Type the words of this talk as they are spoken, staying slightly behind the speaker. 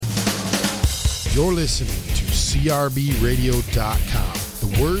You're listening to CRBRadio.com. The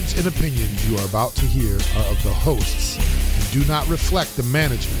words and opinions you are about to hear are of the hosts and do not reflect the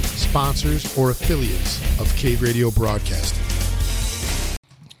management, sponsors, or affiliates of Cave Radio Broadcasting.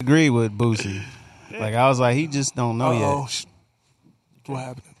 Agree with Boosie. Like, I was like, he just don't know yet. What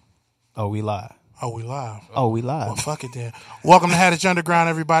happened? Oh, we live. Oh, we live. Well, fuck it then. Welcome to Hadich Underground,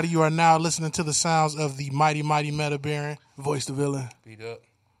 everybody. You are now listening to the sounds of the mighty Meta Baron. Voice the villain. Beat up.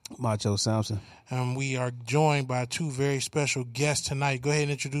 Macho Samson. And we are joined by two very special guests tonight. Go ahead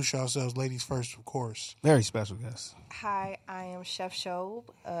and introduce yourselves. Ladies first, of course. Very special guest. Hi, I am Chef Shob,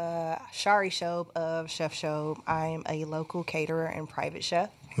 Shari Shob of Chef Shob. I am a local caterer and private chef.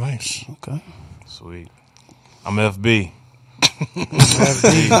 Nice. Okay. Sweet. I'm FB.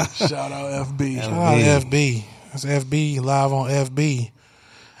 FB. Shout out FB. Shout out FB. That's FB live on FB.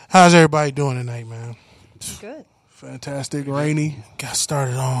 How's everybody doing tonight, man? Good. Fantastic. Rainy. Got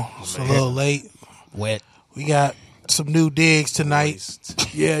started on. It's a little late. Wet. We got some new digs tonight.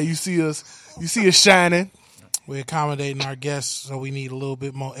 Yeah, you see us shining. We're accommodating our guests, so we need a little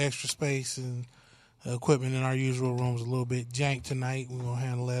bit more extra space and equipment in our usual rooms. A little bit jank tonight. We're going to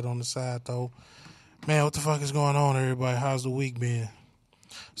handle that on the side, though. Man, what the fuck is going on, everybody? How's the week been?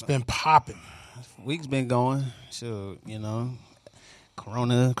 It's been popping. Week's been going. So,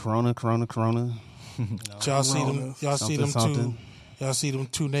 Corona. Y'all see them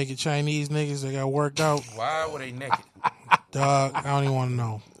two naked Chinese niggas that got worked out? Why were they naked? Dog, I don't even want to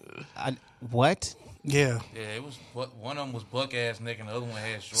know. What? Yeah. Yeah, it was. One of them was buck ass naked, and the other one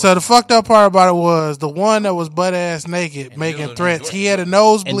had short. So the fucked up part about it was the one that was butt ass naked And making the threats. other He had a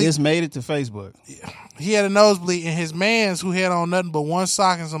nosebleed. And this made it to Facebook. He had a nosebleed, and his mans, who had on nothing but one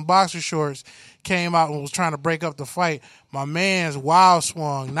sock and some boxer shorts, came out and was trying to break up the fight. My man's wild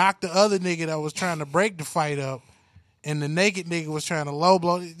swung, knocked the other nigga that was trying to break the fight up, and the naked nigga was trying to low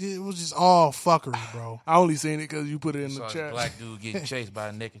blow. It was just all fuckery, bro. I only seen it because you put it in Saw the this chat. black dude getting chased by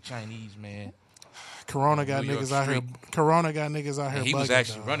a naked Chinese man. Corona got New York niggas out here. street. Corona got niggas out here. And he was bugging,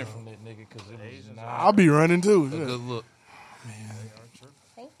 actually dog. running from that nigga because it was not I'll be running too. a good look.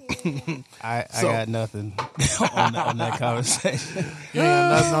 Thank you. I got nothing on that conversation. You ain't got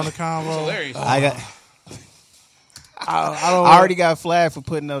nothing on the convo. Hilarious. I already got flagged for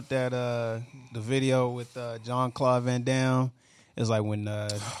putting up that the video with Jean-Claude Van Damme. It's like when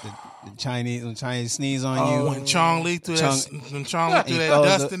the Chinese sneeze on you. When Chong Li threw that dust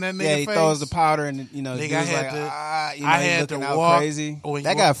in that nigga he face. throws the powder and Nigga, dude's I had like, to- I had to looking out walk- crazy. when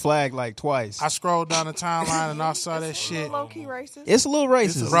That you got walk- flagged like twice. I scrolled down the timeline and I saw that shit. Low key racist. It's a little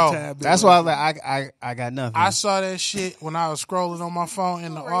racist, Bro, That's why I was like, I got nothing. I saw that shit when I was scrolling on my phone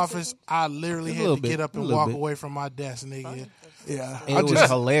in the Racism. office. I literally A had little to bit, get up and a little walk bit. away from my desk, nigga. Yeah, it was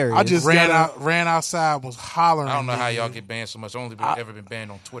hilarious. I just Ran outside, was hollering. I don't know how nigga. y'all get banned so much. I've only ever been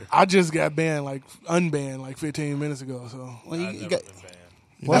banned on Twitter. I just got unbanned like 15 minutes ago. So Well, you got,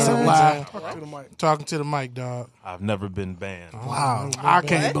 What's that's up, a lie. Talk to the mic. Talking to the mic, dog. I've never been banned. Wow, I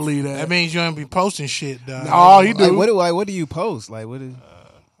can't believe that. That means you ain't be posting shit, dog. all he do, what do you post? Like, what is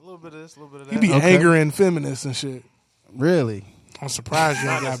A little bit of this, a little bit of he that. be Okay. angering feminists and shit. really? I'm surprised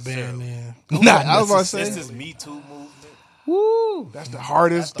you ain't got necessarily. banned then. I was about to say, It's this Me Too movement. woo. That's the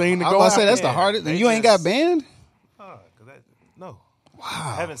hardest thing to I go was about to say after. that's the hardest. And you ain't got banned? No.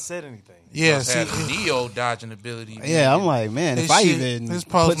 I haven't said anything. Yeah, Must see, have the neo dodging ability. Yeah, I'm like, man, his if I shit- even his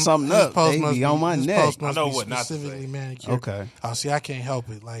put something his up, post they must be on my his neck. post must I know be what not to specifically say. manicured. Okay. Oh, see, I can't help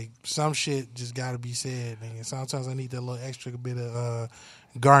it. Like, some shit just got to be said, nigga. Sometimes I need that little extra bit of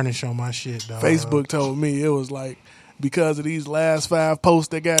garnish on my shit, dog. Facebook told me it was like because of these last 5 posts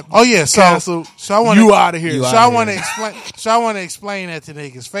that got Oh yeah, so canceled. I want You out of here. You So outta I here. want to explain. So I want to explain that to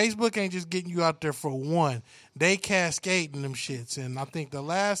niggas. Facebook ain't just getting you out there for one. They cascading them shits, and I think the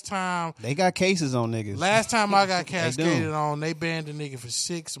last time They got cases on niggas. I got do. cascaded on, they banned a nigga for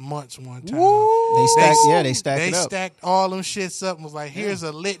 6 months one time. They stacked They it up. stacked all them shits up and was like, here's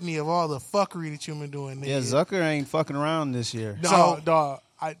a litany of all the fuckery that you been doing, nigga. Yeah, Zucker ain't fucking around this year. Dog.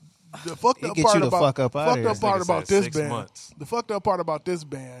 The fucked up get part you the about fuck up outta here. fucked up part Nigga about said this 6 band. months. The fucked up part about this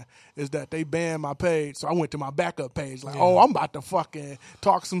band is that they banned my page, so I went to my backup page. Like, oh, I'm about to fucking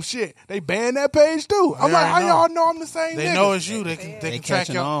talk some shit. They banned that page too. I'm They like, how already know. y'all know I'm the same? They nigga? know it's you. They can track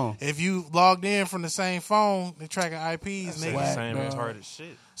catching your. on. If you logged in from the same phone, they tracking IPs, The nigga. same dog. retarded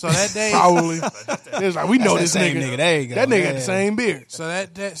shit. So that day, Probably. It's like we know That's this that same nigga. nigga. There you go. That nigga Yeah. got the same beard. so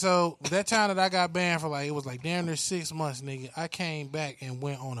that time that I got banned for like it was like damn near 6 months, nigga. I came back and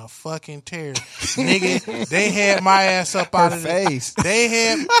went on a fucking tear, nigga. They had my ass up out Her of the. face. They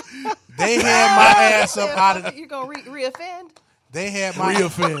had my ass up out of the. You gonna reoffend? They had my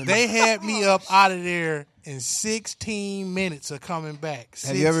Reoffend. They had me up out of there and 16 minutes of coming back.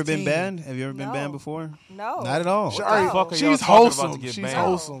 Have you ever been 16. banned? Have you ever been No. banned before? No. Not at all. Shari, fuck are y'all she's talking about wholesome. to get She's banned?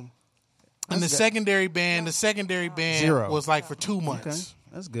 wholesome. And the secondary ban, Zero. was like for 2 Okay, months.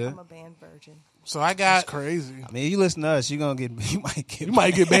 that's good. I'm a band virgin. So I That's got crazy. I mean, you listen to us, you might get. You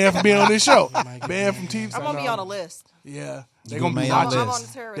might get banned from being on this show. might get Banned from TV. I'm gonna be on a list. Yeah, they You gonna be gonna be on watching. the I'm list. on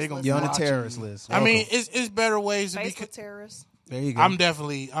the terrorist They gonna list. be You're on the watching. terrorist list. I mean, it's better ways to be. Facebook terrorist. There you go. I'm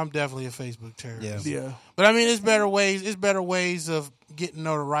definitely a Facebook terrorist. Yeah. Yeah, But I mean, it's better ways of getting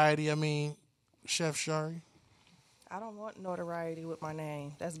notoriety. I mean, Chef Shari. I don't want notoriety with my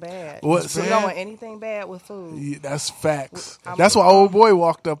name. That's bad. What? You don't want anything bad with food. yeah, that's facts. I'm- That's why old boy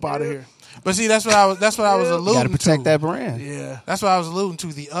walked up out of here. But see, that's what I was you alluding got to protect to. that brand. Yeah, That's what I was alluding to.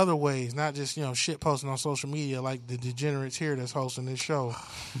 The other ways, not just shit posting on social media like the degenerates here that's hosting this show.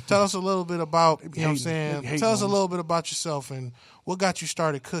 Tell us a little bit about They hating Tell us a on little bit about yourself and what got you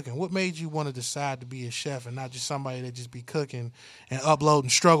started cooking. What made you want to decide to be a chef and not just somebody that just be cooking and uploading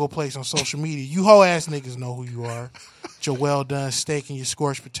struggle plates on social media? You whole ass niggas know who you are. With your well done steak and your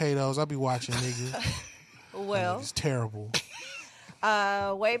scorched potatoes. I be watching niggas. Well, It's terrible.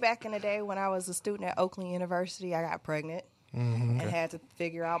 way back in the day when I was a student at Oakland University, I got pregnant and had to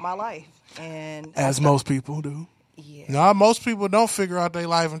figure out my life. And as most people do. yeah, No, most people don't figure out their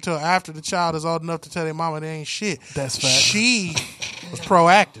life until after the child is old enough to tell their mama they ain't shit. That's fact. She was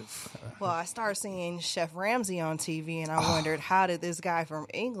proactive. well, I started seeing Chef Ramsay on TV, and I wondered how did this guy from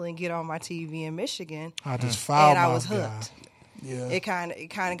England get on my TV in Michigan? I just foul And I was guy. hooked. Yeah, It kind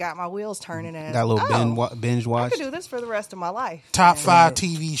of got my wheels turning. And Got a little binge I watch. could do this for the rest of my life. Top And 5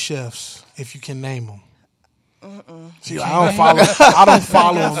 TV chefs, if you can name them. see, I don't follow. I don't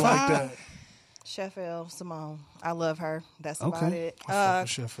follow him like that. Chef L. Simone, I love her. That's Okay. about it. I fuck with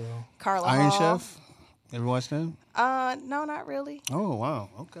Chef L. Carla Iron Hall. Chef. Ever watched them? No, not really. Oh wow.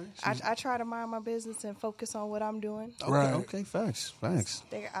 Okay. I try to mind my business and focus on what I'm doing. Right. Okay. Facts.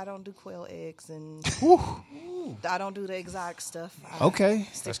 I don't do quail eggs and I don't do the exotic stuff. Okay.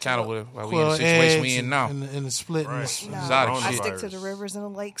 That's kind of why we in Well, the situation eggs we in now. and the split. And the, No, Exotic I shit. stick to the rivers and the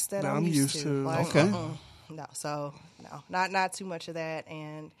lakes that That I'm used to. Like, Okay. No, so no, not too much of that.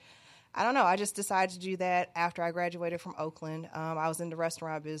 And I don't know. I just decided to do that after I graduated from Oakland. I was in the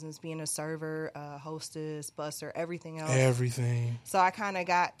restaurant business, being a server, hostess, busser, everything else. everything. So I kind of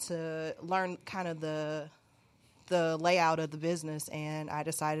got to learn kind of the layout of the business, and I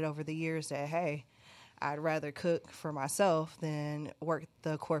decided over the years that, hey, I'd rather cook for myself than work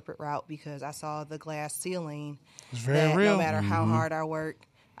the corporate route because I saw the glass ceiling. It's very that real. No matter how hard I worked,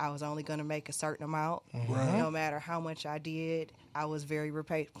 I was only going to make a certain amount. No matter how much I did, I was very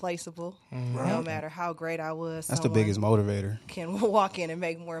replaceable. No matter how great I was, That's the someone biggest motivator. can walk in and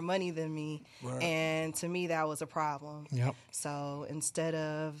make more money than me. Right. And to me, that was a problem. Yep. So instead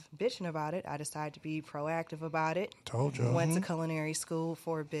of bitching about it, I decided to be proactive about it. Told you. Went to culinary school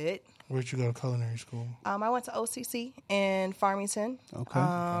for a bit. Where'd you go to culinary school? I went to OCC in Farmington. Okay.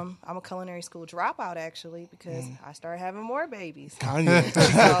 I'm a culinary school dropout, actually, because I started having more babies. Kanye.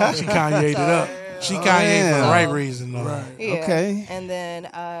 So- She Kanye'd it up. She Kanye for the yeah. right reason, though. Right. Yeah. Okay. And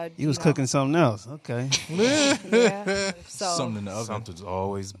then You was cooking something else. Okay. Yeah. So Something in the oven. Something's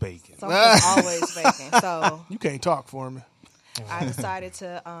always baking. something's always baking. So You can't talk for me. I decided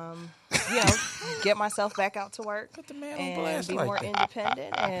to, get myself back out to work and be more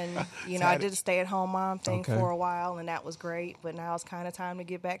independent. And, I did a stay-at-home mom thing Okay. for a while, and that was great. But now it's kind of time to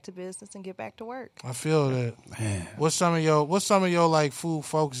get back to business and get back to work. I feel that. Man. What's some of your like food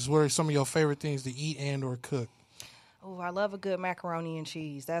focuses? What are some of your favorite things to eat and or cook? Oh, I love a good macaroni and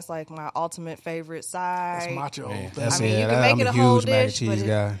cheese. That's like my ultimate favorite side. That's macho. Man, That's I mean, you can I'm make it a a whole huge mac and dish, but cheese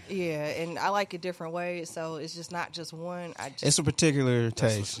guy. yeah, and I like it different ways. So it's just not just one. It's a particular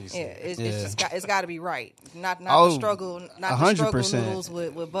taste. It's got to be right. Not Oh, the struggle, not the 100%. struggle noodles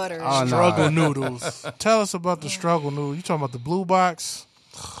with butter. Oh, no. struggle noodles. Tell us about the struggle noodle. You talking about the blue box?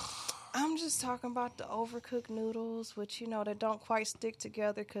 I'm just talking about the overcooked noodles, which that don't quite stick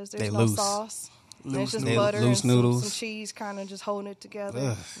together because there's They no loose. sauce. There's just noodles. butter Loose and noodles. some cheese, kind of just holding it together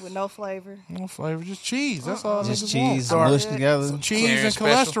Ugh. with no flavor. No flavor, just cheese. That's all. Just niggas cheese want. mushed together. cheese Clear and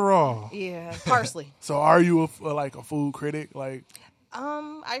special. cholesterol. Yeah, parsley. So are you a food critic? Like,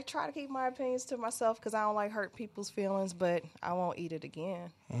 I try to keep my opinions to myself because I don't like hurt people's feelings, but I won't eat it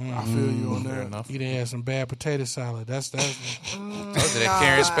again. I feel you on Fair that. enough. You done had some bad potato salad. That's Those are that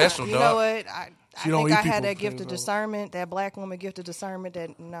Karen special, You dog. know what? I don't think eat I had people that gift of things, discernment, that black woman gift of discernment.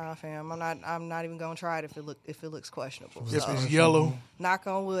 That fam, I'm not even gonna try it if it looks questionable. If So, it's yellow, knock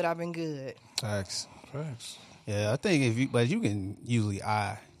on wood, I've been good. Facts. facts. Yeah, I think but you can usually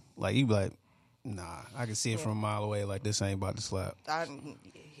like you be like, nah, I can see it from a mile away. Like this ain't about to slap.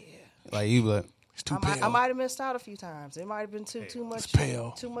 Like you be like, It's too I pale. might have missed out a few times. It might have been too much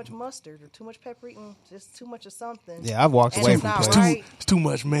pale. too much mustard or too much paprika, just too much of something. Yeah, I've walked And away it's from not places. right. It's too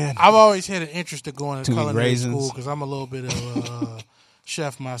much, man. I've always had an interest in going to Too many culinary raisins. school because I'm a little bit of a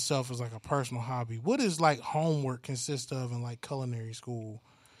chef myself as like a personal hobby. What does like homework consist of in like culinary school?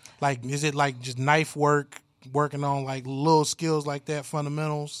 Like, is it like just knife work, working on like little skills like that,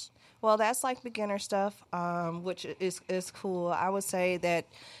 fundamentals? Well, that's like beginner stuff, which is cool. I would say that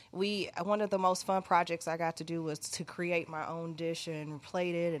one of the most fun projects I got to do was to create my own dish and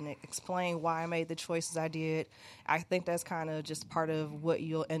plate it and explain why I made the choices I did. I think that's kind of just part of what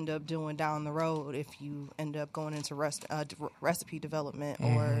you'll end up doing down the road if you end up going into recipe development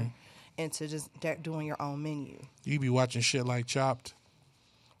or into just doing your own menu. You be watching shit like Chopped.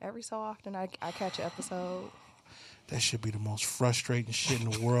 Every so often, I catch an episode. That should be the most frustrating shit in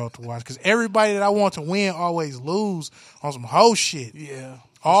the world to watch because everybody that I want to win always lose on some whole shit. Yeah.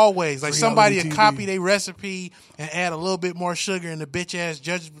 Always. Like somebody Reality would TV. copy their recipe and add a little bit more sugar and the bitch ass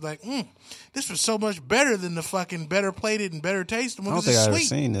judges be like, this was so much better than the fucking better plated and better tasting I one don't because think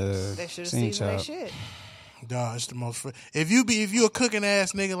it's I've sweet. ever They should have seen seasoned their Chopped. shit. Dawg, it's the most if you a cooking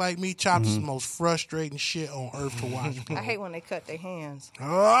ass nigga like me, Chopped is the most frustrating shit on earth to watch. I hate when they cut their hands.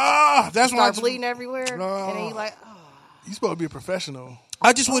 That's why Start bleeding everywhere, and then you like, oh. You supposed to be a professional.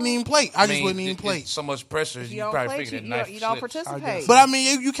 I just wouldn't even plate. I just mean, wouldn't even it's plate. So much pressure, If you, you don't probably play, figure that you knife don't slips. participate. But I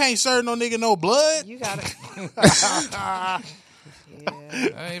mean, you can't serve no nigga no blood. You gotta. Yeah.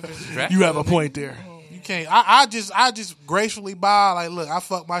 If it's Dracula, You have a point there. You can't. I just gracefully bow. Like, look, I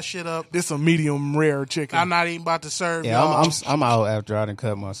fucked my shit up. This a medium rare chicken. I'm not even about to serve Yeah, y'all. I'm out after I done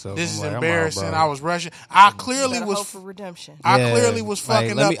cut myself. This I'm is like, I'm out, embarrassing. bro. I was rushing. I clearly Better was. hope for redemption. I Yeah, clearly was like,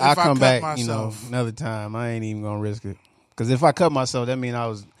 fucking let up me- if I'll I come cut back, myself. another time. I ain't even gonna risk it. Because if I cut myself, that means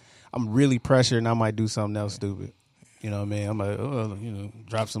I'm really pressured and I might do something else stupid. You know what I mean? I'm like,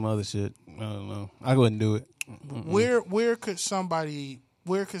 drop some other shit. I don't know. I wouldn't do it. Where could somebody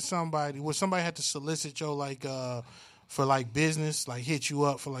would somebody have to solicit your like for like business, like hit you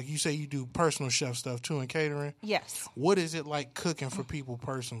up for like you say you do personal chef stuff too in catering? Yes, What is it like cooking for people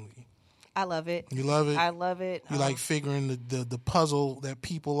personally? I love it. You love it? I love it. You like figuring the puzzle that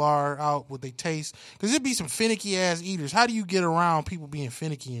people are out what they taste? Because it'd be some finicky ass eaters. How do you get around people being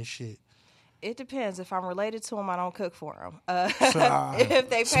finicky and shit? It depends. If I'm related to them, I don't cook for them. If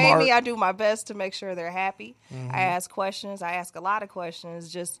they pay smart. me, I do my best to make sure they're happy. Mm-hmm. I ask questions. I ask a lot of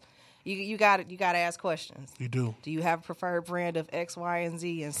questions. Just you got to ask questions. You do. Do you have a preferred brand of X, Y, and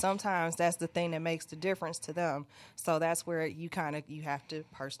Z? And sometimes that's the thing that makes the difference to them. So that's where you have to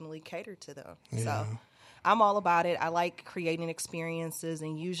personally cater to them. So I'm all about it. I like creating experiences,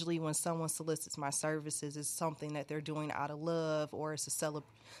 and usually when someone solicits my services, it's something that they're doing out of love or it's a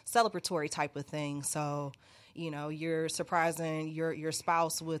celebratory type of thing. So, you're surprising your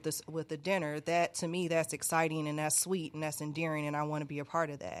spouse with a dinner. That to me, that's exciting and that's sweet and that's endearing, and I want to be a part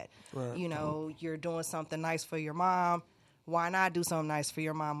of that. Right. You're doing something nice for your mom. Why not do something nice for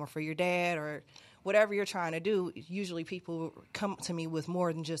your mom or for your dad or whatever you're trying to do? Usually people come to me with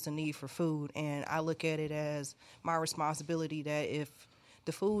more than just a need for food, and I look at it as my responsibility that if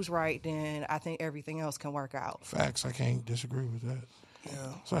the food's right, then I think everything else can work out. Facts. I can't disagree with that.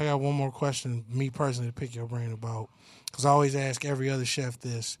 Yeah. So I got one more question, me personally, to pick your brain about, because I always ask every other chef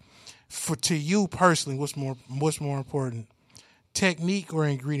this. To you personally, what's more important, technique or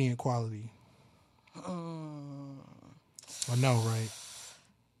ingredient quality? I know, right?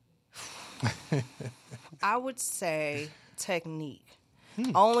 I would say technique.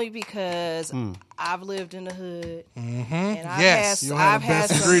 Only because I've lived in the hood and Yes, I've had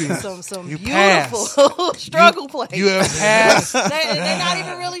some You beautiful struggle plates. You have passed. They're not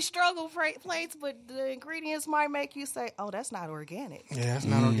even really struggle plates, but the ingredients might make you say, "Oh, that's not organic." Yeah, that's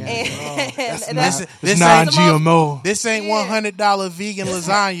not organic. And that's This non-GMO. This ain't $100 vegan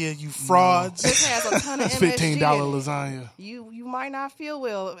lasagna, you frauds. this has a ton of It's MSG $15 in it. lasagna. You might not feel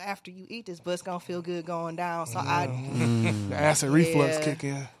well after you eat this, but it's gonna feel good going down. So The acid reflux kick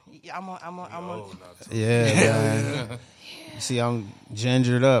in. I'm a Yeah, man. See, I'm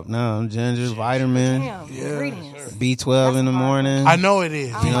gingered up now. I'm ginger, vitamin, damn ingredients. B12 in the morning. I know it is.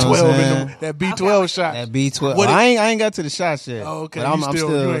 You know what I'm B12 saying? that B12 shot. That B12. What I ain't got to the shots yet. Oh, okay. But You I'm still-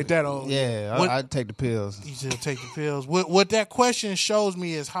 still. you ain't that old. Yeah, What- I take the pills. You still take the pills. What that question shows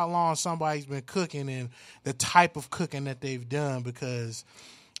me is how long somebody's been cooking and the type of cooking that they've done, because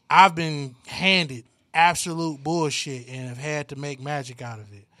I've been handed absolute bullshit and have had to make magic out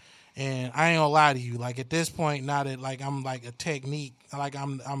of it. And I ain't gonna lie to you, like at this point, now that like I'm like a technique, like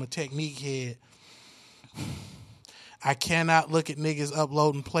I'm a technique head, I cannot look at niggas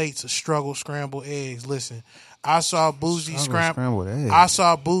uploading plates of struggle scrambled eggs. Listen, I saw Boozy Scrambled eggs. I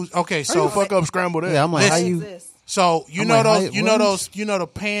saw Boozy. Okay, So so fuck up scrambled eggs. Yeah, I'm like, how Listen. you? Exists. So you I'm know like, those, how- you know what? those, you know the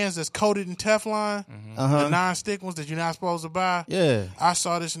pans that's coated in Teflon, Uh-huh. the non-stick ones that you're not supposed to buy. Yeah. I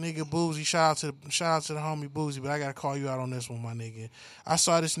saw this nigga Boozy. Shout out to the homie Boozy, but I gotta call you out on this one, my nigga. I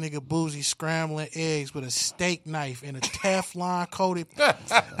saw this nigga Boozy scrambling eggs with a steak knife and a Teflon coated.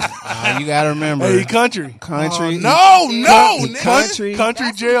 You gotta remember, Hey, country. country. No, nigga. country, Country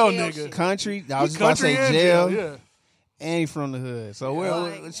That's jail, some jail nigga. shit. country. I was just about to Country say and jail, yeah. and he from the hood. So where,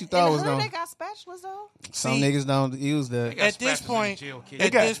 Like, what you in thought the was hood, going? they got spatulas though. Some See, niggas don't use They that. got At this spatulas in point- jail, kid. They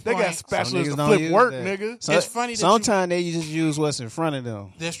At got this they got point- Some spatulas niggas to don't flip use work, that. nigga. It's funny that Sometimes they just use what's in front of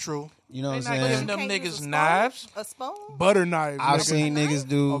them. That's true. You know what They I'm not saying? giving them Can't use niggas a spoon? knives. A spoon. Butter knives. I've nigga. seen niggas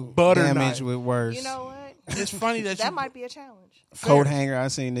do butter damage knife. with worse. You know what? It's funny that That you. might be a challenge. Coat hanger. I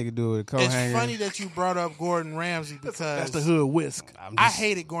seen nigga do it. With a coat It's hanger. funny that you brought up Gordon Ramsay because That's the hood whisk. I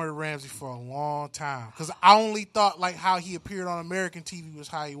hated Gordon Ramsay for a long time because I only thought like how he appeared on American TV was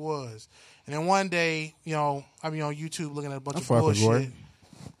how he was. And then one day, you know, I be on YouTube looking at a bunch of fuck with bullshit. Gordon.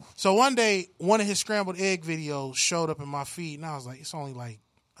 So one day, one of his scrambled egg videos showed up in my feed, and I was like, it's only like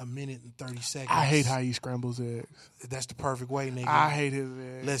a minute and 30 seconds. I hate how he scrambles eggs. That's the perfect way, nigga. I hate his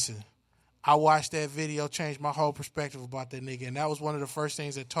eggs. Listen, I watched that video, changed my whole perspective about that nigga, and that was one of the first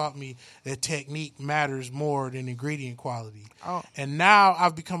things that taught me that technique matters more than ingredient quality. Oh. And now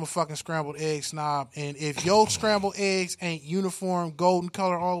I've become a fucking scrambled egg snob, and if your scrambled eggs ain't uniform golden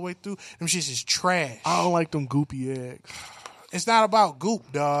color all the way through, them shits is trash. I don't like them goopy eggs. It's not about goop,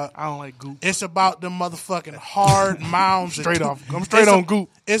 dog. I don't like goop. It's about them motherfucking hard mounds of Straight off. I'm straight on goop.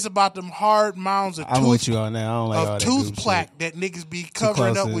 It's about them hard mounds of I'm with you on that. I don't like all of that tooth goop plaque that niggas be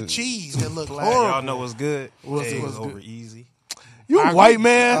covering close up to with it. cheese that look Y'all horrible. know what's good. What's Eggs good? over easy. You I a white agree.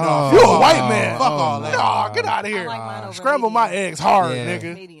 man? Oh, You a white man? Fuck all that. Nah, get out of I here. like mine over Scramble medium. my eggs hard, Yeah.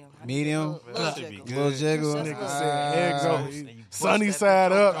 nigga. Medium. Medium? Little Should be jiggle. good. Little jiggle. Just Nigga a said eggs and over. you bust Sunny that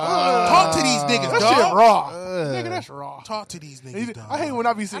side bitch up. Talk to these niggas, That dog. shit raw. Nigga, that's raw. Talk to these niggas, dog. I hate when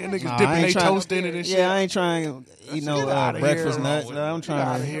I be seeing niggas Nah, I dipping ain't they trying- toast in it and shit. Yeah, I ain't trying to eat no Get outta breakfast here. nuts. No, I'm Get out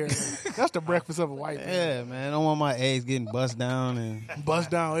trying of to. here. That's the breakfast of a white man. Yeah, man. I don't want my eggs getting bust down and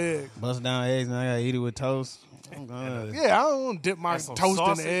Bust down eggs. bust down eggs, and I gotta eat it with toast. I'm gonna. Yeah, I don't want to dip my And some toast in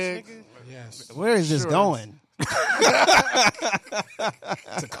sausage, the eggs. nigga. Yes. Where is this Sure. going?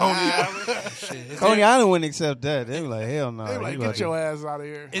 To Coney Island. Coney Island wouldn't accept that. They be like, hell no. They like, You get about your to- ass out of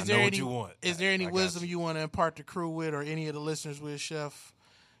here. Is I there know any? what you want. Is there any I got wisdom you. you want to impart the crew with, or any of the listeners with, Chef?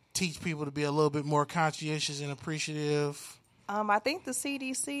 Teach people to be a little bit more conscientious and appreciative. I think the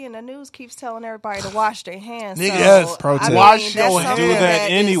CDC and the news keeps telling everybody to wash their hands. Nigga, so, yes, protest. I mean, Wash that's your something hands. Do that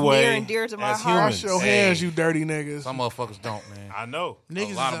that is anyway, near and dear to my as heart. Wash your Hey. hands, you dirty niggas. Some motherfuckers don't, man. I know.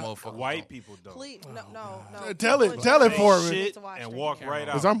 Niggas A lot is of a- motherfuckers. White don't. people don't. Please, no. Tell it People for need me. Shit to wash and their walk hands. right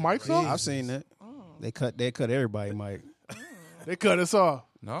out. Is our mics off? I've seen that. They cut everybody, Mike. They cut us off.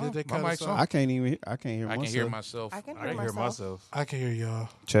 No, Did they my cut mic's us on. off? I can't hear I can hear myself. myself. I can I can hear myself. I can hear y'all.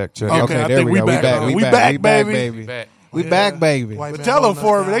 Check. Okay, I there think we we go. back. We We back, back, baby. Be back. We Yeah. back, baby. White But man tell them holding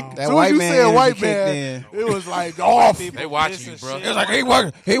for us me. They, down. as That soon as white you man said white energy man, kicked it was like off. They watching you, bro. It's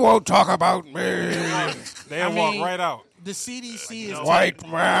like he won't talk about me. They'll walk right out. The CDC is White You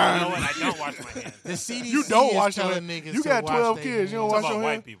know man. what? I don't wash my hands. the CDC You don't is wash your telling hands. niggas You to got wash 12 their kids. You don't hands. wash Talking your about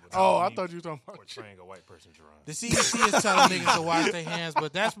hands? white people. Oh, I Me thought you were talking about. Portraying a white person, Jerron. The CDC is telling niggas to wash their hands,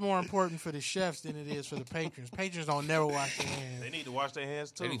 but that's more important for the chefs than it is for the patrons. Patrons don't never wash their hands. They need to wash their hands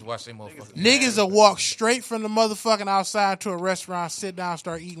too. They need to watch their motherfuckers. Niggas will walk straight from the motherfucking outside to a restaurant, sit down,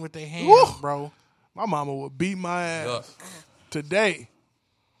 start eating with their hands, Woo. bro. My mama would beat my ass Yuck. today.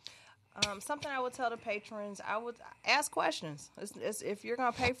 Something I would tell the patrons, I would ask questions. If you're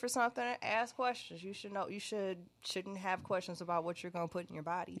gonna pay for something, ask questions. You should know. You shouldn't have questions about what you're gonna put in your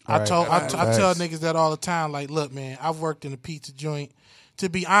body. I Right. tell Facts. niggas that all the time. Like, look, man, I've worked in a pizza joint. To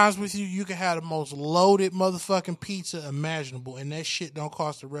be honest with you, you can have the most loaded motherfucking pizza imaginable, and that shit don't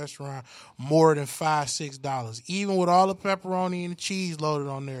cost the restaurant more than $5-6, even with all the pepperoni and the cheese loaded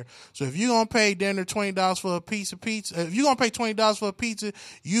on there. So if you're gonna pay dinner $20 for a piece of pizza, if you're gonna pay $20 for a pizza,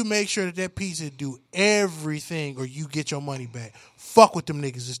 you make sure that pizza do everything, or you get your money back. Fuck what them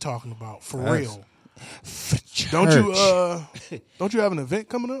niggas is talking about for Facts. real. Don't you have an event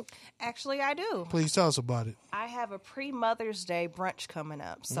coming up? Actually, I do. Please tell us about it. I have a pre-Mother's Day brunch coming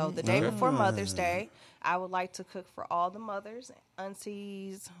up. So the day before Mother's Day, I would like to cook for all the mothers,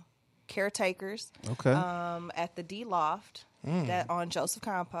 aunties, caretakers Okay. at the D Loft that on Joseph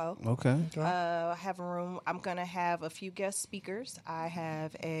Campo. Okay. I have a room. I'm going to have a few guest speakers. I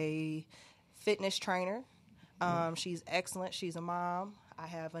have a fitness trainer. She's excellent. She's a mom. I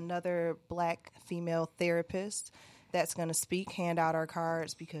have another black female therapist. that's going to speak, hand out our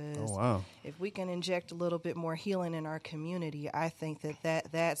cards, because if we can inject a little bit more healing in our community, I think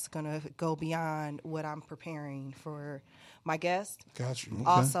that's going to go beyond what I'm preparing for my guests. Got you.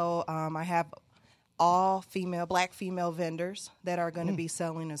 Also, I have all black female vendors that are going to be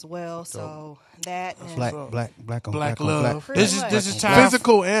selling as well. So that and Black love. Pretty This much. is time.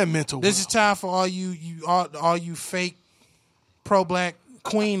 Physical and mental. This is time for all you fake pro black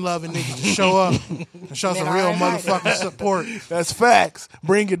queen loving niggas to show up and show some Men real are invited. motherfucking support. That's facts.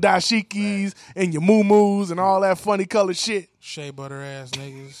 Bring your dashikis and your moo-moos and all that funny colored shit. Shea butter ass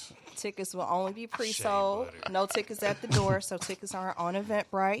niggas. tickets will only be pre-sold. No tickets at the door, so tickets are on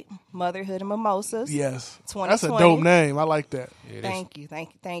Eventbrite. Motherhood and Mimosas. Yes, 2020. that's a dope name. I like that. Thank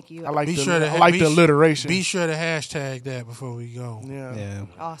you. I like Be the sure to I like be the su- alliteration. Be sure to hashtag that before we go. Yeah.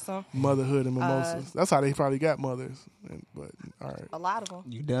 Awesome. Motherhood and mimosas. That's how they probably got mothers. But all right. A lot of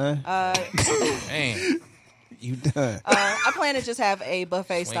them. You done? Man, You done? I plan to just have a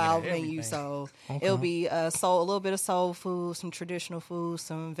buffet style Swinging at menu, everything. so it'll be a little bit of soul food, some traditional food,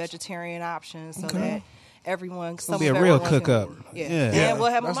 some vegetarian options, so that everyone. It'll be a real cook-up. Yeah. Yeah. And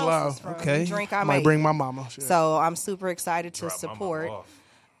we'll have That's mimosas loud. from Okay. the drink I I might make. bring my mama. Shit. So I'm super excited to drop my mama support off.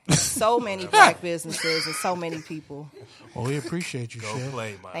 so many black businesses and so many people. Well, we appreciate you, Go Chef.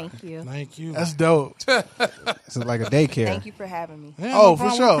 play, man. Thank you. Thank you. That's dope. It's like a daycare. Thank you for having me. Yeah, Oh, no for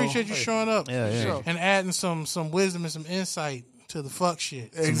problem. sure. We appreciate you showing up. Yeah, yeah. Sure. And adding some wisdom and some insight to the fuck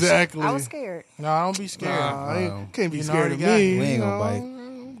shit. Exactly. I was scared. No, don't be scared. I ain't- can't be You know, scared already of got me. it. We ain't you gonna know, bite.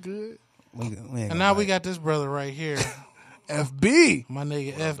 I'm good. We ain't And gonna now we bite. got this brother right here, FB. my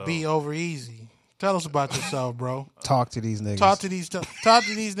nigga FB over easy. Tell us about yourself, bro. Talk to these niggas. Talk to these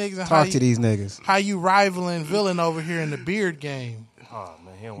niggas and Talk to these niggas. how you rivaling villain over here in the beard game. Oh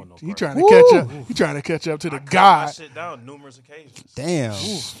man, he don't want no He part. trying to catch up. He trying to catch up to the I cut my god. shit down numerous occasions. Damn.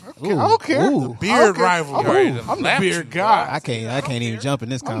 I don't care. Ooh. Beard Okay. rivalry. You ready to I'm the lap beard you, god. I can't even jump in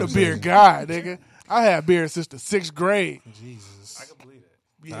this I'm the conversation. beard guy, nigga. I had beard since the 6th grade. Jesus. I can believe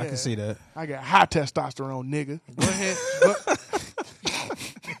that. Yeah. I can see that. I got high testosterone, nigga. Go ahead.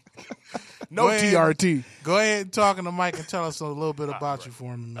 No Go ahead. TRT. Go ahead and talk in the mic and tell us a little bit about you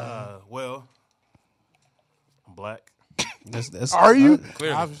for me, man. Well, I'm black. That's, Are you?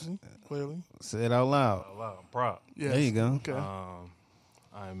 Clearly, Obviously, clearly. Say it out loud. I'm proud. Yes. There you go. Okay.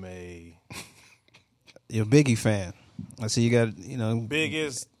 I'm a You're a Biggie fan. I see you got,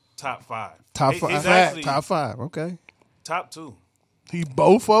 biggest top five. top He's five. actually Top five. Okay. top two. He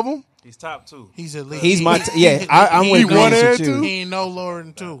both of them? He's top two. He's at least. He's my. I'm he with one Grace and with two? you. He ain't no lower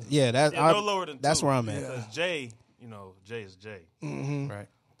than two. Yeah, that's Yeah, no lower than that's two. where I'm at. Because Jay, Jay is Jay. Right.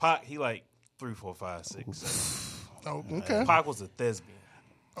 Pac, he like 3, 4, 5, 6, 7. Oh, okay. Pac was a thespian.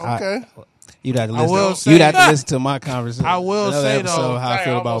 Okay. You'd have to I will listen. say- You'd have to listen to my conversation. I will Another say, episode though- of how I Sorry,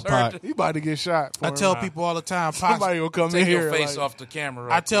 feel I about almost heard Pac. He about to get shot. I tell people all the time, somebody will come in Take here. your face like, off the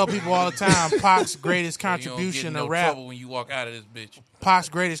camera. I tell people all the time, Pac's greatest you don't contribution get to no rap. trouble when you walk out of this bitch. Pac's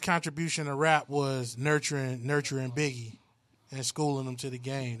greatest contribution to rap was nurturing Biggie and schooling him to the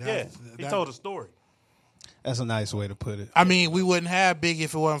game. Yeah, he told a story. That's a nice way to put it. I mean, we wouldn't have Biggie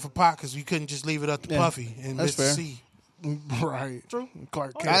if it wasn't for Pac because we couldn't just leave it up to Yeah, Puffy and that's Mr. fair. C. right. True.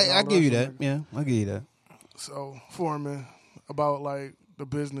 Clark Kent. and I all give the you rest of that. Yeah, I give you that. So, Foreman, about like the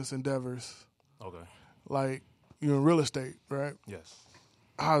business endeavors. Okay. Like, you're in real estate, right? Yes.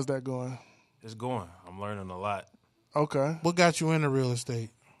 How's that going? It's going. I'm learning a lot. Okay. What got you into real estate?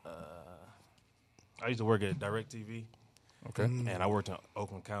 I used to work at DirecTV, Okay. and I worked in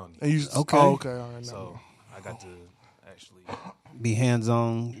Oakland County. And you, Okay. Oh, okay. All right. So I got to actually Be hands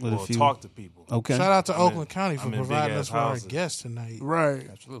on with a few. talk to people. Okay. Shout out to I'm Oakland in- County for I'm in providing big-ass us with our houses. guests tonight. Right.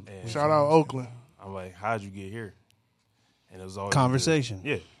 And Shout out Oakland. I'm like, how'd you get here? And it was always Conversation.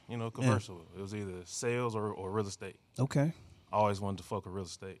 either- commercial. It was either sales or real estate. Okay. I always wanted to fuck with real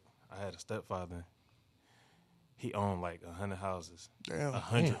estate. I had a stepfather. He owned like 100 houses. Damn.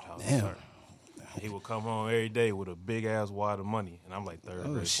 100 houses. Damn. Sorry. He would come home every day with a big ass wad of money, and I'm like third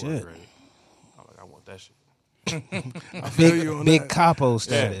grade, shit. fourth grade. I'm like, I want that shit. feel you on Big that. capo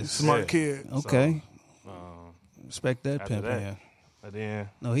status. Smart Yeah. kid. Okay. Um, Respect that after pimp. that, Yeah. and then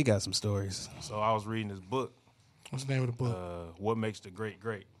No, he got some stories. so I was reading this book, What's the name of the book? What Makes the Great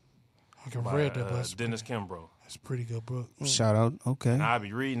Great, I can by read that, but it's Dennis Kimbrough. a pretty good book. Shout out. Okay. And I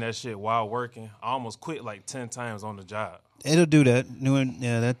be reading that shit while working. I almost quit like 10 times on the job. It'll do that.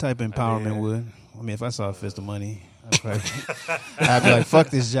 That type of empowerment mean, would. I mean, if I saw a fist of money, I'd be like, fuck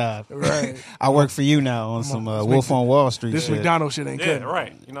this job. Right. I work for you now on some Wolf on Wall Street This shit. McDonald's shit ain't Yeah, cutting.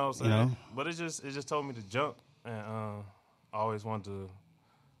 right. You know what I'm saying? You know? But it just told me to jump, and I always wanted to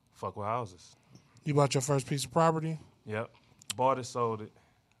fuck with houses. You bought your first piece of property? Yep. Bought it, sold it,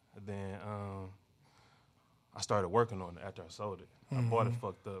 and then 2019 I got my first house. 2019. Okay. So I was reading this book. I started working on it after I sold it. I bought it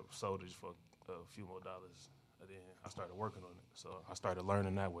fucked up, sold it for a few more dollars. And then I started working on it. So I started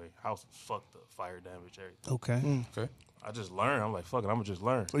learning that way. House was fucked up, fire damage, everything. Okay. Okay. I just learned. I'm like, fuck it, I'm going to just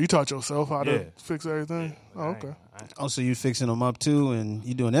learn. So you taught yourself how Yeah. to fix everything? Like, Oh, okay. Oh, so you fixing them up too, and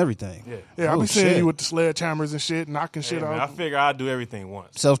you doing everything? Yeah. Yeah, I Oh, be seeing shit. you with the sledgehammers and shit, knocking shit Hey, man, I out. figure I'd do everything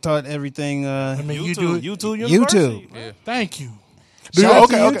once. Self-taught everything. I mean, you do it. YouTube YouTube. University. Yeah. Thank you. Do you? Shout out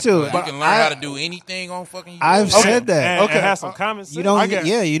Okay, to okay. YouTube. You can learn how to do anything on fucking YouTube. I've said that. And have some common sense. You don't. I get-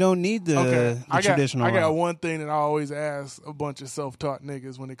 You don't need the, Okay, the I got traditional. I got route. one thing that I always ask a bunch of self-taught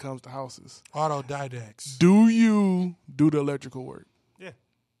niggas when it comes to houses. Autodidacts. Do you do the electrical work? Yeah.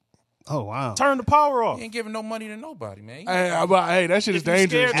 Oh wow. Turn the power off. You ain't giving no money to nobody, man. Hey, that shit is If you're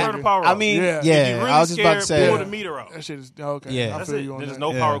dangerous. scared, turn the nigga. power off. I mean, Yeah. yeah. If you're really I was just about to scared, say. pull the meter out. That shit is okay. Yeah. I That's feel it. you on There's that.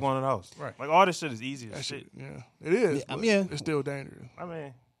 no Yeah. power going in the house. Right. Like all this shit is easy as That shit. shit, yeah, it is. Yeah, but yeah. it's still dangerous. I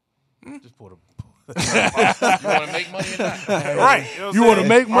mean, just pull the. You want to make money or not? Right. You, You want to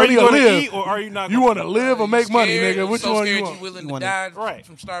make money or live? Eat or are you not? You gonna want to eat? live or make money, Scared? nigga? Which so one scared you want? You willing You to wanna- die Right.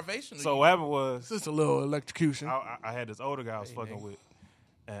 from starvation? So what happened was Just a little electrocution. I had this older guy I was fucking with,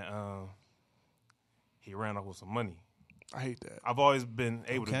 and he ran off with some money. I hate that. I've always been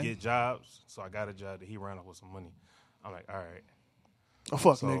able to Okay. get jobs, so I got a job that he ran off with some money. I'm like, all right, Oh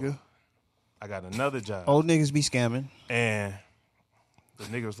fuck, So- nigga. I got another job. Old niggas be scamming. And the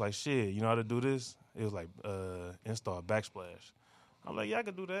nigga was like, shit, you know how to do this? It was like, install Backsplash. I'm like, yeah, I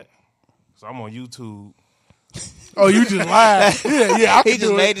can do that. So I'm on YouTube. Oh, you just lied. Yeah, I can He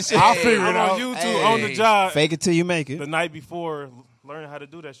just do made it. the shit. I'll figure I'm it on out. YouTube on the Hey. job Fake it till you make the it. night before learning how to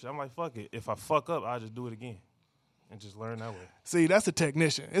do that shit. I'm like, fuck it. If I fuck up, I'll just do it again. And just learn that way. See, that's a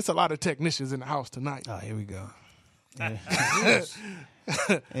technician. It's a lot of technicians in the house tonight. Oh, here we go. Yeah.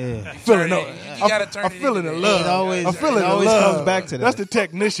 Feeling turn no, it- you gotta turn I'm it feeling into the that. love. It always- I'm feeling it the always love. comes back to that. That's the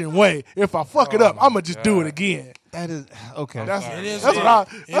technician way. If I fuck it up, I'm gonna just do it again. That is okay. That's It is. that's what I.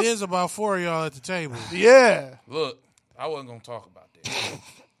 It is about 4 of y'all at the table. Yeah, Look, I wasn't gonna talk about that.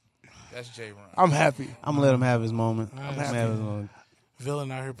 That's Jay Ron. I'm happy. I'm gonna let him have his moment. I'm happy. have his moment.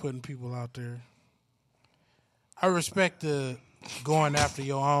 Villain out here putting people out there. I respect the going after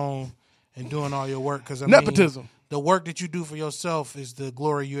your own and doing all your work because Nepotism. the work that you do for yourself is the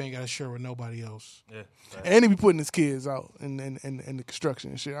glory you ain't got to share with nobody else. Yeah. And he be putting his kids out in the construction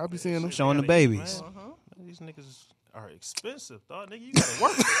and shit. I be seeing them. Showing the babies. These niggas are expensive, dog. Nigga, you gotta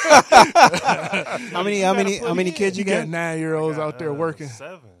work. How many kids you You got got? 9-year-olds out there working.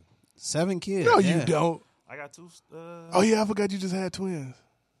 7. 7 kids. No, yeah. you don't. I got 2. Oh yeah, I forgot you just had twins.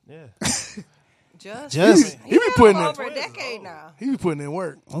 Yeah. Just He be putting in. over a decade now. He be putting in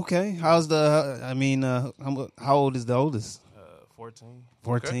work. okay. How's the? How old is the oldest? 14.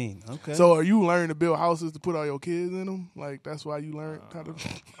 14. Okay. So are you learning to build houses to put all your kids in them? Like that's why you learned how to.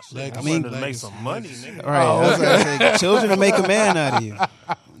 I mean, to make some money, nigga. all right. I was gonna say, children will make a man out of you.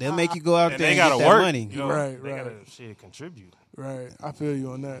 They'll make you go out And there they and gotta get that work. money. You know, Right, they right. gotta shit contribute. Right, I feel you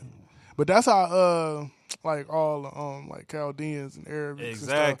on that. But that's how like all like Chaldeans and Arabs.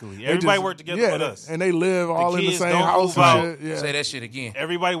 Exactly. And stuff, they Everybody just- work together yeah, but us. And they live all in the kids same don't house move and out. shit. Yeah, Say that shit again.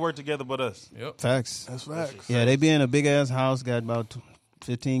 Everybody work together but us. Yep. Facts. that's facts. Yeah, they be in a big ass house. Got about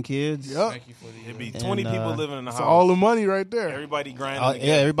 15 kids. Yep. Thank you for the. It'd be And, 20 people living in the It's house. all the money right there. Everybody grinding Yeah,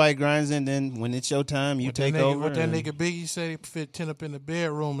 together. everybody grinds in. Then when it's your time, you take over. What that and- nigga Biggie said, he fit 10 up in the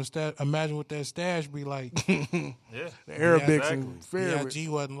bedroom. Instead, imagine what that stash be like. Yeah. The Arabics exactly. and favorites. B.I.G.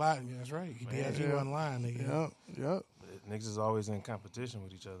 wasn't lying. That's right. B.I.G. wasn't lying, nigga. Yep. Niggas is always in competition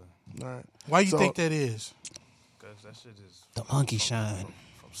with each other. All right. Why you So- think that is? Because that shit is the monkey shine.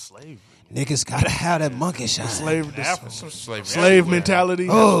 from slavery. Niggas gotta have that monkey shine. Some slavery. Slave mentality.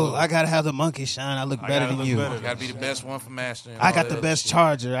 Oh, I gotta have the monkey shine. I look better gotta than look you. better. Got to be the best one for master. and I all got that the other best shit.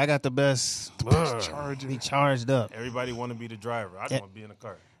 charger. I got the best. Charger. Be charged up. Everybody want to be the driver. I just Yeah. want to be in the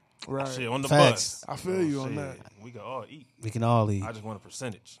car. Right. Shit, on the Facts. bus. I feel you on Shit, that. We can all eat. We can all eat. I just want a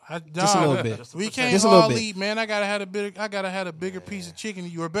percentage. Just a little bit. Just a We percentage. can't Just a little all bit. eat, man. I gotta have a bigger piece of chicken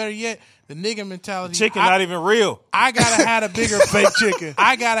than you, or better yet, the nigga mentality. Chicken I, not even real. I gotta have a bigger Fake chicken.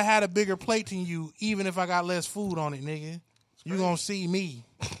 I gotta have a bigger plate than you, even if I got less food on it, nigga. You gonna see me.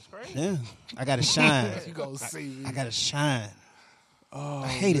 Yeah, I gotta shine. You gonna see me. I gotta shine. I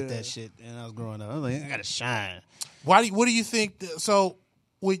hated that shit when I was growing up. I was like, I gotta shine. What do you think? So,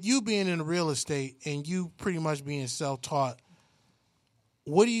 with you being in real estate and you pretty much being self-taught,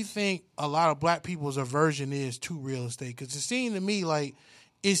 what do you think a lot of black people's aversion is to real estate? Because it seemed to me like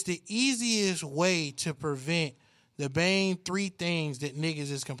it's the easiest way to prevent the main 3 things that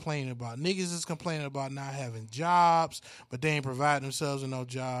niggas is complaining about. Niggas is complaining about not having jobs, but they ain't providing themselves with no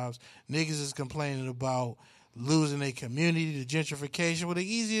jobs. Niggas is complaining about losing their community to gentrification. Well, the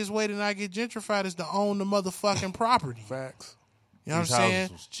easiest way to not get gentrified is to own the motherfucking property. Facts. You know what These I'm saying?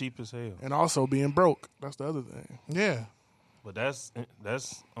 houses was cheap as hell. And also being broke. That's the other thing. Yeah. But that's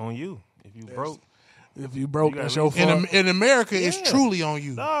on you. If you broke, If you broke, You that's gotta your fault. In America, it's Yeah. truly on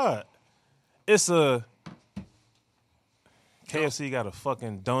you. nah, it's a KFC got a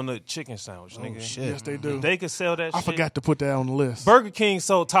fucking donut chicken sandwich, nigga. shit. Yes, they do. They could sell that. I shit. forgot to put that on the list. Burger King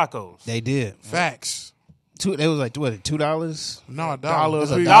sold tacos. They did. Facts. They was like, what, $2? No, a Dollar dollar. a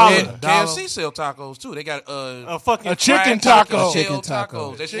It's a piece. dollar. Yeah, Dollar. KFC sell tacos too. They got A fucking A chicken fried taco. Chicken shell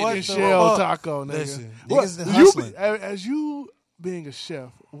taco. That shit Chicken is shell fuck. taco, nigga. Listen, niggas What- hustling. as you being a chef,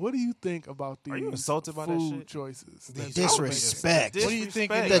 what do you think about these Are you insulted by that food shit? choices? Disrespect. What do you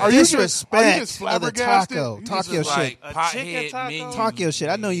think it The is? Are you just- disrespect are you just of the flabbergasted? taco. You Talk just your It's shit. like A chicken pothead taco? menu. Talk your shit.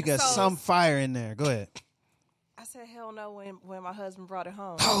 I know you got So- some fire in there. Go ahead. I said hell no when my husband brought it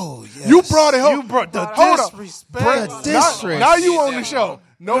home. Oh, yes. You brought it home. You brought the Hold up. disrespect. The Now, disrespect. now you on the show.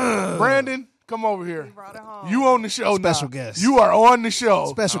 No, Brandon, come over here. Brought it home. You on the show now. Special guest. You are on the show.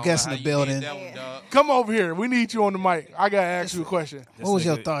 Special guest in the building. Come over here. We need you on the mic. I gotta ask you a question. What was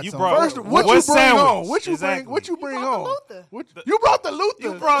your nigga- thoughts you on brought- First, that? what what you bring sandwich? home? What you Exactly. bring? What you bring brought the home? Luther. You brought the Luther.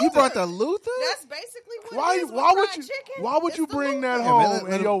 You brought the Luther? That's basically what Why? it is with Why would fried you? chicken. Why would It's you the bring that Luther. Yeah, man,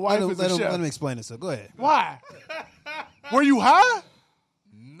 home and your wife is a let chef? him explain it. So go ahead. Why? Were you high?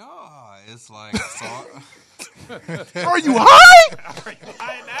 No, it's like so, Are you high?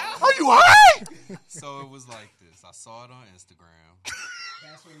 Are you high? so it was like this. I saw it on Instagram.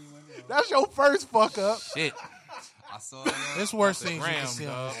 That's your first fuck up. Shit. I saw it. It's worse things you can Gram, see.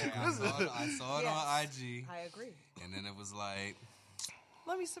 dog. I saw it on IG, I agree. and then it was like,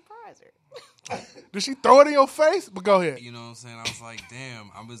 Let me surprise her. Did she throw it in your face? But go ahead. you know what I'm saying? I was like,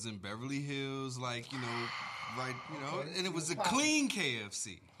 damn. I was in Beverly Hills, like right, and it was a clean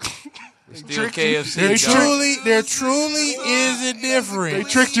KFC. Still KFC. There truly is a They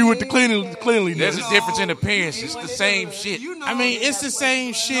difference. tricked you with the cleanliness. There's a difference in appearance. It's the same shit. You know, I mean, it's the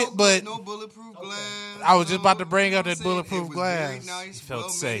same shit, but no bulletproof glass. I was just about to bring up You know that what I'm saying? bulletproof It was glass. Very nice, felt well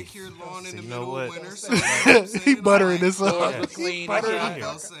safe. manicured lawn in So the you know middle what? of winter. So you know what I'm saying? He buttering Like, this Floors up. were clean. I I can eat I here.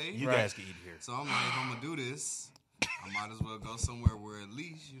 felt safe. You guys can eat here. So I'm like, if I'm gonna do this, I might as well go somewhere where at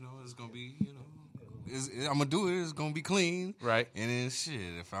least it's gonna be, I'm gonna do it. It's gonna be clean, Right. And then shit,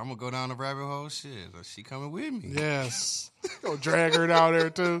 if I'm gonna go down the rabbit hole, shit, she coming with me. Yes. Gonna drag her down there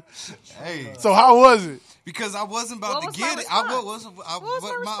too. Hey, So how was it? because I wasn't about What to was get my it. I response? was. was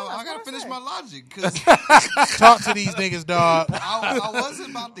my response? I gotta What'd I finish say? my logic because Talk to these niggas, dog. I wasn't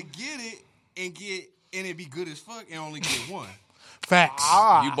about to get it and it be good as fuck and only get one. Facts.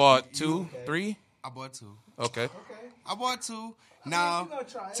 You bought 2, 3? I bought two. Okay. I bought two. Now,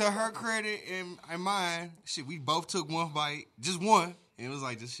 to her credit and mine, shit, we both took one bite, just one, and it was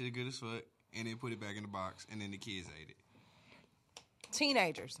like, this shit good as fuck, and then put it back in the box, and then the kids ate it.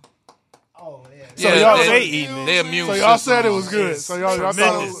 Teenagers. Yeah, y'all- they eating it. They immune So y'all system said it is- was good. So y'all thought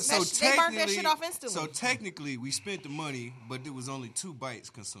it was. So They burnt that shit off instantly. So technically, we spent the money, but there was only 2 bites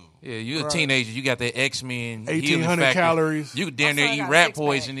consumed. Yeah, you're a teenager. You got that X-Men 1,800 healing factor. calories. You could damn My near son eat got a rat six-pack.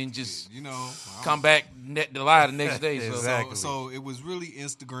 poison and just come Come back to lie the next day. So. Exactly. So it was really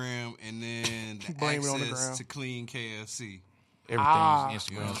Instagram, and then the Blame it on the access ground. to clean KFC. Everything's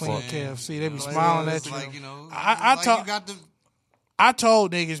Instagram. Clean fuck. KFC. They be smiling at you. Like, I like talk- you got the. I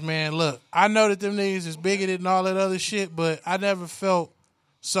told niggas, man, look, I know that them niggas is bigoted and all that other shit, but I never felt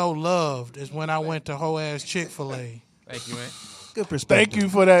so loved as when I went to whole ass Chick-fil-A. Thank you, man. Good perspective. Thank you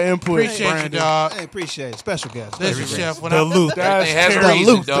for that input, Appreciate Brandon. you, dog. Hey, appreciate it. Special guest. Listen, Special Chef, guest. when The I, loot. That's Everything has a terrible.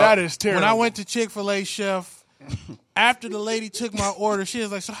 reason, dog. That is terrible. when I went to Chick-fil-A, Chef, after the lady took my order, she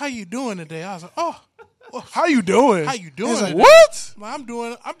was like, so how you doing today? I was like, oh, How you doing? how you doing today? What? Well, I'm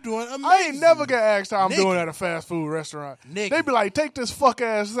doing amazing. I ain't never get asked how I'm Nigga. doing at a fast food restaurant. Nigga. They be like, take this fuck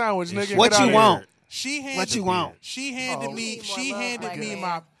ass sandwich, nigga. and What get you out of want? here. She handed What you want? She handed me. need She more love, handed my me man.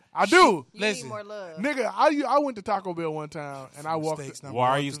 my. I do. You Listen, need more love. Nigga, I went to Taco Bell one time and I walked. Steaks number Why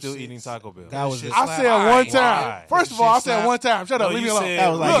are 1 you through still 6. eating Taco Bell? That was Shit it. I slap. said one Why? time. First of all, I said slap. one time. Shut up. No, Leave me you alone. said That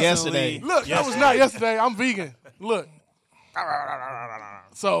was like Look, yesterday. Look, that was not yesterday. I'm vegan. Look.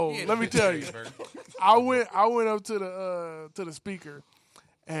 So let me tell you, I went up to the speaker,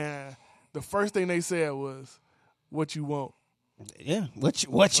 and the first thing they said was, "What you want?" Yeah. What you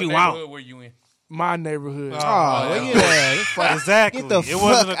What want? neighborhood were you in? My neighborhood. Oh, yeah. Exactly. Get the it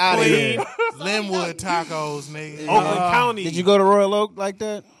wasn't fuck a outta clean here. Linwood tacos, nigga. Oakland County. Did you go to Royal Oak like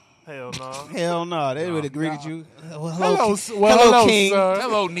that? Hell no. Hell no. They would have greeted you. Well, Hello, King. hello, King. sir.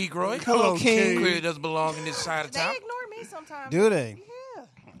 Hello, Negroid. Hello, King. Clearly doesn't belong in this side of They town. ignore me sometimes. Do they?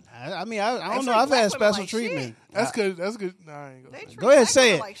 Yeah. I mean, I don't know. treat I've black had women special like treatment. shit. That's good. That's good. Nah, I ain't gonna. They treat Go ahead, black say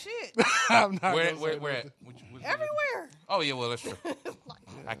women it. Like shit. I'm not Where gonna say at? nothing. Everywhere. Oh yeah, well that's true.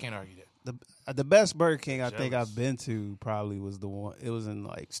 I can't argue that. The best Burger King I think I've been to probably was the one. It was in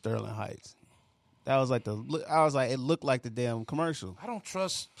like Sterling Heights. That was like it looked like the damn commercial. I don't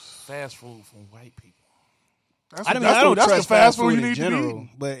trust fast food from white people. That's I don't that's trust the fast food you in need general, to eat.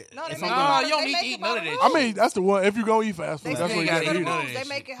 but No, they if make I'm Nah, gonna, you don't they need to make eat it none by of the that. I mean, that's the one. If you gonna eat fast food, They that's what you make gotta gotta it eat. none of They that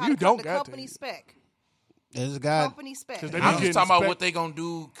make it You how the don't got to company eat. spec. there's a guy. Company spec. They I'm be just getting talking about spec- what they gonna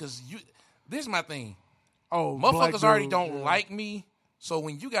do because you. This is my thing. Oh, black Motherfuckers already dude, don't yeah. like me, so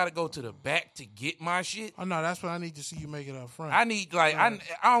when you got to go to the back to get my shit, Oh no, that's what I need to see you make it up front. I need like I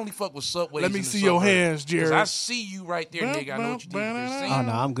only fuck with Subways. Let me in the see your suburbs. hands, 'Cause Jared. I see you right there, nigga. I know what you did. With this Oh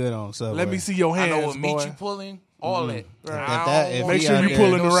no, I'm good on Subway. Let me see your I hands, know what meat boy. you pulling. All that. Right. I If don't Make want sure you no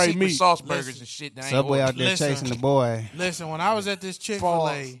pulling the right secret meat. sauce burgers and shit. That ain't Subway out there Listen. chasing the boy. Listen, when I was at this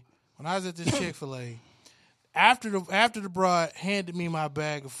Chick-fil-A, after the broad handed me my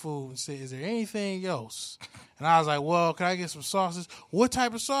bag of food and said, "Is there anything else?" And I was like, "Well, can I get some sauces? What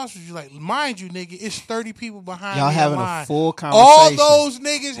type of sauce would you like?" Mind you, nigga, it's 30 people behind Y'all me. in having a line. full All conversation. those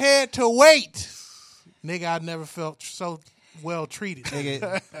niggas had to wait. Nigga, I never felt so well treated.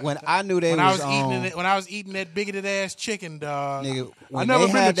 Nigga, when I knew they When I was on, eating it, when I was eating that bigoted ass chicken, dog. nigga, when never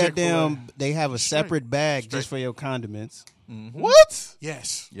they been had to that Chick-fil-A. damn, they have a separate bag just for your condiments. What?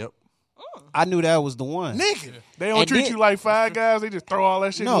 Yes, Yep. I knew that was the one. nigga. They don't And treat then- you like Five Guys. They just throw all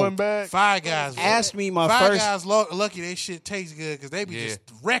that shit No. in one bag. Five Guys. Ask me my Five first. Guys lucky they shit tastes good because they be Yeah. just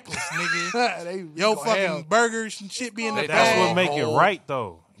reckless, nigga. They Yo, go fucking ham. burgers and shit be in the That's That's bag. what make it Oh. right,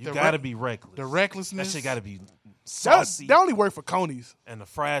 though. You The gotta re- be reckless. The That recklessness shit gotta be That, saucy, that only work for Coney's. and the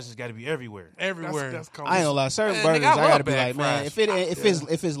fries just gotta be everywhere. everywhere. That's I ain't gonna lie, certain Nigga, burgers I I gotta love be bag like, man, fries.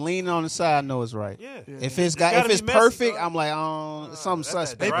 if it's leaning on the side, I know it's right. Yeah. If it's gotta if it's be messy, perfect, dog. I'm like, something that's that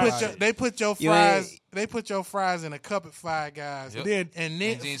suspect. They dry put shit. your You ain't- fries. They put your fries in a cup at Five Guys. Yep. Then And And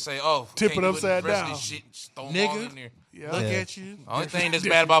then then say, "Oh, Tip can't it do upside the rest down. Of this shit, just throw 'em all Nigga. in there. look Yeah. at you. Only thing that's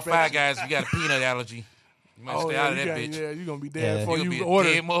bad about Five Guys, if you got a peanut allergy, you might stay out of you that got- bitch. yeah, you gonna be Yeah. dead before You'll be you a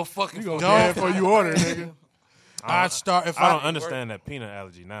order. dead motherfucking. You gonna be fuck. dead before you order, nigga. I'd start if I I don't understand that peanut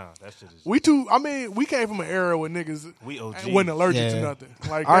allergy now. That shit is. We too. I mean, we came from an era where niggas We OG. wasn't allergic to Yeah. nothing.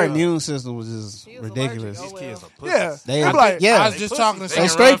 Like Our they- immune system was just She was ridiculous. allergic. These kids are pussies. Yeah, They- I'm like, yeah. I was just talking to They They can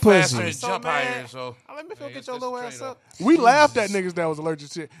some. straight run faster pussy. and So jump mad. higher. So Let me go Yeah, get your it's little just ass straight up. we laughed at niggas that was allergic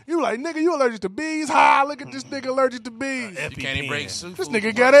to shit. You like, nigga, you allergic to bees? Ha! Look at this nigga allergic to bees. you can't even break soup. This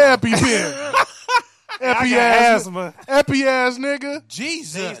nigga got an EpiPen. I Epi got ass, asthma. epi ass nigga. They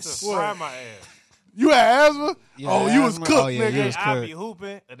used Jesus. to fry my ass. You had asthma? Yeah, Oh, you was asthma? cooked, Oh, yeah, nigga. you was I be cooked.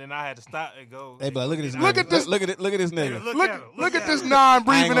 hooping, and then I had to stop and go. They be like, look at this. Look nigga. at this- Look at this nigga. Look at this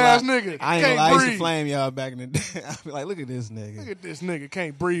non-breathing ass nigga. I Can't ain't gonna lie. I used to breathe. flame y'all back in the day. I be like, look at this Look nigga. at this nigga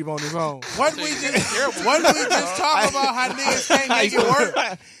can't breathe on his own. What we just talk about how niggas can't make it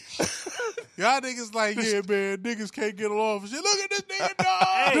work? Y'all niggas like, yeah, man, niggas can't get along. Shit. Look at this nigga, dog.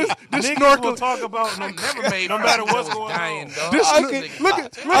 Hey, this niggas snorkel- will talk about Never made no matter friends what's that was going dying, on. dog. This I look, can't- look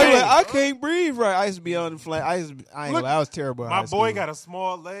at I was like, I can't breathe right. I used to be on the flame. I ain't gonna lie, I was terrible. in My high boy school. got a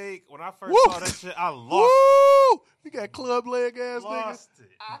small leg. When I first Woo. saw that shit, I lost Woo! You got club leg ass nigga. lost it. Is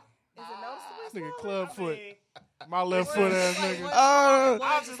it noticeable? This nigga club foot. I mean, My left foot ass nigga. I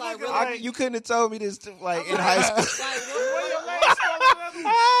was just like, looking really? like You couldn't have told me this like in high school.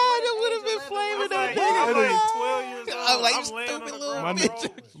 That would have been flaming like, that I'm nigga. like 12 years old. I'm like, I'm you laying on stupid the little ground.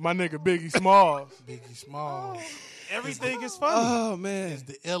 bitch. My nigga Biggie Smalls. Biggie Small Everything is funny. Oh man. is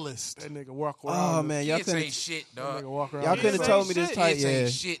the illest. That nigga walk around. Oh man, y'all Kids ain't couldn't. shit, That nigga dog. walk around. Y'all Kids couldn't have ain't told me this shit. tight. Kids Yeah, ain't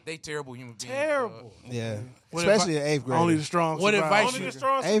shit. They terrible human beings. Terrible. yeah. What Especially in eighth Only the graders. strong What survive. advice Only you- the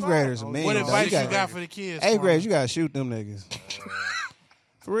strong Eighth survive. graders are mean. What dog. advice you gotta- got for the kids? Eighth Quan? graders, you gotta shoot them niggas.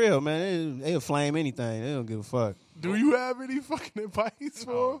 For real, man. They'll flame anything. They don't give a fuck. Do you have any fucking advice Oh,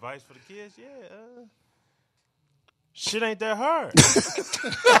 for him? advice for the kids? Yeah. Shit ain't that hard. For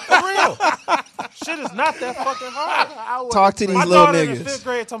real. Shit is not that fucking hard. Talk to these My little daughter in the niggas. 5th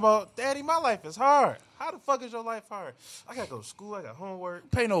grade talking about, Daddy, my life is hard. How the fuck is your life hard? I gotta go to school. I got homework.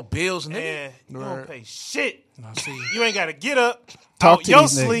 Pay no bills, nigga. And you don't pay shit. I see. You ain't gotta get up, Talk out to your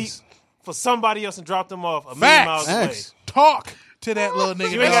these sleep niggas. for somebody else and drop them off a million Facts. miles away. Facts. Talk to that little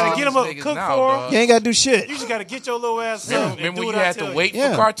nigga. You ain't gotta get them up, Niggas cook now, for dog. them. You ain't gotta do shit. You just gotta get your little ass Remember, up and remember do when what you I had tell to you. wait Yeah.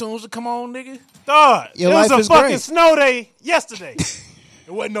 for cartoons to come on, nigga? Dog, Your it was life a is fucking great. snow day yesterday.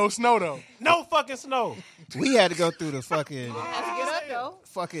 It wasn't no snow though. No fucking snow. We had to go through the fucking Have to get up though.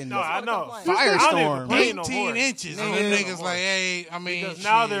 fucking No, I know. complain. I don't even firestorm. complain no 18 more. inches. And Nigga. them niggas like, hey, I mean, Because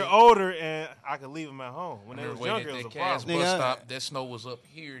now shit. they're older and I can leave them at home. When they was Waiting younger, at it that was a Cass problem. bus Nigga, stop. That snow was up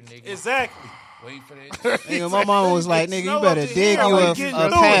here, nigga. Exactly. Wait for that. Nigga, my mama was like, nigga, you Snow better up to dig here, you we a getting a through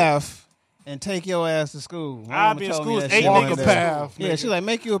it. path and take your ass to school. My I'll mama be in told me school that eight shit Walk one a day. path. Yeah, nigga. she like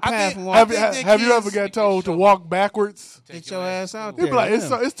make you a I path think- and walk. Have you ever got told to walk backwards? Get your ass out He'd there. be like,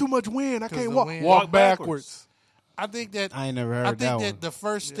 yeah. it's too much wind. I can't the walk. wind. Walk Walk backwards. I think that I ain't never heard I think that that one. the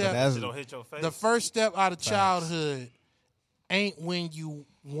first step, That's Shit don't hit your face. the first step out of childhood, ain't when you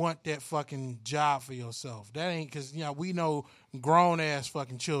want that fucking job for yourself. That ain't because we know grown ass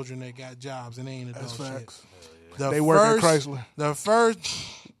fucking children that got jobs and they ain't adult That's shit. facts. The work at first- Chrysler. The first,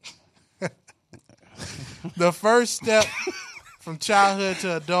 the first step from childhood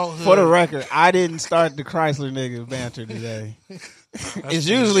to adulthood. For the record, I didn't start the Chrysler nigga banter today. It's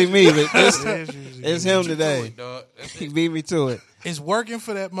usually me, but it's him today. Dog. That's He it. beat me to it. It's working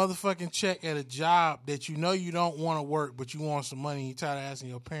for that motherfucking check at a job that you know you don't want to work, but you want some money. You tired of asking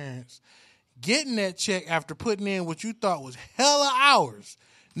your parents. Getting that check after putting in what you thought was hella hours.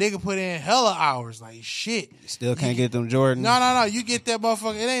 Nigga put in hella hours. Like, shit. Still can't get them Jordans. No. You get that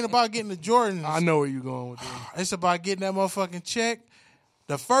motherfucker. It ain't about getting the Jordans. I know where you going with this. It's about getting that motherfucking check.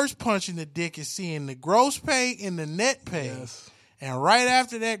 The first punch in the dick is seeing the gross pay and the net pay. Yes. And right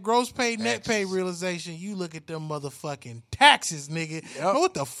after that gross pay, net pay realization, you look at them motherfucking taxes, nigga.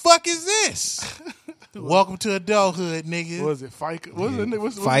 What the fuck is this? Welcome to adulthood, nigga. What is it? FICA? What's it?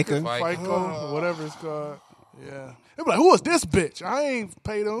 What's FICA. FICA, whatever it's called. Yeah. They be like, who is this bitch? I ain't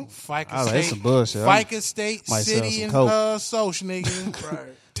paid them. FICA Oh, State. that's some bullshit. FICA State, Might sell City, some and coke. Social, nigga. Right.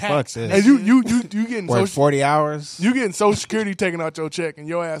 Tax. Fuck this. And you getting Work social, 40 hours. you getting Social Security taken out your check, and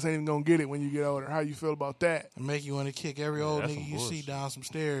your ass ain't even gonna get it when you get older. How you feel about that? Make you want to kick every old that's nigga some you see bullshit. down some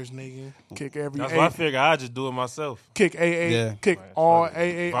stairs, nigga. Kick every That's why I A, figure I just do it myself. kick AA, Yeah. kick Right, all fuck it.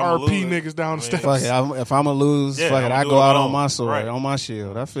 If I'ma AARP lose, niggas down the I mean, steps. Fuck it. If I'm going to lose, Yeah, fuck it. I'ma I do go it out alone. on my sword, Right. on my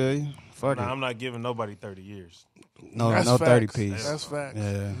shield. I feel you. Fuck Nah, it. I'm not giving nobody 30 years. No, That's no 30 facts. piece. That's facts.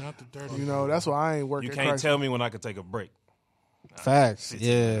 Yeah. Not the dirty. You know, that's why I ain't working. You can't tell me when I could take a break. Facts. 15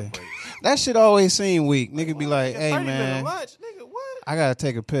 Yeah. minute break. That shit always seem weak. Nigga be like, hey, 30 minute man, lunch, nigga, what? I got to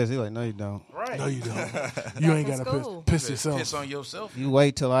take a piss. He like, no, you don't. Right. No, you don't. You ain't That's gotta cool. piss yourself. Piss on yourself. You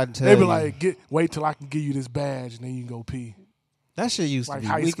wait till I tell They be you. like, wait till I can give you this badge, and then you can go pee. that shit used like to be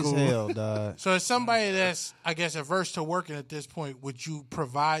high weak school. as hell, dog. So as somebody that's, I guess, averse to working at this point, would you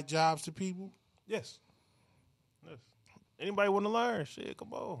provide jobs to people? Yes. Anybody want to learn? Shit,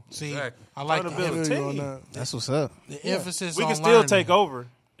 come on. See, Exactly. I like Trying to the, build a Feel you on team. that. That's what's up. the emphasis We on can still learning. take over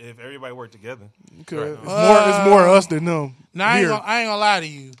if everybody work together. Okay. It's more us than them. Now, I ain't, Here. I ain't gonna lie to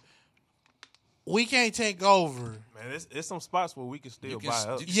you. We can't take over. Man, it's some spots where we can still You buy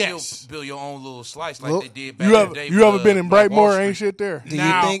up. can Yes. still build your own little slice like Well, they did back You in ever the day. you with, ever been in Black Wall Brightmoor? Street. Ain't shit there. Do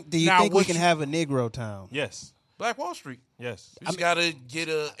Now- you think we what can you- have a Negro town? Yes. Black Wall Street. Yes. You just gotta get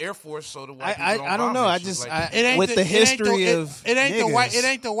a Air Force so the white people I don't don't bomb know. and I shit just like that. It ain't with the it ain't history of it ain't the niggas, white. It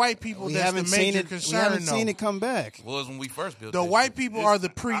ain't the white people we that's haven't the seen major it. concern. We haven't seen though. it come back. was when we first built The that white shit. people are the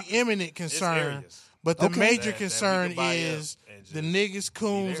preeminent concern, areas. but the Okay. major That we concern can buy is up and the just niggas,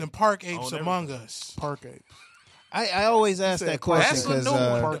 coons, there. and park apes Own among everything. us. Park apes. I always ask that question That's a because new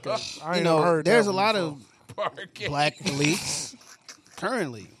one. Park apes. I you ain't know never heard there's that a one lot before. of Park black elites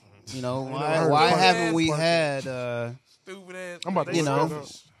currently. You know never why? heard Why of haven't we Park had? Stupid ass. I'm about to You look know, that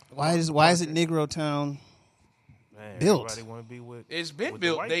up. why is it Negro Town? Man, Built. Everybody want to be with. It's been with the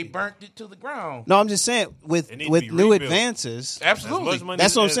built. white They people. burnt it to the ground. No, I'm just saying with It needs with to be new rebuilt. advances. As Absolutely. much money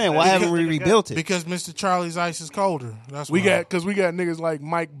That's what I'm as- saying. as Why these haven't we niggas got. rebuilt it? Because Mr. Charlie's ice is colder. That's We why. got niggas like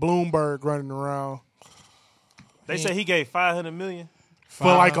Mike Bloomberg running around They say he gave 500 million. for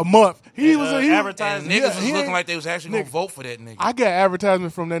like a month. He was he, And advertising. niggas Yeah, was he looking ain't- like they was actually gonna Nigga, vote for that nigga. I got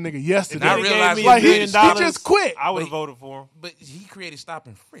advertisement from that nigga yesterday. I If he realized gave me like, $1 he billion, just quit. I would have But- voted for him. But he created Stop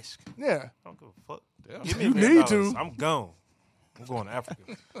and Frisk. Yeah. I don't give a fuck. Give me You $1 million. need to. I'm gone. I'm going to Africa.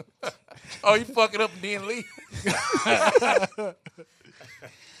 Oh, you fuck it up and then leave.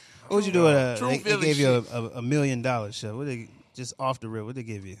 What would you do with True they Philly gave you shit. $1 million show? What they just off the rip? What they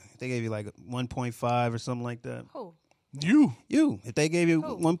give you? They gave you like 1.5 or something like that. Who? You. If they gave you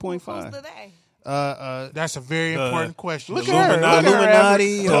Who? 1.5, Who's the they? That's a very important question. Look at her. Look at her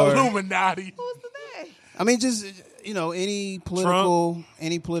Illuminati ass. or- Illuminati. Who's the they? I mean, just any political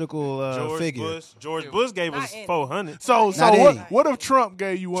figure. George Bush gave us Not any. 400. So Not any. what if Trump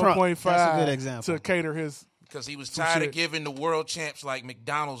gave you Trump. 1.5 That's a good example. to cater his? Because he was Some tired shit. of giving the world champs like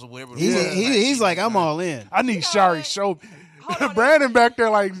McDonald's or whatever. He's like, I'm all in. I need Shari what? show. Hold on, Brandon back there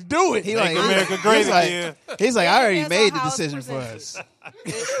like, do it. He like America great he's like, again. he's like, I already Depends on made the how it's decision for presented. us.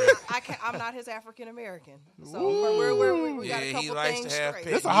 I'm not his African American, so we got a Yeah, couple he likes things to have straight.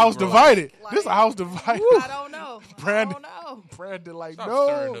 pets. This a house Negro. divided. Like- This a house divided. I don't know. Brandon. I don't know. Brandon like, Stop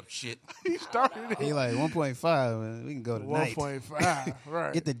stirring no. up shit. He started it. He like 1.5. We can go tonight. 1.5.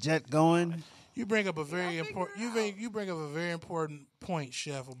 Right. Get the jet going. You bring up a very important. You bring up a very important point,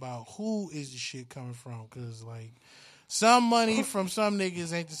 Chef, about who is the shit coming from. Because like, some money from some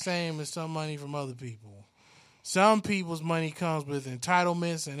niggas ain't the same as some money from other people. Some people's money comes with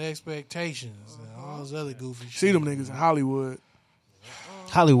entitlements and expectations and all those other goofy shit. See them niggas in Hollywood.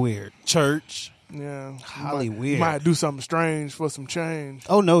 Hollyweird. Church. Yeah, Hollyweird. You might do something strange for some change.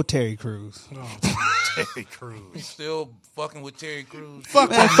 Oh no, Terry Crews. Terry Crews. Still fucking with Terry Crews. Fuck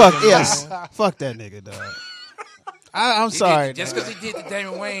Man, that fuck nigga, yes, man. fuck that nigga, dog. I'm sorry. Just because he did the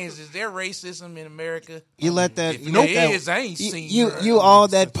Damon Wayans, is there racism in America? You let that. If You there let that. is, I ain't seen You all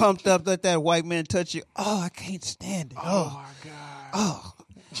that pumped up. Let that white man touch you. Oh, I can't stand it. Oh, my God. Oh,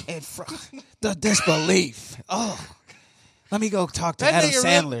 and the disbelief. Oh, let me go talk to Adam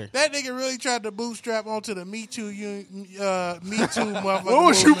Sandler. That nigga really tried to bootstrap onto the Me Too, Me Too motherfucker. What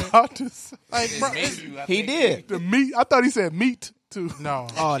was you movement. about to say? Like, bro, He did. The meat? I thought he said meat too. no.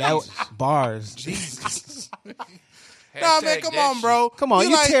 Oh, that was bars. Nah, man, come on, bro. Come on,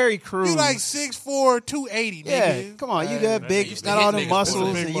 you like, Terry Crews. You like 6'4", 280, Yeah, nigga. come on, you got big, used got to all hit them niggas.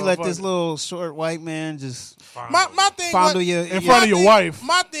 muscles, Big and you let this motherfucker. little short white man just My thing fondle was, your In front of your wife.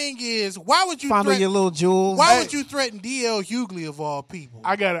 My thing is, why would you fondle your threaten? little jewels. Why would you threaten D.L. Hughley of all people?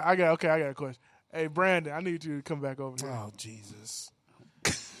 I got a question. Hey, Brandon, I need you to come back over here. Oh Jesus!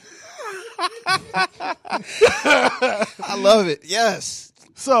 I love it. Yes.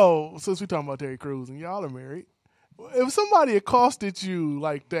 So, since we talking about Terry Crews and y'all are married, if somebody accosted you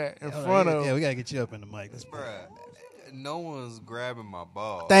like that in front of, Yeah, we gotta get you up in the mic. Bruh, no one's grabbing my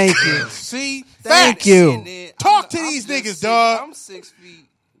balls. Thank you. See, Thank facts. you. And then Talk to I'm these just niggas, six- dog. I'm 6 feet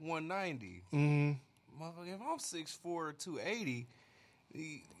 190. Motherfucker, if I'm 6'4", 280,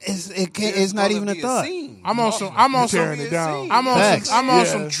 It's not even a thought. I'm on some. I'm on some. tearing it down. I'm on Facts. some. I'm on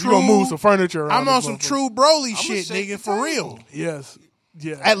yeah, some you true. gonna move some furniture around. I'm on this some motherfucker. true Broly shit, shake nigga, the for table. real. Yes.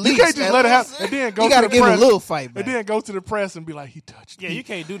 Yeah. At you least, can't just let it happen and then go You to gotta the give press. a little fight back. And then go to the press and be like, he touched Yeah, me. you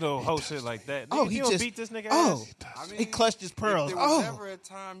can't do no whole shit like that. Oh, Nigga, he you don't just beat this nigga Oh, ass. I mean, he clutched his pearls. If there was Oh, ever a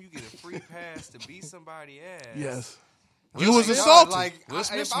time you get a free pass to beat somebody ass. Yes. You was Like, assaulted. Like, Will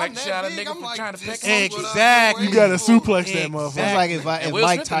Smith if I'm smacked the that shit out of big, nigga I'm for like, trying to just pick him. what Exactly. You gotta Exactly. suplex that motherfucker. that's like if And Mike Will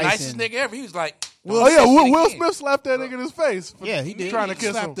Smith, the nicest Tyson. nigga ever. He was like, Oh yeah, Will Will Smith slapped that nigga in his face. For Yeah, he did. Trying to He kiss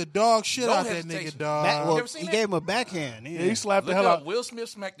him. slapped the dog shit No out that hesitation. nigga, dog. Well, ever seen he that? gave him a backhand. Yeah, he slapped the look hell up. out. Will Smith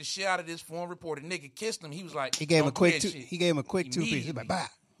smacked the shit out of this foreign reporter. Nigga kissed him. He was like, He gave him a "Don't do quick that two. shit." He gave him a quick 2 piece. He was like, bah.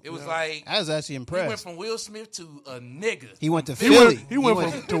 It was like I was actually he went impressed. from Will Smith to a nigga. He went to He Philly. went, he went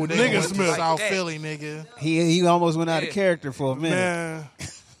from to a Nigga nigga went to Smith. South that. Philly, nigga. He almost went out of Yeah. character for a minute. Man,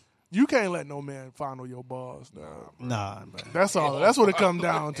 you can't let no man fondle your balls, dog. Nah, bro. That's all. That's what it comes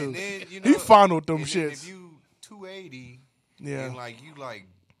down to. And then, you He know, fondled them and then shits. If you 280, Yeah. and like you like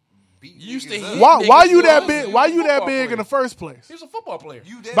beat You used to niggas hit up, Why niggas you that was- big? he Why was a you that football big in player. the first place? He was a football player.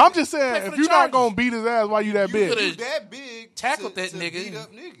 you that But I'm big. just saying, for if the you're not Chargers. gonna beat his ass, why you that You big? coulda- You that big Tackled to, that to nigga. beat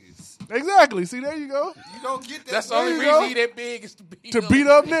up niggas. Exactly. See, there you go. You don't get that. That's the big. only you reason go. he that big is to beat To up. beat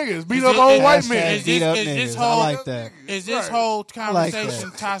up niggas, beat up it- old is white Hashtag men. Is beat this- up is this niggas. whole- I like that. Is this Right. whole like conversation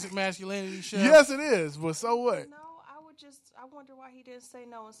that. toxic masculinity shit? Yes, it is. But so what? No, I wonder why he didn't say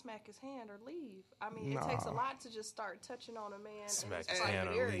no and smack his hand or leave. I mean, it takes a lot to just start touching on a man. Smack in his private hand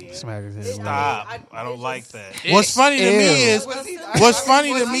or area. leave. Smack his head. Stop. I mean, I don't it like just- that. What's funny to me is Was he- what's I mean,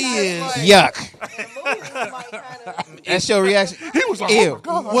 funny was to he me like- is Yuck. The movie was like kinda, That's your reaction. He was like, Ew. oh my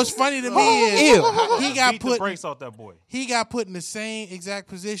God. what's funny to me is Ew. he got Beat the put brakes off that boy. he got put in the same exact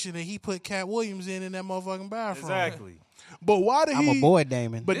position that he put Cat Williams in that motherfucking bathroom. Exactly. But why did I'm he? a boy,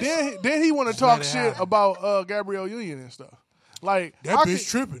 Damon. But then he want to talk let it shit happen. about Gabrielle Union and stuff. Like That how bitch could-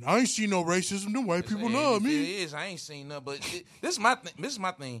 tripping. I ain't seen no racism. Them white people Yeah, love it me. is. I ain't seen nothing. But this is my thing. This is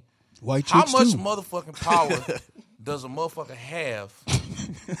my thing. White How chicks much too. motherfucking power does a motherfucker have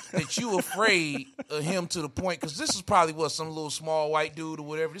that you afraid of him to the point? Because this is probably what some little small white dude or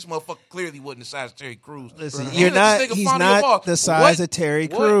whatever. This motherfucker clearly wasn't the size of Terry Crews. Listen, You you're let not. this nigga He's fondle your not ball. the size What- of Terry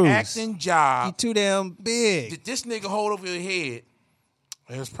What Crews. acting job He too damn big. did this nigga hold over your head?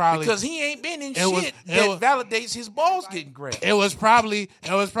 It was probably Because he ain't been in It was- shit it that was- validates his balls getting grabbed. it was probably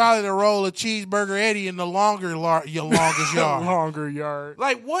the role of Cheeseburger Eddie in the your longest yard. longer yard.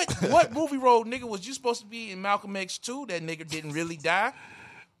 Like what movie role nigga was you supposed to be in Malcolm X 2? That nigga didn't really die.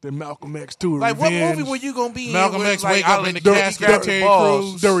 The Malcolm X 2 Like Revenge. what movie were you gonna be Malcolm in? where X it's like, wake up I'll in let the you casket grab of your Terry balls.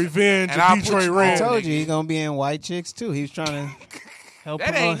 Crews. The Revenge And of I'll put Detroit you I on. Red. told you he's gonna be in White Chicks too. He was trying to help.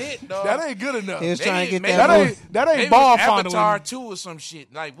 That promote- ain't it, dog. That ain't good enough. He was trying to get maybe- that. That boy- ain't Maybe ball it was Avatar fondling. 2 or some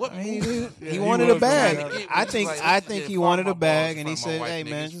shit. Like what? He, movie? he he wanted was a bag. gonna have- I think. Like, I think he yeah, wanted my a bag, balls and he in front of said, my "Hey white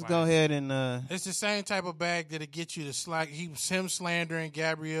man, niggas, just fine." go ahead and." It's the same type of bag that'll get you to slack. He was him slandering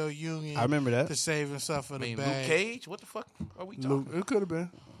Gabrielle Union. I remember that. to save himself for I the mean, bag. Luke Cage. What the fuck are we talking? Luke, it could have been.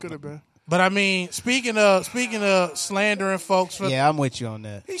 Could have been. But I mean, speaking of slandering folks, for, Yeah, I'm with you on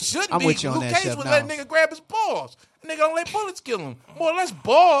that. He shouldn't I'm be. with you on Who that, cares Chef, with now. letting nigga grab his balls? Nigga don't let bullets kill him. More or less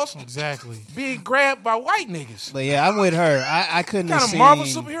balls exactly. being grabbed by white niggas. But yeah, I'm with her. I couldn't What kind have of seen. Marvel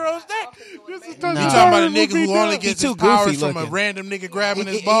superhero is that? You talking about a nigga who only gets his too powers goofy from a looking. random nigga grabbing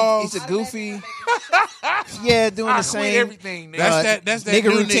his balls? He's a goofy. Yeah, doing I the quit same. everything, nigga. That's that nigga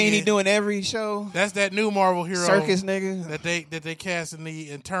new routine he nigga. doing every show. That's that new Marvel hero Circus nigga. that they cast in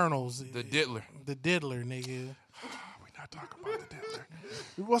the Eternals. The Diddler. The Diddler nigga. We're not talking about the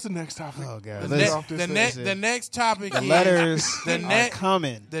Diddler. What's the next topic? Oh god. The, Let's- off this the next topic the is letters the are next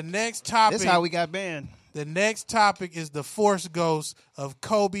coming. the next topic. That's how we got banned. The next topic is the Force Ghost of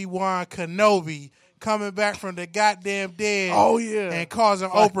Obi-Wan Kenobi coming back from the goddamn dead. Oh, yeah. and causing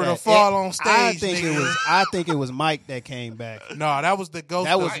Fuck Oprah to that. fall on stage. I think nigga. it was Mike that came back. No, that was the ghost.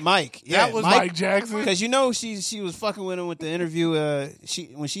 That of- was Mike. Yeah, That was Mike Jackson. Because you know she was fucking with him with the interview.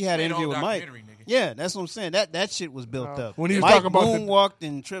 When she had an Made interview on with Mike. documentary, nigga. Yeah, that's what I'm saying. That shit was built up. When he was Mike talking about the- moonwalked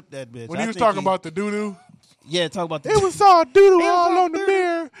and tripped that bitch. When I he was think talking about the doo-doo, yeah, talk about the it was all doo-doo all on the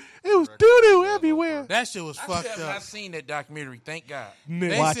mirror. It was doo-doo everywhere. That shit was I fucked have up. not seen that documentary. Thank God.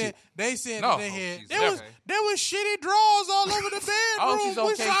 Nigga. Watch They said it. they said No. that they Oh, had she's there was okay. there was shitty drawers all over the bedroom. Oh, she's We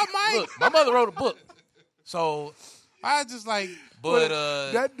okay. saw Mike. Look, my mother wrote a book. So, I was just like,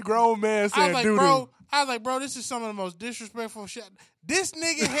 but That grown man I said was like, doo-doo. bro, this is some of the most disrespectful shit. This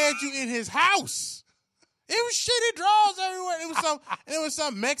nigga had you in his house. It was shitty drawers everywhere. It was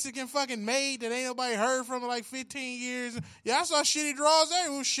some Mexican fucking maid that ain't nobody heard from in like 15 years. Yeah, I saw shitty drawers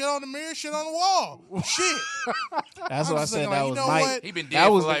everywhere. It was shit on the mirror, shit on the wall. Shit. That's I'm what I just said. thinking, That like, was you know Mike. what? he been dead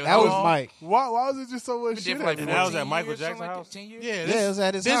That was for like that was how long? Mike. Why was it just so much Been shit? dead for like at And that was 14 at Michael years, something Jackson's like that, house? 10 years? Yeah, Yeah, it was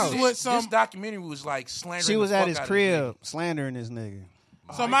at his this house. is what some. This documentary was like slandering. She was the at fuck his out of crib slandering this nigga.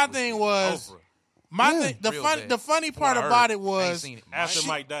 So my thing was Oprah. my Yeah. thing. The Real funny bad. the funny From what part I heard. about it I ain't was seen it. After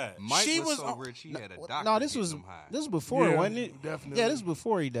Mike died. Mike She was was so on- rich he had a doctor. No, this to was get him high. this was before, Yeah, wasn't it? definitely. Yeah, this was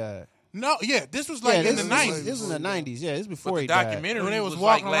before he died. no, yeah. This was like yeah, in this the was- 90s. This was in the 90s. Yeah, this was before But he the died. documentary when they was, was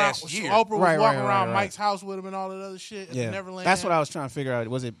like walking around, last year. Oprah was Right, walking right, around right. Mike's house with him and all that other shit at Yeah, the Neverland. that's what I was trying to figure out.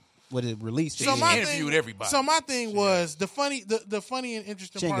 Was it released? She So just my interviewed thing, everybody. So my thing was the funny and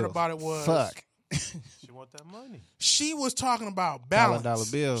interesting part about it was fuck. She want that money. she was talking about balance. Dollar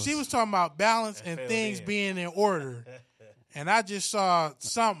bills. She was talking about balance and failed things in. being in order. And I just saw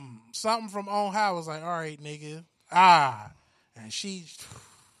something from on high. I was like, all right, nigga. And she,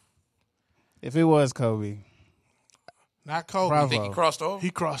 If it was Kobe, not Kobe. Bravo. Think he crossed over? He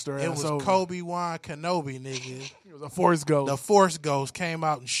crossed her ass It was over. Kobe-Wan Kenobi, nigga. He was a Force ghost. The Force Ghost came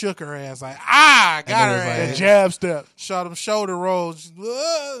out and shook her ass like, got And it her was like- that ass. jab step. Shot them shoulder rolls.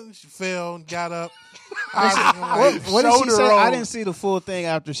 She fell and got up. I was like, what did she Shoulder say? roll. I didn't see the full thing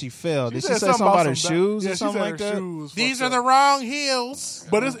after she fell. Did she say something something about her some back- shoes yeah, or she something said like her that? shoes These fucked are the up. wrong heels.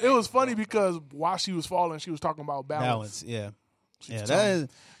 But it was funny because while she was falling, she was talking about balance. Balance, yeah. Yeah, was that is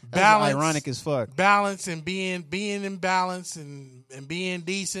Balance. ironic as fuck. Balance and being in balance and being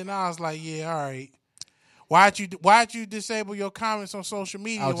decent. I was like, yeah, all right. Why'd you disable your comments on social I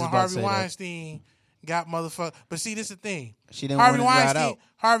media was when just about to Harvey say that. Weinstein got motherfucker? But see, this is the thing. She didn't want it dried out.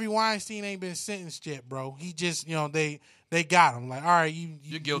 Harvey Weinstein ain't been sentenced yet, bro. He just, they got him. Like, all right,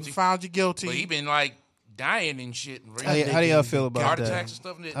 You're guilty. You found you guilty. But he been like dying and shit. How do y'all feel about Heart that? attacks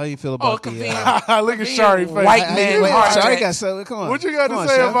and stuff. How you feel Oh, about convenient. Look at Shari face. White man Wait, heart Shari attack. got so. Come on. What you got Come to on,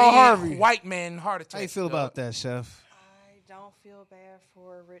 say Chef. about Harvey? White man heart attack. How you feel about that, Chef? I don't feel bad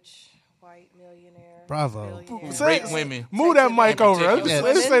for a rich white millionaire. Bravo. billionaire. Rape women. Move that mic over. Let's, particular.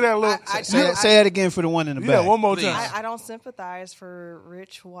 let's say that a little. I Say that again for the one in the Yeah, back. one more Please. time. I don't sympathize for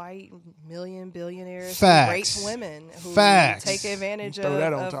rich white billionaires Facts. who rape women who Facts. take advantage Throw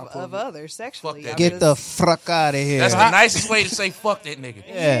that on of top of it. others sexually. Fuck that. Get the fuck out of here. That's the nicest way to say fuck that nigga.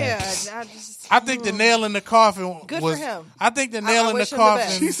 yeah. I think the nail in the coffin Good was. for him. I think the I nail in the wish him the coffin.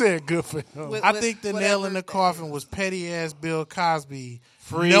 best. She said good for him. with- I with think the whatever nail in the that coffin is. was petty ass Bill Cosby,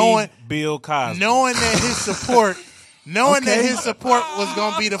 Free knowing Bill Cosby. knowing that his support, that his support was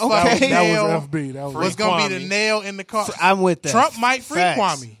gonna be the fucking Okay. That nail, was FB. That was was gonna be Kwame. the nail in the coffin. I'm with that. Trump might free Facts.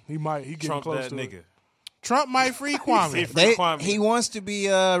 Kwame. he might. He getting Trump close that to nigga. it. Trump might free Kwame. Free Kwame. He wants to be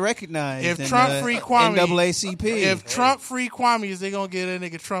recognized. If in Trump the free Kwame- NAACP. If Trump free Kwame, is they gonna get that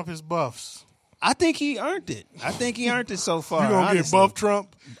nigga Trump his buffs? I think he earned it. I think he earned it so far. You gonna get honestly. buff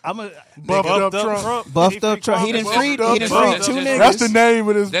Trump? I'm a Buffed up Trump? buffed up Trump. He didn't Kwame. free. He didn't Buffed free up. two That's niggas. That's the name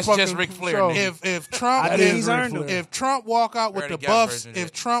of this That's fucking just Ric Flair, show. nigga. If Trump I think he's if, earned it. if Trump walk out with Already the got a buffs, version of if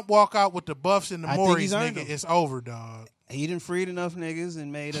that. Trump walk out with the buffs and the I think Morris, he's earned nigga, them. it's over, dog. He didn't freed enough niggas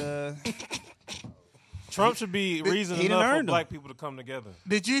and made Trump should be reason he done enough for earned them. black people to come together.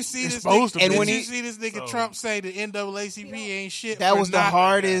 Did you see It's this? supposed to Did be. you And when see this nigga Trump say the NAACP ain't shit? That for was the not-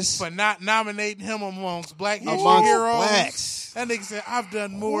 hardest for not nominating him amongst black history amongst heroes. blacks. That nigga said, "I've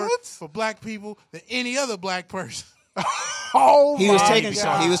done more for black people than any other black person." Oh He my was taking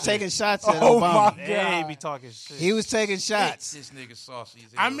God. he was taking shots at Oh Obama. my They be talking shit. He was taking shots. This nigga saucy.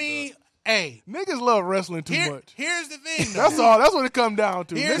 as I hell, mean, hey, Niggas love wrestling too much. here's the thing. Though. That's all. That's what it come down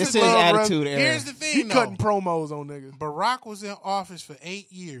to. Here's Niggas This is love attitude era. Here's the thing. He though. cutting promos on niggas. Barack was in office for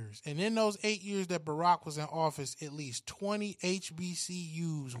 8 years, and in those 8 years that Barack was in office, at least 20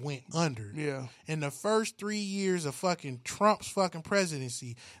 HBCUs went under. Yeah. In the first 3 years of fucking Trump's fucking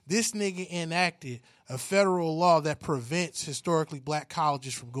presidency, this nigga enacted a federal law that prevents historically black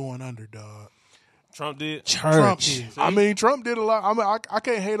colleges from going under, dog. Trump did. Trump Church. did. I mean, Trump did a lot. I mean, I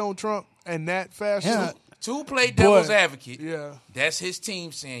can't hate on Trump in that fashion. Yeah. To play devil's But, advocate, yeah. that's his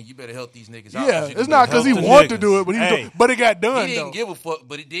team saying you better help these niggas out. Yeah, 'cause you it's can not because he help the wanted to niggas. do it, but Hey. but it got done. He didn't though. give a fuck,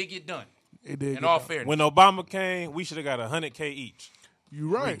 but it did get done. It did. In all fairness, When Obama came, we should have got $100K each. You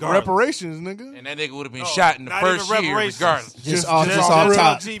right. Regardless. Reparations, nigga. and that nigga would have been shot in the not first even year, reparations. regardless. Just off just off real-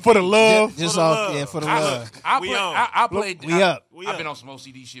 top. for the love. Just For the off love. yeah, for the I, love. I We play. on. I played. We up. We I've up. been on some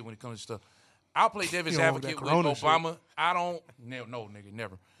OCD shit when it comes to stuff. I'll play devil's You don't want advocate that with Corona shit. Obama. I don't. No, nigga,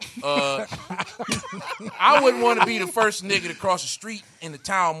 never. I wouldn't want to be the first nigga to cross the street in the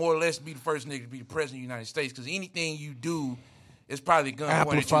town, more or less, be the first nigga to be the president of the United States. Because anything you do is probably a gun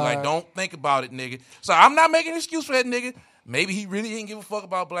pointed at you. Like, Amplified. don't think about it, nigga. So I'm not making an excuse for that nigga. Maybe he really didn't give a fuck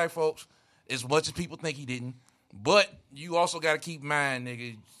about black folks as much as people think he didn't. But you also got to keep in mind,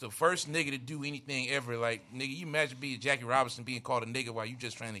 nigga, the first nigga to do anything ever, like, nigga, you imagine being Jackie Robinson being called a nigga while you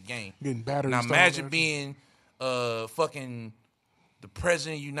just trying to game. Getting battered Now and stuff, imagine man. being fucking the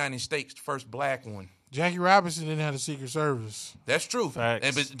president of the United States, the first black one. Jackie Robinson didn't have a Secret Service. That's true.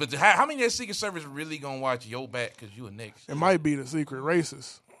 Facts. And, but how many of that Secret Service really gonna watch your back because you a nigga? It might be the secret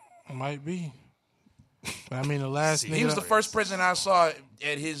racist. Might be. But I mean, the last nigga. He was the first president I saw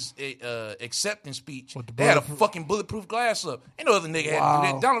at his acceptance speech. With the They had a bulletproof- fucking bulletproof glass up. Ain't no other nigga had to do Wow.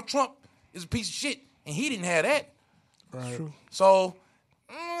 that. Donald Trump is a piece of shit, and he didn't have that. Right. So,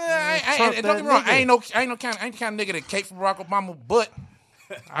 Trump don't that get me wrong. nigga. I ain't the kind of nigga that cape for Barack Obama, but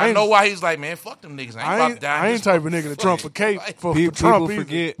I know why he's like, man, fuck them niggas. I ain't about to die. I ain't type of nigga to Trump for cape for People Trump either.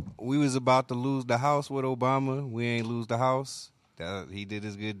 forget we was about to lose the house with Obama. We ain't lose the house. He did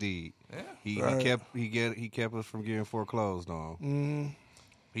his good deed. Yeah. He kept us from getting foreclosed on.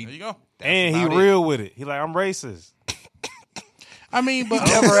 There you go. And he about it. real with it. He like, I'm racist. I mean, but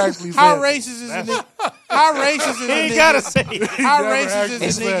Never actually how said racist is a nigga? How racist is a He ain't nigga? gotta say it. How never racist actually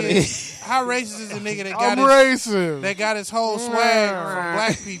is a said nigga? How racist is a nigga that I'm got his, racist. that got his whole swag from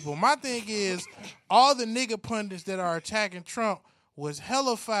black people? My thing is, all the nigga pundits that are attacking Trump was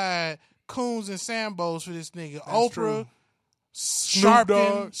hellified coons and Sambos for this nigga. Oprah, true. Sharpton,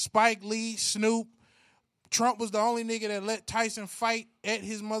 Dogg. Spike Lee, Snoop. Trump was the only nigga that let Tyson fight at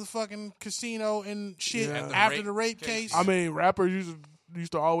his motherfucking casino and shit Yeah. after the rape case. I mean, rappers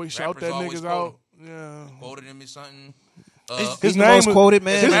used to always shout Rappers that always niggas out. Yeah. Quoted him as something. His He's the name most was- quoted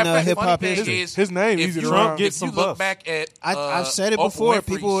man his- in Matter of fact, hip hop funny thing history. is, His name if easy to you- rhyme. get If some you look buffs. back at, I've said it Oprah before. Winfrey's-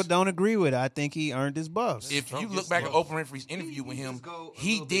 People don't agree with it. I think he earned his buffs. If you look back at Oprah Winfrey's interview with him,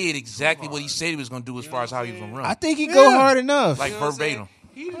 he did exactly what he said he was going to do as far as how he was going to run. I think he go hard enough. Like You know what I'm saying? verbatim.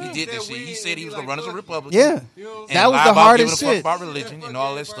 He did that shit. He said he was going to run as a Republican. yeah, and that was lie the about hardest giving a shit. fuck about religion and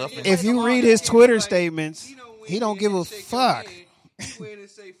all that stuff. And If you read his Twitter statements, he don't give a fuck. You win and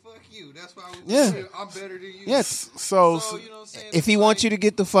say fuck you. That's why Yeah. I'm better than you. Yes. So, So, you know what I'm saying? If he wants you to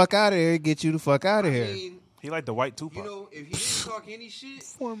get the fuck out of here, get you the fuck out of I here. mean, He like the white Tupac. you know, if he didn't talk any shit,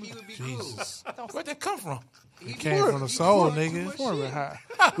 he would be cool. where'd that come from? He came from the soul, nigga.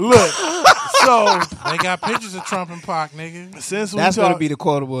 look. So They got pictures of Trump and Pac, nigga. since we That's talk, gonna be the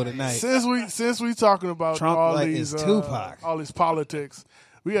quotable of the night. since we talking about Trump all like these is Tupac. all these politics,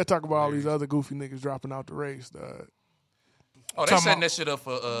 we gotta talk about all these other goofy niggas dropping out the race. Dog. Oh, they Talking setting about- that shit up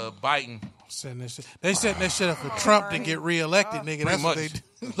for Biden. They setting that shit up for Trump to get reelected, nigga. That's what they do.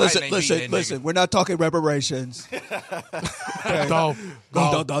 Biden ain't beating that nigga. We're not talking reparations. No,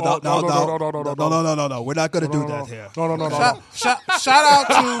 No. We're not gonna do that here. No. Shout out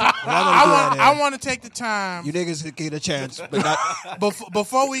to. I want to take the time You niggas get a chance, but not.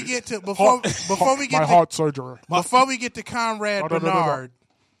 before we get to before we get My to, heart surgery. before we get to Conrad No. Bernard.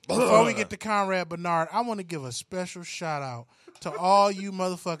 Before we get to Conrad Bernard, I want to give a special shout out to all you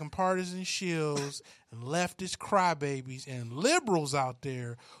motherfucking partisan shills and leftist crybabies and liberals out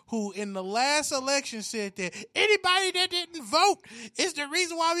there who in the last election said that anybody that didn't vote is the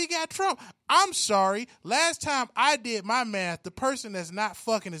reason why we got Trump. I'm sorry. Last time I did my math, the person that's not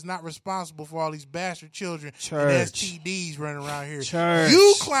fucking is not responsible for all these bastard children and STDs running around here.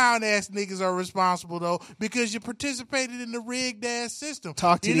 You clown ass niggas are responsible though because you participated in the rigged ass system.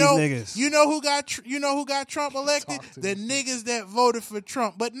 Talk to these niggas. You know who got Trump elected? The niggas that voted for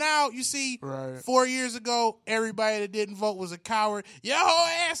Trump. But now you see, 4 years ago, everybody that didn't vote was a coward. Yo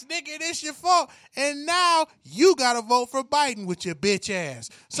ass nigga, this your fault. And now you gotta vote for Biden with your bitch ass.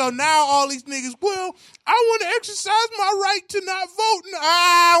 So now all these niggas, well, I want to exercise my right to not vote.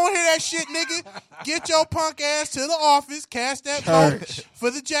 I don't want to hear that shit, nigga. Get your punk ass to the office, cast that vote for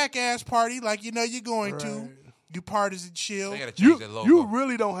the jackass party like you know you're going to. You partisan shield. They gotta change that logo. You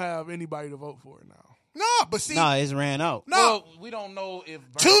really don't have anybody to vote for now. No, but see, it's ran out. No, well, we don't know if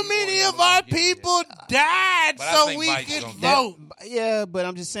too many of our people died so we could vote. Yeah, but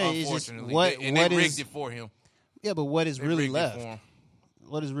I'm just saying, it's just Unfortunately, what they rigged is it for him. Yeah, but what is They really rigged it left? for him.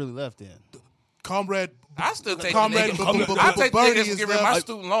 What is really left then? Comrade, I still take Comrade the niggas. I take the Bernie niggas is to get rid of my left.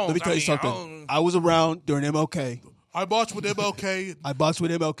 student loans. Let me tell you something. I was around during MLK. I boxed with MLK. I boxed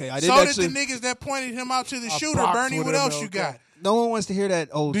with MLK. I didn't So actually. did the niggas that pointed him out to the shooter. boxed Bernie, with what else MLK. you got? No one wants to hear that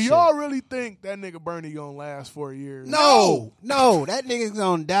old Do shit. y'all really think that nigga Bernie gonna last 4 years? No, that nigga's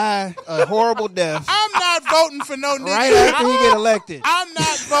gonna die a horrible death I'm not voting for no nigga. right after he get elected. I'm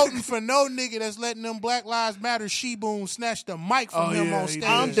not voting for no nigga that's letting them Black Lives Matter she-boom snatch the mic from him on stage.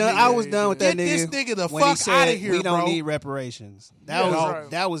 I'm done. I was done with that Get nigga. this nigga the when he fuck said, outta here, we don't bro. need reparations.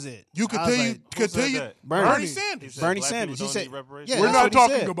 That was it. You I was continue. like, continue. that? Bernie Sanders. Bernie Sanders. He said, reparations. yeah, We're that's not what he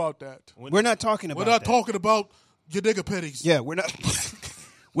talking said. about that. We're not talking about We're not that. talking about your nigga petties. Yeah, we're not.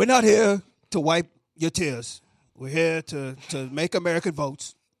 We're not here to wipe your tears. We're here to make American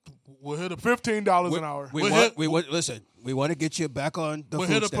votes. We're here to $15 an hour. We want listen. We want to get you back on the We're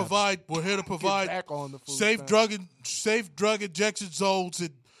food here to stamps. provide. We're here to provide back on the food safe stamps. drug injection zones,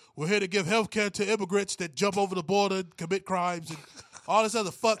 and we're here to give health care to immigrants that jump over the border, commit crimes, and all this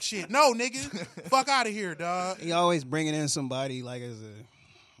other fuck shit. No, nigga, fuck out of here, dog. He always bringing in somebody like as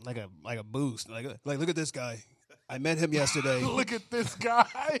a boost. Like look at this guy. I met him yesterday. Look at this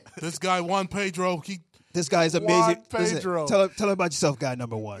guy. This guy Juan Pedro. This guy's amazing. Juan Listen, Pedro. tell him about yourself, guy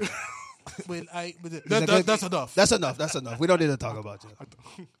number one. That's enough. That's enough. We don't need to talk about you.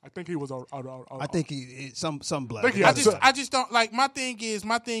 I think he was. I think he some black. think he I just don't like. My thing is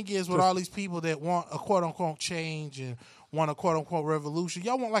with all these people that want a quote unquote change and want a quote unquote revolution.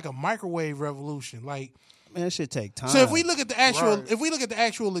 Y'all want like a microwave revolution, like. Man, that shit take time. So if we look at the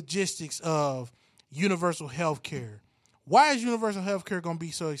actual logistics of universal health care, why is universal health care going to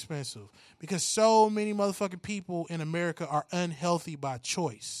be so expensive? Because so many motherfucking people in America are unhealthy by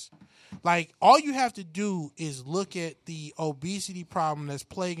choice. Like, all you have to do is look at the obesity problem that's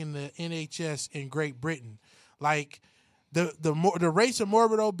plaguing the NHS in Great Britain. Like, the rates of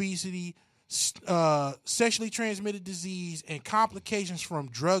morbid obesity, sexually transmitted disease, and complications from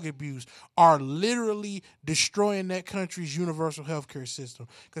drug abuse are literally destroying that country's universal healthcare system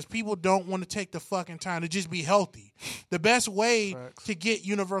because people don't want to take the fucking time to just be healthy. The best way to get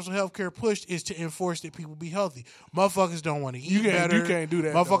universal healthcare pushed is to enforce that people be healthy. Motherfuckers don't want to eat better. You can't do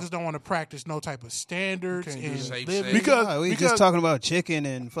that. Motherfuckers don't want to practice no type of standards and Safe, living. Because we just talking about chicken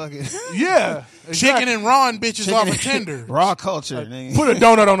and fucking yeah, Chicken and raw bitches off a tender. raw culture. Nigga. Put a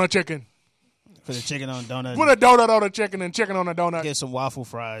donut on a chicken. Put the chicken on donut. Put a donut on a chicken and chicken on a donut. Get some waffle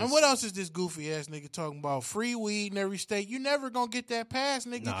fries. And what else is this goofy ass nigga talking about? Free weed in every state. You never gonna get that passed,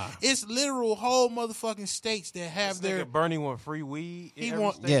 nigga. Nah. It's literal whole motherfucking states that have their. Bernie want free weed. He in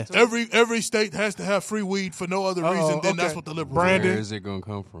want every state, too? every state has to have free weed for no other reason than that's what the liberals. Where is it gonna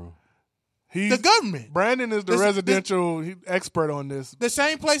come from? The government. Brandon is the residential expert on this. The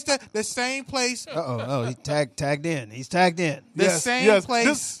same place. He tagged in. He's tagged in. Same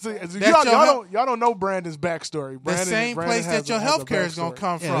place. Y'all don't know Brandon's backstory. The same place that your health care is gonna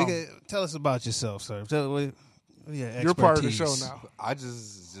come Yeah, from. tell us about yourself, sir. You're part of the show now. I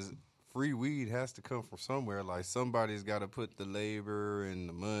just free weed has to come from somewhere. Like somebody's got to put the labor and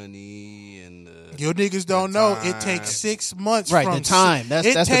the money and the. Your niggas don't know. It takes 6 months. Right, from the time. That's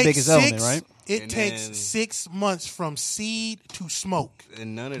the biggest element, right? It And takes then- 6 months from seed to smoke.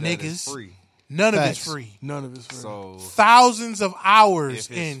 And none of that Niggas. is free. None of it's Facts. free. None of it's free. So Thousands of hours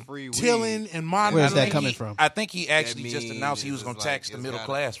If it's in free weed, tilling and monitoring. Where's that coming from? I think he actually just means announced he was it's going to like tax the it's middle gotta-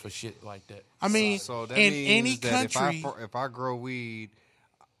 class for shit like that. I mean, so that in means any that country, if I grow weed,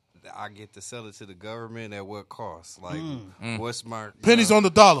 I get to sell it to the government at what cost? Like, what's my pennies on the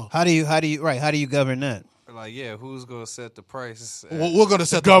dollar. How do you govern that? Like, yeah, who's gonna set the price? We're going to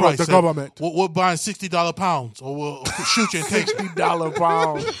set the government- price. the government. We're buying $60 pounds, or we'll shoot you and take you. $60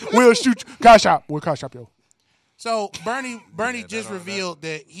 pound. We'll shoot you. Cash out. We'll cash out, yo. So Bernie just revealed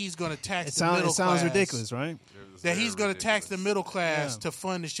that he's going to tax the middle It sounds class. ridiculous, right? That he's going to tax the middle class to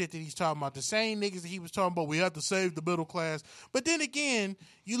fund the shit that he's talking about. The same niggas that he was talking about, we have to save the middle class. But then again,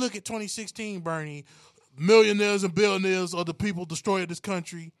 you look at 2016, Bernie, millionaires and billionaires are the people destroying this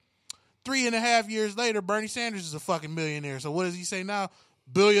country. 3.5 years later, Bernie Sanders is a fucking millionaire. So what does he say now?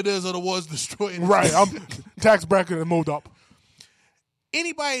 Billionaires are the ones destroying this Right. country. Tax bracket and moved up.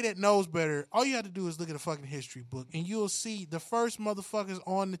 Anybody that knows better, all you have to do is look at a fucking history book, and you'll see the first motherfuckers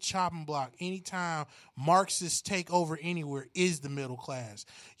on the chopping block anytime Marxists take over anywhere is the middle class.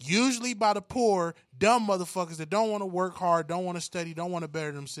 Usually by the poor, dumb motherfuckers that don't want to work hard, don't want to study, don't want to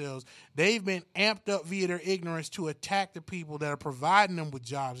better themselves. They've been amped up via their ignorance to attack the people that are providing them with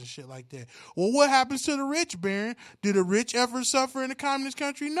jobs and shit like that. Well, what happens to the rich, Baron? Do the rich ever suffer in a communist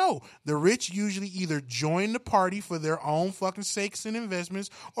country? No. The rich usually either join the party for their own fucking sakes and investments,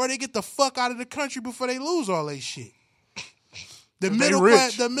 or they get the fuck out of the country before they lose all their shit. The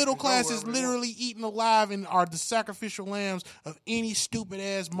middle class is literally eaten alive and are the sacrificial lambs of any stupid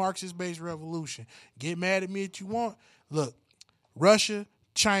ass Marxist based revolution. Get mad at me if you want. Look, Russia,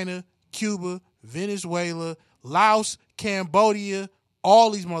 China, Cuba, Venezuela, Laos, Cambodia, all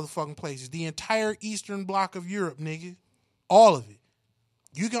these motherfucking places. The entire eastern bloc of Europe, nigga. All of it.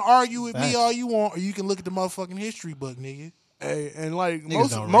 You can argue with me all you want, or you can look at the motherfucking history book, nigga. Hey, and like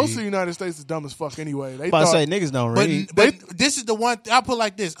Niggas most of the United States is dumb as fuck anyway. They But I thought say niggas don't read. But this is the one I'll put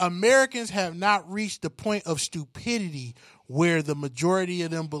like this: Americans have not reached the point of stupidity where the majority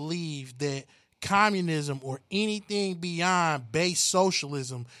of them believe that communism or anything beyond base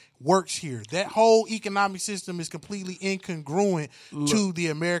socialism works here. That whole economic system is completely incongruent to the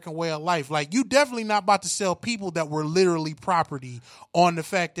American way of life. Like, you definitely not about to sell people that were literally property on the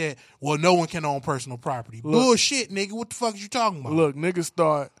fact that, well, no one can own personal property. Bullshit, nigga. What the fuck is you talking about? Look, niggas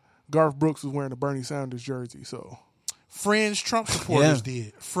thought Garth Brooks was wearing a Bernie Sanders jersey, so Friends Trump supporters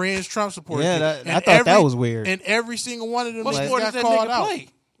did. Friends Trump supporters Yeah, did. I thought that was weird. And every single one of them What niggas sport got does that called nigga out. play?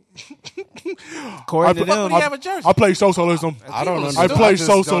 According to Fuck them, would he have a jersey? I play socialism. I don't. I Understand. play just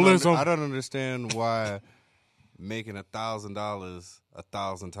don't socialism. I don't understand why making $1,000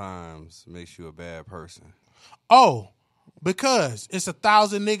 1,000 times makes you a bad person. Oh, because it's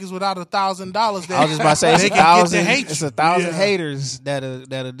 1,000 niggas without $1,000. I was just about to say it's they a can get to thousand. hate It's you. 1,000 haters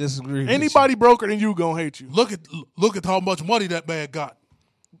that'll disagree. with you. Anybody broker than you gonna hate you. Look at how much money that man got.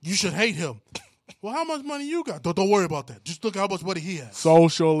 You should hate him. Well, how much money you got? Don't worry about that. Just look at how much money he has.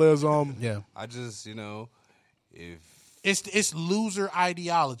 Socialism. Yeah. I just, if It's loser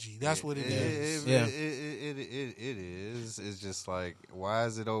ideology. That's what it is. Yeah. it is. It's just like, why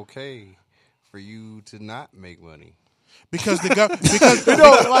is it okay for you to not make money? Because the because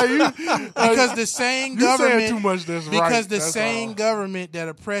the same You government saying too much that's right. because the That's same all. government that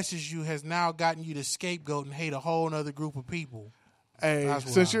oppresses you has now gotten you to scapegoat and hate a whole other group of people. Hey,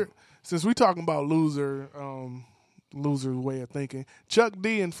 That's since we talking about loser way of thinking, Chuck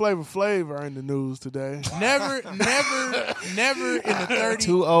D and Flavor Flav are in the news today. Never in the 30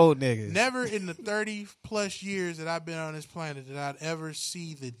 Two old niggas. Never in the 30 plus years that I've been on this planet did I ever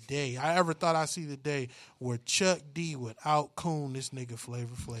see the day. I ever thought I'd see the day where Chuck D would out-coon this nigga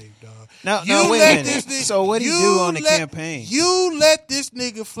Flavor Flav, dog. Now, You wait let a this minute. nigga- So what he you do on the let- campaign? You let this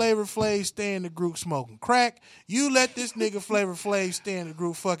nigga Flavor Flav stay in the group smoking crack. You let this nigga Flavor Flav stay in the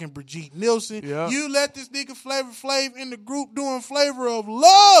group fucking Brigitte Nielsen. Yeah. You let this nigga Flavor Flav in the group doing Flavor of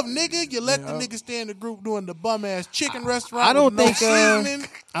Love, nigga. You let the nigga stay in the group doing the bum ass chicken restaurant. I don't with think. no seasoning.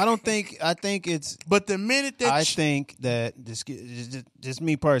 I think it's. But the minute that I think that just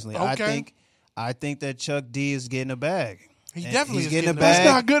me personally. Okay. I think that Chuck D is getting a bag. He And definitely he's is getting a getting a bag. bag.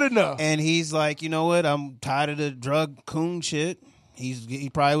 That's not good enough. And he's like, you know what? I'm tired of the drug coon shit. He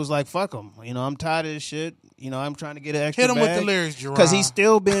probably was like, fuck him. I'm tired of this shit. I'm trying to get an extra Hit him with bag. the lyrics, Jerron. Because he's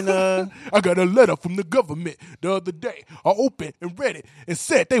still been. I got a letter from the government the other day. I opened and read it and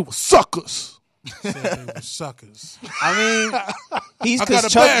said they were suckers. Said they were suckers. I mean, he's I got a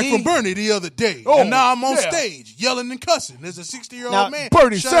Chuck bag D, from Bernie the other day, Oh, and now I'm on yeah. stage yelling and cussing. There's a 60-year-old Now, man.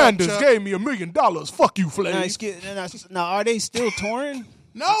 Bernie Shut Sanders up, Chuck. gave me $1 million. Fuck you, Flav. Now, are they still touring?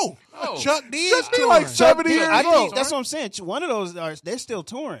 No, Chuck D is Chuck D touring. like 70 years I old. think that's what I'm saying. One of those they're still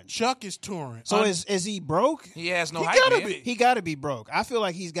touring. Chuck is touring. So is he broke? He has no He hype, gotta man. be. He got to be broke. I feel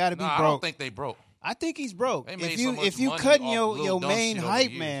like he's got to be No, I broke. don't think they broke. I think he's broke. They made If so you much if you money cutting off your little dumb main shit over hype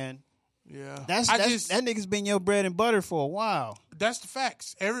the years. man, Yeah. That nigga's been your bread and butter for a while. That's the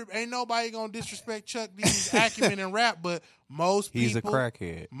facts. Ain't nobody gonna disrespect Chuck D's acumen in rap, but most people He's a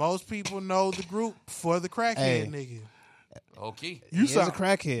crackhead. Most people know the group for the crackhead nigga. Okay. You He's a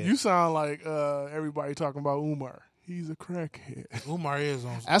crackhead. You sound like everybody talking about Umar. He's a crackhead. Umar is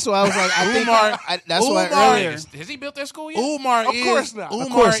on. That's why I was like, that's why Umar- earlier. Has he built that school yet? Umar Of course not. Umar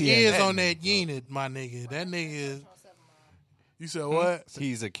Of course he is has. on that unit, my nigga. That nigga is. You said what?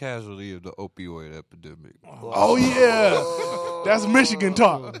 He's a casualty of the opioid epidemic. Oh yeah, that's Michigan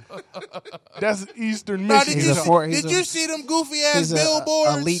talk. That's Eastern Now, did Michigan you, talk. did you see them goofy ass He's a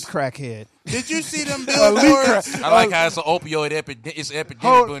billboards? elite crackhead. Did you see them Elite billboards? I like how it's an opioid epidemic. It's an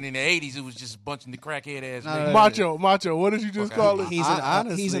epidemic, but in the 80s, it was just a bunch of the crackhead ass niggas. Macho. What did you just call it?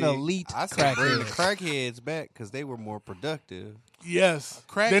 He's an elite I said bring the crackhead. crackheads back because they were more productive. Yes.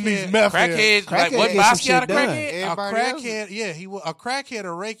 Crackhead- Then these meth heads. Crackheads, like Crackhead what gets some Basquiat shit a done. crackhead? A Everybody else- crackhead, yeah, a crackhead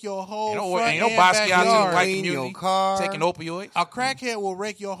will rake your whole Ain't no, front ain't no and Basquiat in the backyard. white Clean your community car. taking opioids. A crackhead will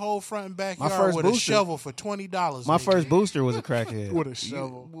rake your whole front and backyard first with a booster- shovel for $20. My nigga. first booster was a crackhead. With a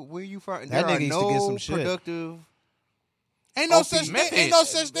shovel. Where you from? That There are nigga used to get no some shit. productive. Ain't no such thing. Meth Ain't no heads.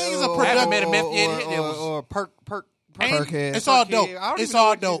 such thing as a I haven't met a productive. meth head that was. or perk. Ain't- Perkhead. It's all dope. I don't It's even know all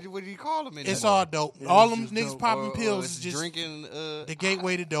what dope. What do you call them? It's all dope. All them just niggas dope. popping pills is it's just drinking. the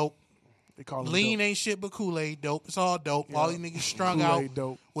gateway to dope. They call it Lean dope. ain't shit but Kool-Aid dope. It's all dope. All these niggas strung out Kool-Aid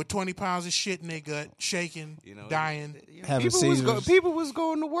dope. with 20 pounds of shit in their gut, shaking, You know, dying. Having seizures. People was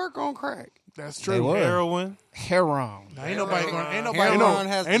going to work on crack. That's They true. were. Heroin. Heroin. Now, ain't nobody going. Ain't nobody. Heroin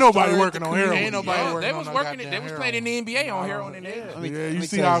has Ain't nobody destroyed working the on heroin. Ain't nobody Yeah, working they on was no working it. goddamn They was heroin. playing in the NBA on heroin in there. Yeah, you me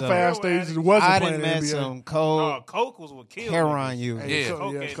see tell how you fast something. stages wasn't I playing done in the met NBA. some cold No, coke was what killed heroin me. users. Hey, Yeah.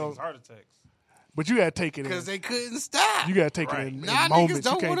 Cocaine yeah, gives heart attacks. But you gotta take it in. Because they couldn't stop. You gotta take it Right. in Nah, niggas moments.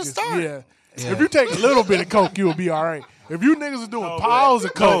 don't You can't wanna just start. Yeah. If you take a little bit of coke, you'll be all right. If you niggas was doing piles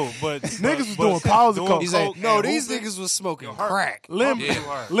of coke, niggas was doing piles of coke. He's like, No, these niggas was smoking crack. Lim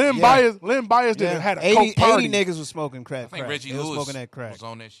Yeah. Byers did had a 80, coke party. 80 niggas was smoking crack. I think Reggie They was Lewis smoking that crack. was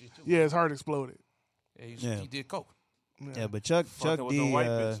on that shit too. Yeah, his heart exploded. Yeah, he did coke. Yeah, but Chuck Fucking with the D. white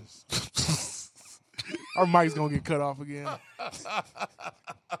bitches. Our mic's gonna get cut off again.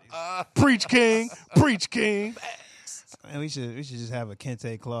 Preach, King. Preach, King. Man, we should just have a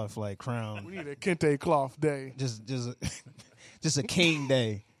kente cloth like crown. We need a kente cloth day. Just a king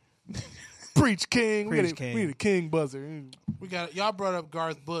day. Preach, King. Preach, King. We need a king buzzer. We got y'all brought up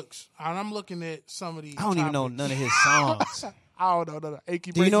Garth Brooks, and I'm looking at some of these. I don't even know topics. none of his songs. I don't know.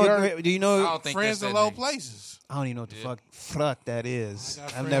 Achy Do you breaky know? heart. Do you I know? don't think Friends that's in that low name. places. I don't even know what the fuck that is. I got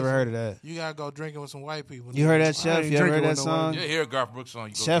I've friends never in- heard of that. You gotta go drinking with some white people. You heard that, I Chef? ain't You ever heard drinking that with no song? You hear a Garth Brooks song?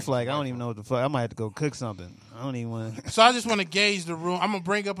 You go Chef, drink like, I some don't even know what the fuck. I might have to go cook something. I don't even want. So I just want to gauge the room. I'm gonna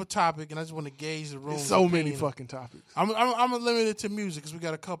bring up a topic, and I just want to gauge the room. There's so many fucking topics. I'm gonna limit it to music because we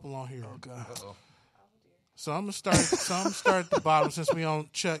got a couple on here. So I'm gonna start. At the bottom since we on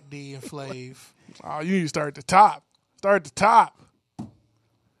Chuck D and Flav. Oh, you need to start at the top. Start at the top.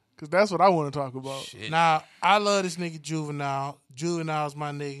 Because that's what I want to talk about. Shit. Now I love this nigga Juvenile. Juvenile's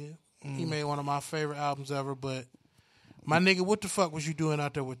my nigga. He made one of my favorite albums ever. But my nigga, what the fuck was you doing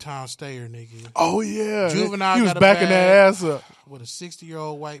out there with Tom Stayer, nigga? Oh, yeah. Juvenile He was got a backing bag. that ass up. With a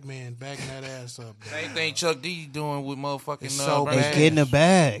 60-year-old white man backing that ass up. Same thing Chuck D doing with motherfucking It's so Bernie bad. They Sanders. get in the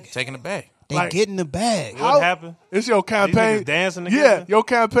bag. Taking the bag. They Like- get in the bag. What happened? It's your These campaign. niggas dancing Yeah, together? your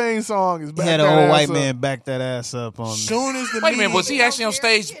campaign song is He back had that an old ass white up. man back that ass up on. Soon as the Wait a minute, media- was he actually on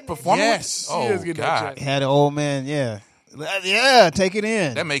stage performing? Yes. Oh, He is getting that God. check. He had an old man. Yeah, yeah. Take it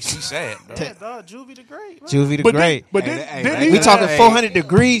in. That makes me sad. bro. Yeah, dog, Juvie the Great. Bro. Juvie the But Great. But Hey, didn't, hey, didn't hey, he? We talking Hey. 400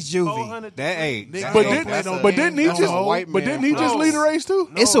 degrees, Juvie. 400 That ain't. Nigga, that's But don't a- didn't, play that's no a- but didn't he games. just? No, white But man didn't he just flex. lead the race too?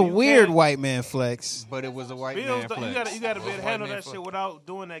 No, It's a you weird can't. white man flex. But it was a white Bills, man though, you flex. gotta be able to White handle man that flex. shit without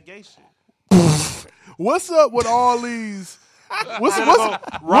doing that gay shit. What's up with all these? What's You gotta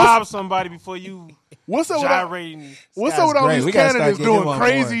go rob somebody before you what's up with all, gyrating. what's Guy's up with all great. these We gotta start candidates getting him doing on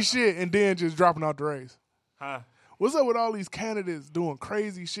crazy board. shit and then just dropping out the race? Huh? What's up with all these candidates doing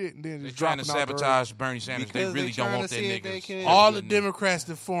crazy shit and then They're just trying dropping to out the race? sabotage Bernie Sanders. Because they really they don't trying want to that see if they nigga. can- All the Democrats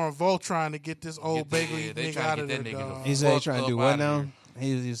that formed vote trying to get this old bakery Yeah, they nigga trying out to of get there, that nigga dog. the He said he fuck trying to up do what outta now? here.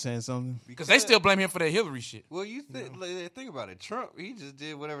 He was saying something. Because they still blame him for that Hillary shit. Well, you think about it. Trump, he just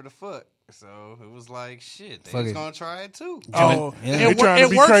did whatever the fuck. So it was like, shit, they Fuck was it. going to try it too. Oh, Yeah. they trying to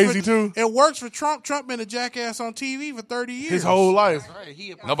be works crazy for, too. It works for Trump. Trump been a jackass on TV for 30 years. His whole life. Right,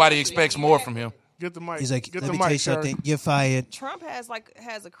 he Nobody expects more from him. Get the mic. He's like, get let the me tell you mic, Sherry. something. You're fired. Trump has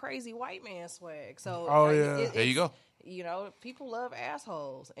a crazy white man swag. So Oh, like, yeah. There you go. you know, people love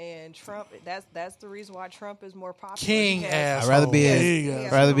assholes, and Trump. That's the reason why Trump is more popular. King He has- asshole. I'd rather be There a, you go.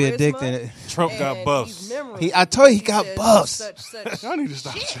 has rather be a charisma, dick than it. Trump got and buffs. he's memorable. I told you he He got says buffs. such Y'all need to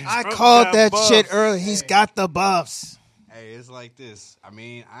stop saying I Trump called got that buffs. shit earlier. He's got the buffs. Hey, it's like this. I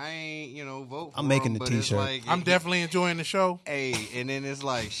mean, I ain't, vote for I'm making him, the but it's t-shirt. like, I'm definitely enjoying the show. Hey, and then it's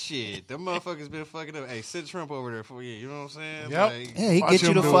like, shit, them motherfuckers been fucking up. Hey, send Trump over there for you. You know what I'm saying? Yep. Like, Yeah, he Watch get you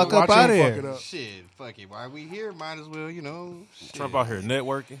him the do it. fuck up Watch out of him fuck here. it up. shit, fuck it. While we here, might as well, shit. Trump out here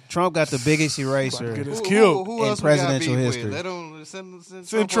networking. Trump got the biggest eraser. Get us Who- killed. Who in else we got presidential beef history. With? Let them send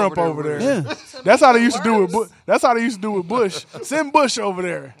Send Trump over there. Yeah. That's how they used to do it. That's how they used to do with Bush. Send Bush over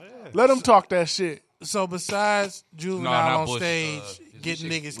there. Let him talk that shit. So besides Juvenile not on Bush, stage his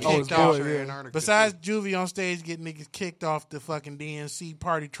getting chick. niggas Oh, his kicked off, boy, yeah. besides Juvie on stage getting niggas kicked off the fucking DNC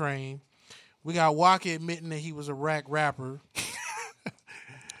party train, we got Waka admitting that he was a rap rapper.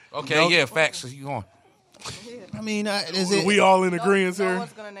 Okay, yeah, facts. So you going? I mean, is it? We all in agreement no here.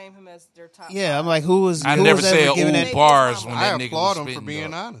 one's gonna name him as their top. Yeah, I'm like, who was? I who never was ever said giving old that? bars when I that nigga applaud was him for spitting,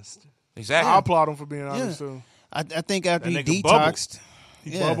 being dog. honest. Exactly. I applaud him for being honest Yeah. too. I think after he That nigga bubbled. detoxed,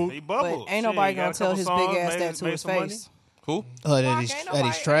 He yeah. bubbled. He But bubbled. ain't nobody Shit, gonna got a tell couple his songs, big ass made- that to made his some money. face. Who? that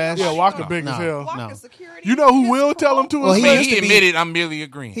he's trash. Yeah, Walker big No. as hell. Walker security. You know who will tell him to Well, his he I mean, face? used he to be- admitted I'm merely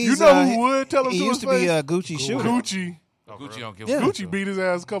agreeing. You know who would tell him He to used his to be face? a Gucci shooter. Gucci. Gucci don't give Yeah. a fuck. Gucci beat his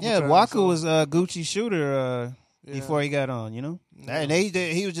ass a couple Yeah, times. Waka so. was a Gucci shooter before he got on. You know, and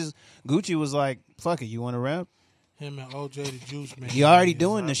he was just Gucci was like, "Fuck it, you want to rap? Him and OJ the Juice Man. You already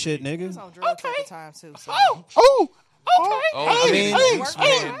doing the shit, He was nigga. on drugs at the time too. So. Oh, Oh, I mean, Juice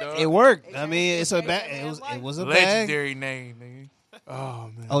Man, dog. It worked. I mean, it's a bag. It was a bag. Legendary name, nigga.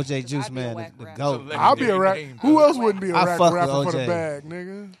 oh man. OJ Juice I'd be a Man, whack the rapper. goat. I'll be a rap. Name, Who dog. else wouldn't be a I rap, fuck with rapper for the OJ. bag,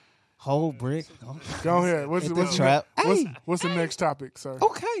 nigga? Whole brick. Go ahead. What's Hit the the trap. what's the next topic, sir?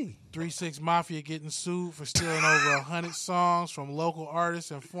 Okay. 3-6 Mafia getting sued for stealing over 100 songs from local artists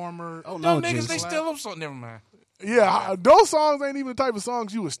and former. Oh No, no, niggas, Juice. they still up something. Never mind. Yeah, those songs ain't even the type of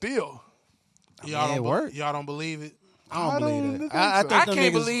songs you would steal. Y'all it don't, worked. y'all don't believe it? I don't believe think that. I so. think I them can't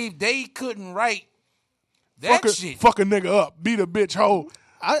niggas- believe they couldn't write that shit. Fuck a nigga up, beat a bitch hoe.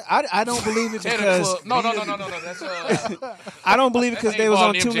 I don't believe it Tell the because club- no. That's I don't believe it because they was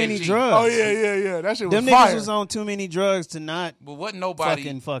on too many drugs. Oh yeah. That shit was Them fire. niggas was on too many drugs to not. but what nobody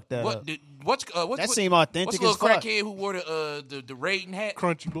Fucking fuck that what, up. What's That seem authentic What's the little as fuck. crackhead who wore the Raiden hat?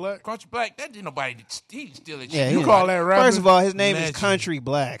 Crunchy black. Crunchy Black. That didn't nobody. He didn't steal that Yeah, shit. You call that rapping? First of all, his name Legend. is Country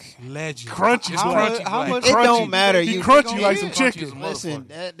Black. Legend. Crunchy It's black. crunchy How black. much? Crunchy. It don't matter. He You crunchy like some Crunchy chicken. as a listen.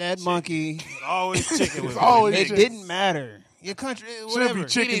 motherfucker. That monkey. Always chicken with always It chicken. didn't matter. Your country, whatever. be He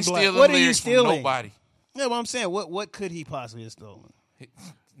chicken didn't black. steal the What are you lyrics from stealing? nobody. Yeah, what I'm saying. What could he possibly have stolen?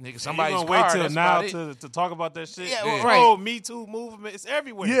 Nigga, You somebody's gonna car. wait till That's now about it. to talk about that shit? Yeah, Yeah. right. Oh, Me Too movement. It's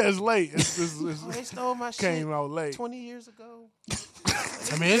everywhere. Yeah, it's late. It's They stole my came shit out late. 20 years ago.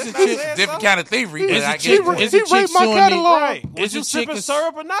 I mean, it's a chick. Different kind of thievery, but It's I a get chick. it. It's a He chick raped my suing catalog. the. Right. Was It's you a chick. sipping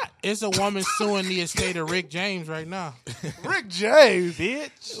syrup or not? It's a woman suing the estate of Rick James right now. Rick James.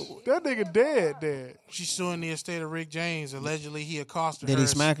 Bitch. That nigga dead. She's suing the estate of Rick James. Allegedly, he accosted Did her he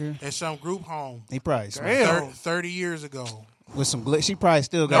smack her? at some group home He probably smacked Damn. 30 years ago. with some glitter. She probably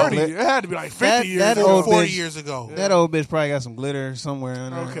still got 30. glitter. It had to be like 50 That- years that ago. old 40 bitch- years ago. That old bitch probably got some glitter somewhere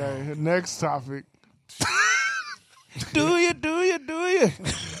in there. Okay, next topic. Do you?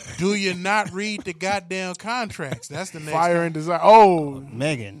 Do you not read the goddamn contracts? That's the next Fire thing. and Desire. Oh,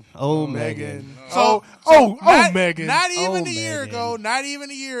 Megan. Oh, Megan. So, Oh, Megan. Not even Oh, a year Megan. ago. Not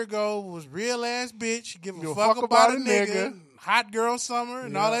even a year ago was real ass bitch. Give a Give fuck about a nigga. Hot girl summer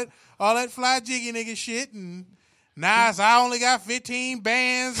and all that fly jiggy nigga shit. And now it's, I only got 15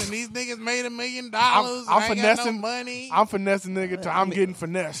 bands and these niggas made $1 million. I'm I ain't got no finessing money. I'm finessing nigga to I'm getting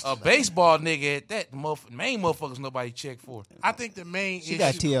finessed. A baseball nigga at that main motherfuckers nobody check for. I think the main She issue.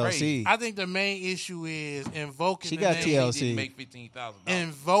 got TLC. crazy. I think the main issue is invoking. She the got name, TLC. He didn't make $15,000.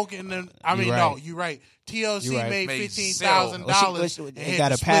 Invoking them. I mean, You no, right. you're right. TLC You right. made Made $15,000. several. They and got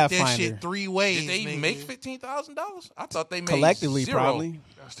had a to split that Pathfinder. shit 3 ways. Did they even nigga. make $15,000? I thought they made Collectively, zero. probably.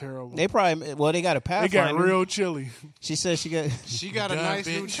 That's terrible. They probably. Well, they got a They Pathfinder. got real chilly. She said she got. She got a Done, nice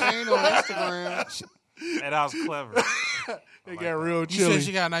new bitch. chain on Instagram. And that was clever. They got real You chilly said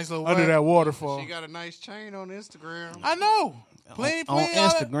she got a nice little under what? that waterfall. She got a nice chain on Instagram. I know. Plenty, on plenty. all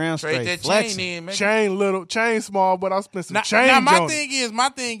that. Instagram, Trade straight that flexing. chain in, man. Chain little, chain small, but I spent some Now, change now my on thing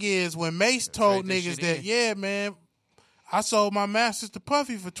it. is when Mace told Trade that niggas shit that, in. yeah, man, I sold my masters to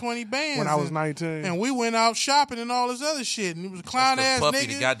Puffy for 20 bands When I was and- 19. and we went out shopping and all this other shit, and he was a clown That's ass 'cause Puffy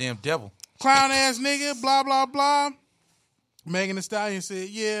the nigga, goddamn devil. clown ass nigga, blah blah blah. Megan Thee Stallion said,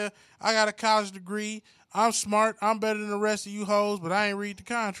 "Yeah, I got a college degree. I'm smart. I'm better than the rest of you hoes, but I ain't read the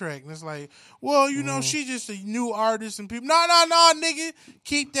contract." And it's like, well, you know, she's just a new artist, and people, no, nigga,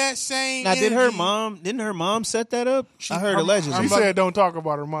 keep that same. Now, energy. didn't her mom set that up? I heard allegedly. She said, "Don't talk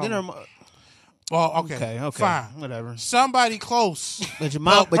about her mom." Didn't her mom? Well, okay, fine, whatever. Somebody close. But your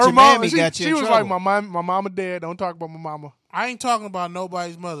mom, Her mom, she got you. She in was trouble. like, my mama dead. Don't talk about my mama. I ain't talking about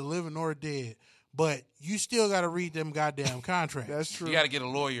nobody's mother, living or dead, but you still got to read them goddamn contracts. That's true. You got to get a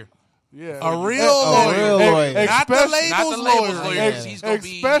lawyer. Yeah, a real lawyer, not the labels lawyer. Yeah. He's gonna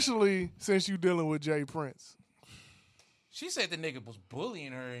Especially since you dealing with Jay Prince. She said the nigga was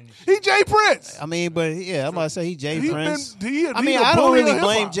bullying her. And he Jay Prince. I mean, but yeah, I'm about to say he Jay Prince. I mean, I don't really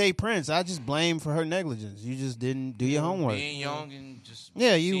blame Jay Prince. I just blame for her negligence. You just didn't do your homework. Being young and just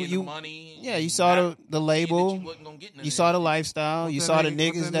you the money. Yeah, you saw the label. You saw the lifestyle. You saw the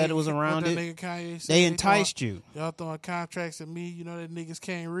niggas that was around it. They enticed you. Y'all throwing contracts at me. You know that niggas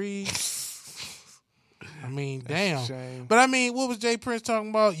can't read. I mean, damn. But I mean, what was Jay Prince talking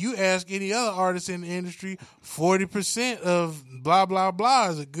about? You ask any other artist in the industry, 40% of blah, blah, blah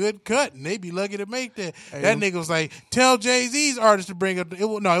is a good cut, and they be lucky to make that. That nigga was like, tell Jay-Z's artist to bring up, it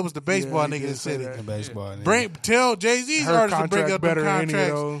was the baseball nigga that said it. The baseball nigga. Tell Jay-Z's artist to bring up the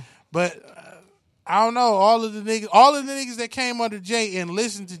contracts. But I don't know, all of the niggas that came under Jay and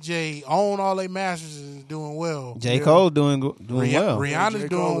listened to Jay own all their masters and doing well. J. Cole doing well. Rihanna's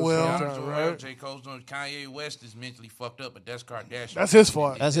doing well. J. Cole's doing. Kanye West is mentally fucked up, but that's Kardashian. That's his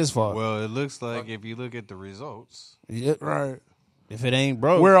fault. That's his fault. Well, it looks like if you look at the results, right. If it ain't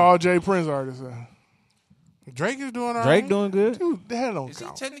broke, where all Jay Prince artists at? Drake is doing all right. Drake doing good. Dude, that don't is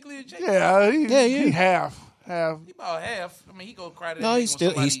count. he technically a J? Yeah, he half. He about half. I mean, he go cry to. No, he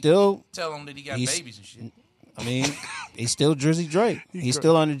still tell him that he got babies and shit. I mean, he's still Drizzy Drake. He's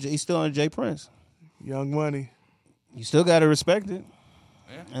still under Jay Prince. Young Money. You still got to respect it.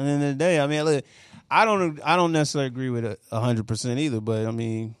 Yeah. And at the end of the day, I mean, look, I don't necessarily agree with it 100% either, but I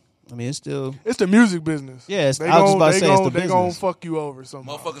mean, it's still the music business. Yeah, I was just about to say it's the business. They gonna fuck you over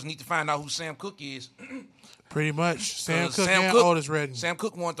somehow. Motherfuckers need to find out who Sam Cooke is. Pretty much. Sam Cooke and Otis Redding. Sam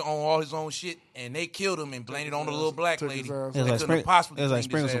Cooke wanted to own all his own shit, and they killed him and blamed it on the little black lady. It was like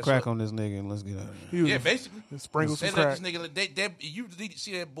sprinkle some crack on this nigga and let's get out of here. Yeah, basically. Sprinkle some let crack. this nigga, you need to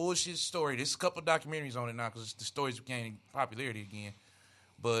see that bullshit story. There's a couple of documentaries on it now because the stories gaining popularity again.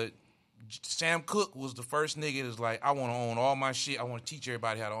 But Sam Cooke was the first nigga that's like, I want to own all my shit. I want to teach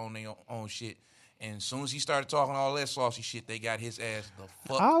everybody how to own their own shit. And as soon as he started talking all that saucy shit, they got his ass the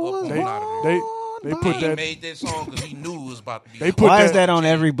fuck up on out of there. They put he that. made that song because he knew it was about to be. Why is that on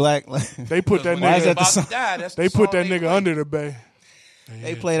every black? They put that Why is nigga. that the song? They put that nigga under the bay.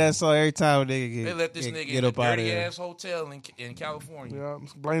 They play that song every time they They let this nigga in a dirty ass hotel in California. Yeah,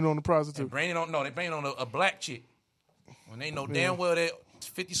 blame it on the prostitute. They blame it on a black chick. When they know damn well that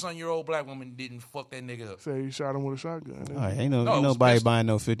 50-some-year-old black woman didn't fuck that nigga up. Say he shot him with a shotgun. All right, ain't nobody buying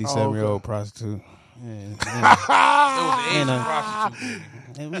no 57-year-old prostitute. It was an Asian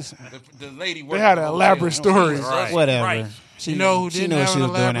prostitute. The lady. They had an elaborate story. Right. Whatever. Right. She knew what she was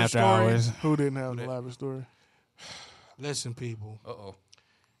doing after hours. Who didn't have an elaborate story? Listen, people. Uh-oh.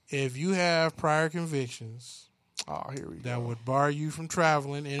 If you have prior convictions here we that would bar you from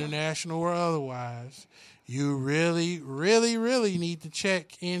traveling, international or otherwise, you really, really, really need to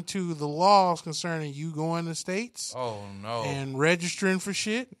check into the laws concerning you going to states. Oh, no. And registering for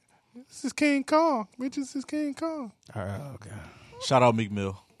shit. This is King Kong. Bitch, this is King Kong. All right, okay. Shout out Meek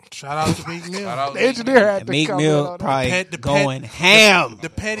Mill. Shout out to Meek Mill. The engineer had to Meek come Mill probably going ham.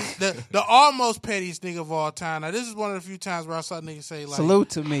 The almost pettiest nigga of all time. Now, this is one of the few times where I saw niggas say, like, salute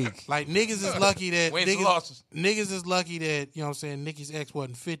to Meek. Like, niggas is lucky that niggas is lucky that, you know what I'm saying, Nicki's ex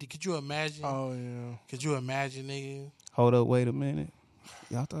wasn't 50. Could you imagine? Oh, yeah. Could you imagine, nigga? Hold up, wait a minute.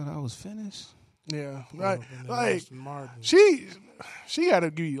 Y'all thought I was finished? Yeah, like she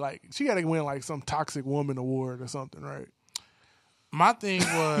gotta be like win like some toxic woman award or something, right? My thing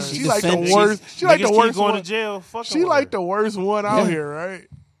was she like the worst. She like the worst going one. to jail. She like the worst one out here, right?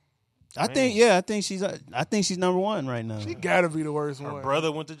 I think she's number one right now. She gotta be the worst one. Her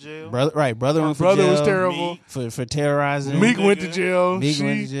brother went to jail. Brother Her went for brother jail. was terrible for terrorizing. Meek went to jail. Meek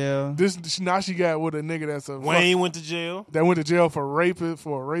went to jail. Now she got with a nigga that's a Wayne went to jail. That went to jail for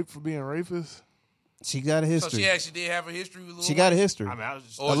being a rapist. She got a history. So she actually did have a history with Lil She got a history. I mean, I was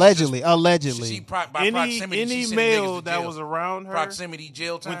just, allegedly. By proximity, any male that was around her proximity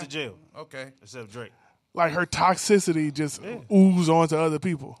jail time went to jail. Okay, except Drake. Like her toxicity just oozed onto other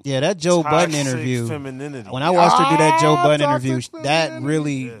people. Yeah, that Joe Budden interview. Femininity. When I watched her do that Joe Budden interview, that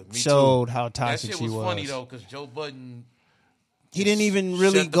really showed how toxic that shit she was was. funny though, because Joe Budden He didn't even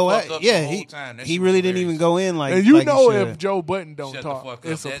really Shut the go fuck at. up Yeah, the whole time. That he shit really was didn't even hilarious. go in like. And you like he know should. if Joe Button don't Shut talk, the fuck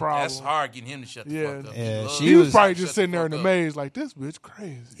it's up. a problem. That's hard getting him to shut the Yeah. fuck up. Yeah, He loves she He was was- probably shut just the sitting there in fuck the up. maze like, this bitch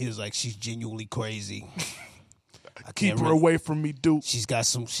crazy. He was like, she's genuinely crazy. I Keep can't her really- away from me, Duke. She's got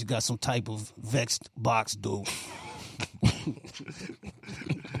some type of vexed box, dude.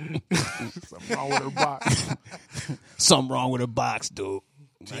 Something wrong with her box. Something wrong with her box, dude.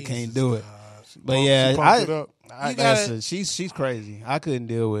 I can't do it. But yeah, Pump it up. like I said, she's crazy. I couldn't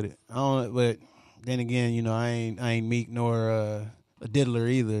deal with it. I don't. But then again, you know, I ain't Meek nor a diddler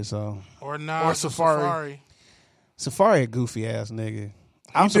either. So Or Nas Or Safari. Safari a goofy ass nigga.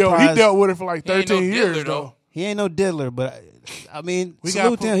 I'm He dealt, surprised he dealt with it for like He ain't no 13 years, diddler, though. he ain't no diddler. But I mean, We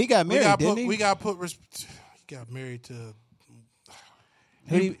salute put- to him. He got we married, got didn't put, he? We got put. He got married to.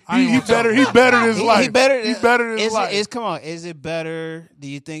 Who do you- I ain't He gonna talk better about than his life. He better. He better than his is life. It, come on. Is it better? Do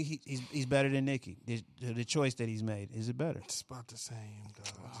you think he's better than Nicki? The choice that he's made, is it better? It's about the same,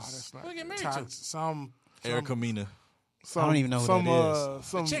 dog. That's not Who get married Toxic- some Erica Mena. some, I don't even know who some, that is.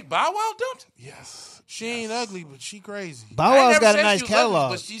 Some, Chick Bow Wow dumped? yes. she ain't ugly, but she crazy. Bow I ain't Wow's never got a said nice she was ugly,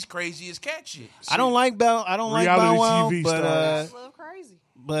 catalog. but she's crazy as cat shit. I don't like Bow. I don't like Bow Reality Wow, TV but stars. Love crazy.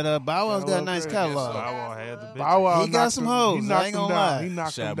 Bow Wow's got a love nice crazy. catalog. Bow Wow had the bitch. Bow Wow He got knocked some him- hoes, He I knocked ain't him gonna down. lie. He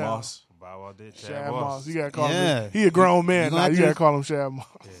knocked him Shad down. Moss. Bow Wow did. Shad Moss. You gotta call Yeah. him. He a grown man You now. gonna You have gotta to- call him Shad Moss.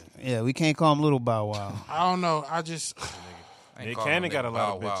 Yeah, we can't call him Little Bow Wow. I don't know. I just I ain't Nick calling Cannon him got a that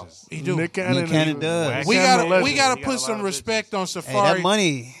lot of Bow Wow. bitches. he do. Nick Cannon, Nick Cannon is- does. we Cannon gotta legend. we gotta He got a put lot some of respect on Hey, Safari. that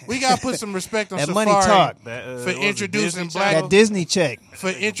money, We gotta put some respect on that Safari money talk. That, for what was it, introducing Disney black Channel? That Disney check. for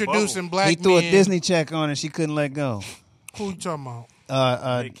introducing black He threw a men. Disney check on her. She couldn't let go. Who you talking about?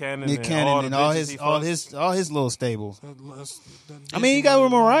 Nick Cannon Cannon and and all all the his bitches he all fucked. his little stables. Let's- I mean, you got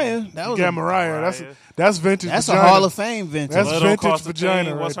with Mariah. That was You got a, Mariah. Mariah. That's vintage. that's a vagina. Hall of Fame vintage. That's Little vintage Costa vagina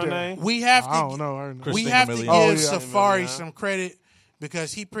Thing, What's right her there. name? We have to. I don't know her. We Christina have to Milian. give Oh, yeah. Safari Milian. some credit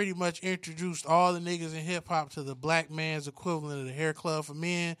because he pretty much introduced all the niggas in hip hop to the black man's equivalent of the hair club for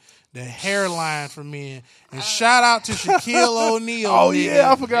men, the hairline for men. And shout out to Shaquille O'Neal. Oh, nigga,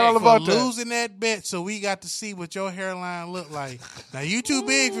 yeah, I forgot all for about that. losing that bet, so we got to see what your hairline looked like. Now you too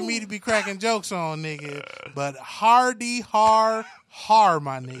big for me to be cracking jokes on, nigga, but hardy har,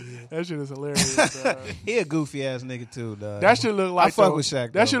 my nigga. That shit is hilarious. dog. He a goofy ass nigga too, dog. That should look like I fuck the, with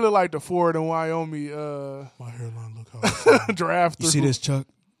Shaq. That should look like the Ford and Wyoming My hairline look how draft. You see this, Chuck?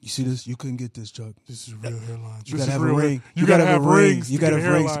 You see this? You couldn't get this, Chuck. this is real hairline. You This gotta is have a real. ring. You gotta have rings You to gotta get a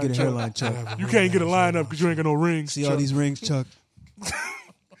have rings to hairline, get a Chuck. hairline, Chuck. You can't get a lineup because you ain't got no rings. See Chuck. all these rings, Chuck?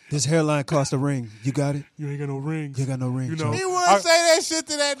 This hairline costs a ring. You got it? You ain't got no rings. You got no ring, You know, Chuck. He wouldn't say that shit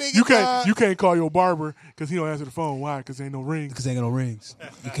to that nigga. You can't. dog. You can't call your barber because he don't answer the phone. Why? Because ain't no rings. Because ain't got no rings.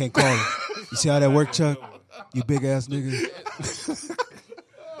 You can't call him. You see how that work, Chuck? You big ass nigga.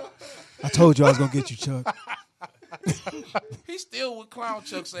 I told you I was gonna get you, Chuck. He still with clown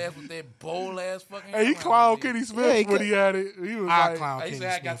Chuck's ass with that bold ass fucking. Hey, he hairline, clowned nigga. Kenny Smith Yeah, he when he had it. He was I like, clown He Kenny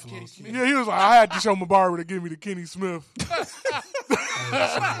said I got Smith the Kenny alone. Smith. yeah, he was like, I had to show my barber to give me the Kenny Smith.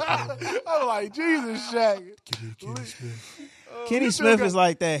 I was like, Jesus, Shaq. Give me Kenny Smith. Kenny this Smith nigga- is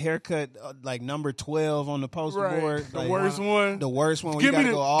like that haircut, like number 12 on the poster Right. board. The like, worst one. The worst one. Where Give you me gotta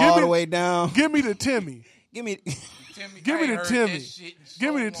the- go give all me the the- way down. Give me the Timmy. Give me Timmy, Give I me ain't the heard Timmy. that shit in so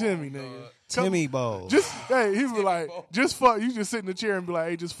Give me the long, Timmy, dog. nigga. Timmy Bowl. Just hey, he was like, just fuck. You just sit in the chair and be like,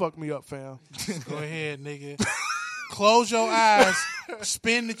 hey, just fuck me up, fam. Go ahead, nigga. Close your eyes,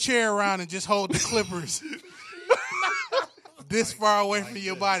 spin the chair around, and just hold the clippers this far away from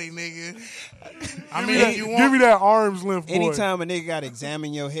your body, nigga. I mean, if you want. Give me that arm's length, boy. Anytime a nigga gotta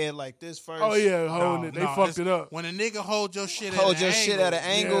examine your head like this first. Oh yeah, holding it. They fucked it up. When a nigga hold your shit Hold at your an shit angle, at an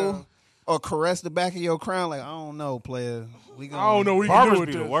angle. Yeah. Or caress the back of your crown like, I don't know, player. We gonna, I don't know what you can do Barbers with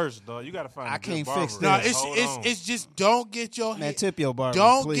be the this. worst, dog. You gotta find. I a good can't barber. fix No, this. Hold on. it's just don't get your Man, tip your barber,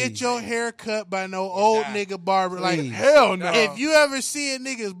 don't please. get your hair cut by no old nigga barber. Like Please. Hell no. if you ever see a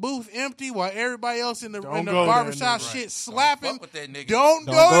nigga's booth empty while everybody else in the Don't go there, barbershop nigga. shit slapping, Fuck with that nigga. don't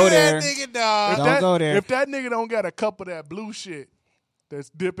Don't go go to there. that nigga, dog. Don't go there. If that nigga don't got a cup of that blue shit that's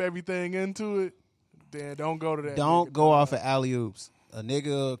dip everything into it, then don't go to that. Don't nigga, go dog. off of alley oops. A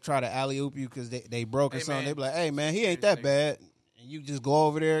nigga try to alley oop you because they broke or Hey, something. man. They be like, hey man, he ain't that bad. And you just go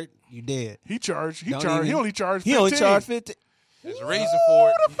over there, you dead. He charged. He Don't charged. He even- only charged. He only 15. charged 50. There's a reason for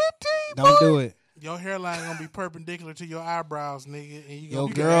it. Don't do it. Your hairline gonna be perpendicular to your eyebrows, nigga, and you Your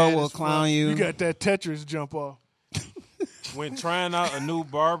gonna girl will clown you. You got that Tetris jump off. When trying out a new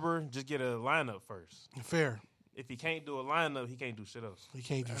barber, just get a lineup first. fair. If he can't do a lineup, he can't do shit else. You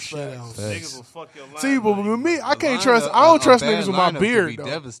can't do shit else. Niggas will fuck your lineup. See, but with me, I can't Lineup- trust. I don't a trust bad niggas with my lineup could beard be though.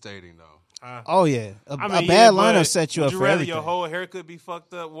 devastating though. Oh yeah, a I mean, bad but lineup set you would up you for rather everything. your whole haircut be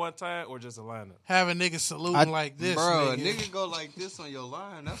fucked up one time or just a lineup? Have a nigga saluting like this, Bro, a nigga. nigga go like this on your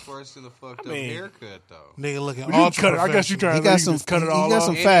line. That's worse than a fucked up mean- haircut, though. Nigga looking You ultra cut it. I guess you professional. trying He to got you some. just cut it He all got off.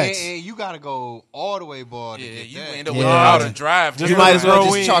 some And, facts. and you gotta go all the way bald to Yeah, get you that. end up Yeah. with outer drive. Just You might as well throw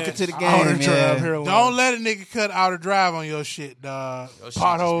just in- chalk it to the Outer game, drive man. hairline. Don't let a nigga cut outer drive on your shit, dog. Your shit just be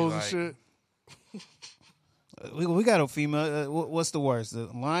Potholes and like- shit. We got a female. What's the worst, the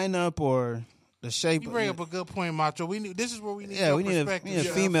lineup or the shape? You bring up a good point, Macho. This is where we need Yeah, your we need a perspective.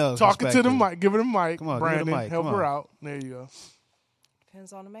 female. Talking to the perspective. mic. Give it a mic. Come on, give it a Brandon, mic. help Come her on. out. There you go.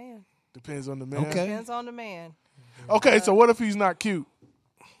 Depends on the man. Depends on the man. Okay. Depends on the man. Okay, so what if he's not cute?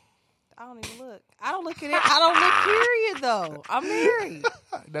 I don't even look. I don't look at it. I don't look period though. I'm married.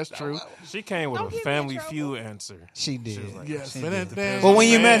 That's true. She came with Don't a get me in Family trouble. Feud answer. She did. Yes. She But did. then- But when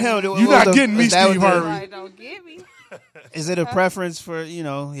you met Man. him, You're not getting me, that Steve was the- Harvey. Like, don't get me. Is it a preference for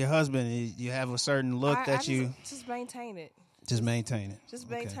your husband? You have a certain look I that you just maintain it. just maintain it. Just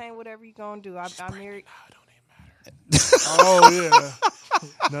Okay. maintain whatever you're gonna do. I'm married. Oh yeah.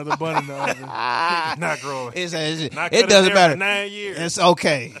 Another bun in the oven. Not growing. It Not cutting doesn't hair matter. for 9 years. It's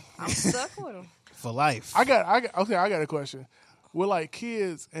okay I'm stuck with him. for life. I got a question. With like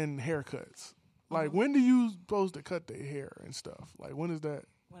kids and haircuts, like when do you supposed to cut their hair and stuff? Like when is that?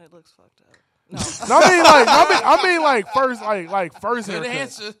 When it looks fucked up. No. No, I mean like first first Good haircut.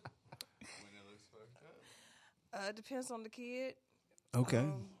 answer. Depends on the kid. Okay.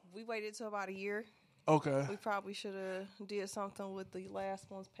 We waited till about a year. Okay. We probably should have did something with the last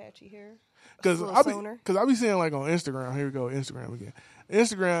one's patchy hair. Because A little I sooner. be seeing like on Instagram. Here we go, Instagram again.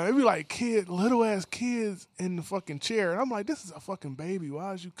 Instagram, it be like little ass kids in the fucking chair, and I'm like, this is a fucking baby.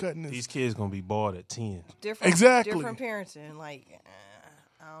 Why is you cutting this? These kids gonna be bald at 10. Different, Exactly. Different parenting. Like,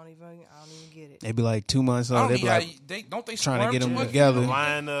 I don't even get it. They be like 2 months I old. don't They need be how like don't they trying to squirm get too them much? together.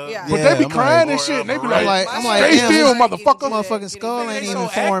 Line up. Yeah. But Yeah, they be I'm crying like- and shit. And they be I'm like, like, stay damn, still, this motherfucker. motherfucking skull ain't They even so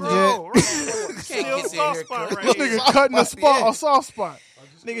formed yet. Can't get their hair cut. This nigga cutting a soft spot.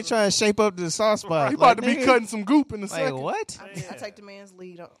 Nigga trying to shape up the soft spot. He about to be nigga, cutting some goop in a Like second. what? I take the man's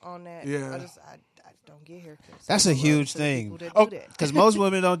lead on that. Yeah. I don't get haircuts. That's a I love huge to the thing. people that Oh, do that. Because most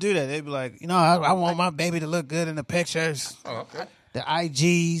women don't do that. They be like, I want my baby to look good in the pictures. Oh, okay. The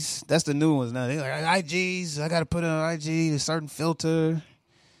IGs, that's the new ones now. They like IGs. I got to put on IG a certain filter.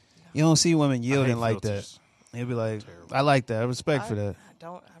 You don't see women yielding like filters. that. They'll be like, I like that. I respect for that.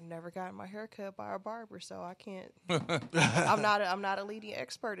 I've never gotten my hair cut by a barber, so I can't. I'm not a leading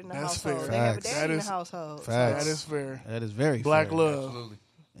expert in the That's household. fair. They have a Facts. daddy That in is- the household. Facts. That is fair. That is very Black fair. love. Absolutely.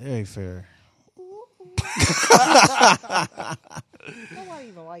 Very fair. Nobody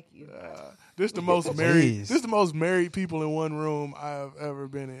even like you. This the most married. Please. This the most married people in one room I've ever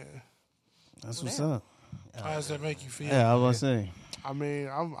been in. That's what's up. How does that make you feel? Yeah, I was saying. I mean,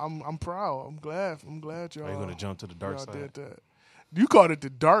 I'm proud. I'm glad y'all. Are you gonna jump to the dark y'all side? did that. You called it the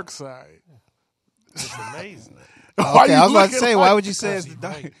dark side. It's amazing. Why Okay, you I was about to looking say, like- why would you say it's the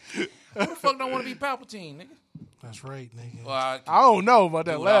dark? Who the fuck don't want to be Palpatine, nigga? That's right, nigga. Well, I I don't know about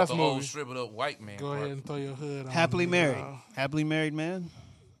that do without last the movie. old shriveled up white man. Go part. ahead and throw your hood on. Happily nigga. married. Happily married man?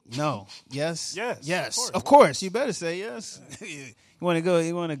 No. Yes? Yes, Yes. of Of course. You better say yes. You want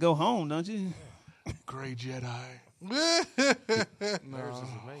to go home, don't you? Gray Jedi. Marriage is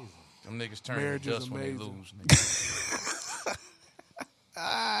amazing. Them niggas turn Marriage is dust when they amazing. lose. Nigga.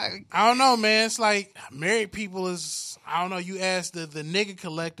 I don't know, man. It's like married people is. I don't know. You ask the nigga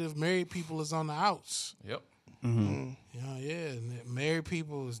collective. Married people is on the outs. Yep. Yeah. And married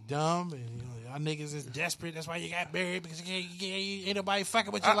people is dumb, and y'all niggas is desperate. That's why you got married because ain't nobody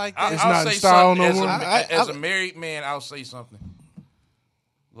fucking with you like that. It's I'll not say in style something no as, more. a married man. I'll say something.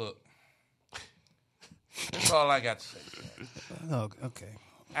 Look, that's all I got to say. Oh, okay.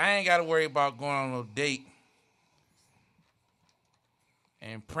 I ain't got to worry about going on no date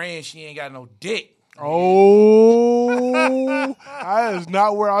and praying she ain't got no dick. Oh, that is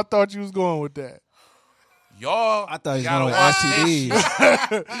not where I thought you was going with that. Y'all, I thought he was gotta going to watch this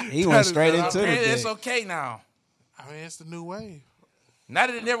shit. RTDs. He went straight into the Apparently it's dick. okay now. I mean, it's the new wave. Not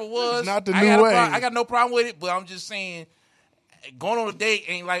that it never was. It's not the I new got a way. I got no problem with it, but I'm just saying, going on a date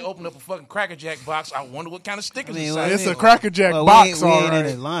ain't like opening up a fucking Cracker Jack box. I wonder what kind of stickers I mean, inside. well, It's it. a Cracker Jack Well, box, we all ain't in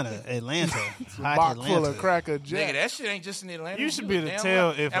right. Atlanta. Hot Box Atlanta. full of Cracker Nigga, Jack. that shit ain't just in Atlanta. You should be able to damn tell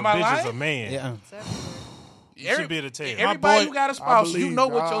right. if a Am I bitch is a lying? Yeah. man. It's everywhere. You should be able to tell. Everybody boy- who got a spouse, I you believe- know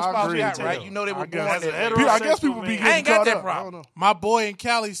what your I spouse agree. got, right? You know they were I born guess, that I way. guess people be man. getting I ain't got caught that up. problem. I don't know. My boy in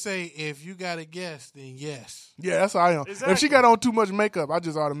Cali say, if you got a guess, then yes. Yeah, that's how I am. If Exactly. she got on too much makeup, I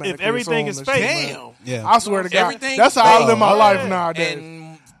just automatically If everything assume is that she- fake. Damn. Yeah. I swear to God, Everything that's is how I fake. live my life Yeah. nowadays.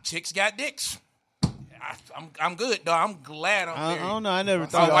 And chicks got dicks. I'm good, though. I'm glad I'm I married. don't know. I never My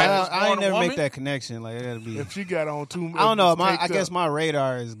thought. wife was I born ain't a never woman. make that connection. Like, I gotta be. If she got on too, I don't know. I caked guess up. my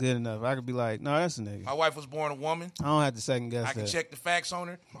radar is good enough. I could be like, no, that's a nigga. My wife was born a woman. I don't have to second guess I can that. check the facts on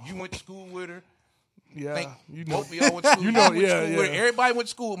her. You went to school with her. Yeah, Think you know, both of y'all went to school. You know, went to yeah, school with her. yeah. Everybody went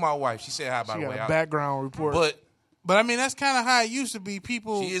to school with my wife. She said hi, by She the got way. a background report. But I mean, that's kind of how it used to be.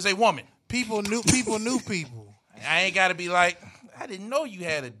 People, She is a woman. people knew people. I ain't got to be like, I didn't know you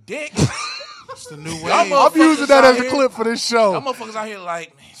had a dick. It's the new way. Y'all I'm using that as a here- clip for this show. Y'all motherfuckers out here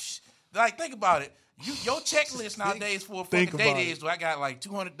like, man, like think about it. Your checklist nowadays for a fucking Think date about is, do I got like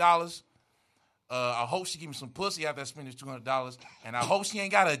 $200? I hope she give me some pussy after I spend this $200, and I hope she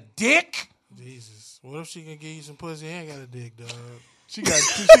ain't got a dick. Jesus, what if she can give you some pussy and ain't got a dick, dog? She got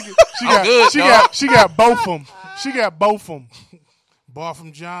good, dog. she got both of them. She got both of them. Bought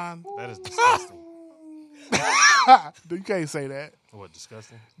from John. That is disgusting. You can't say that. What,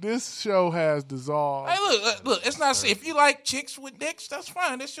 disgusting? This show has dissolved. Hey, look. It's not. If you like chicks with dicks, that's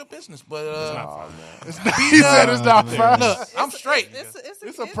fine. That's your business. But He said it's not fine. Look, I'm straight.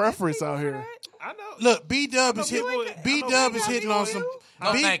 It's a preference out here. I know. look, B Dub is hitting on some.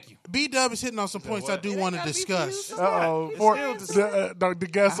 No, thank you. B Dub is hitting on some points I do want to discuss. Uh-oh. The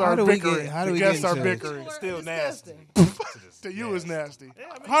guests How are do we bickering. get- how do The we guests get are into this? bickering. Still nasty. To you is nasty.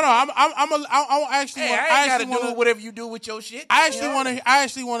 Hold on, I actually Hey, want. I ain't got to want do whatever you do with your shit. I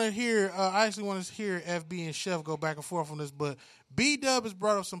actually want to hear FB and Chef go back and forth on this, but B Dub has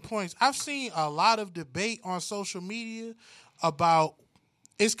brought up some points. I've seen a lot of debate on social media about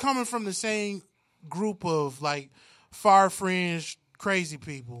it's coming from the same group of like far fringe crazy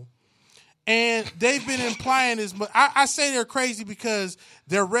people. And they've been implying this, but I say they're crazy because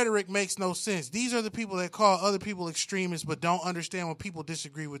their rhetoric makes no sense. These are the people that call other people extremists but don't understand when people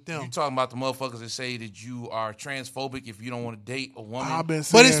disagree with them. You talking about the motherfuckers that say that you are transphobic if you don't want to date a woman? I've been But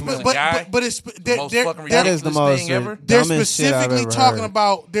saying it's that. but it's The most fucking That is the ridiculous most thing ever. they're dumbest shit I've specifically ever talking heard.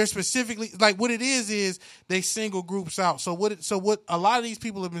 about. They're specifically like what it is they single groups out. So what a lot of these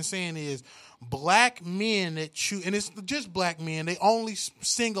people have been saying is black men that choose, and it's just black men. They only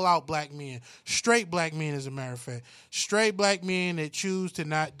single out black men, straight black men, as a matter of fact, straight black men that choose to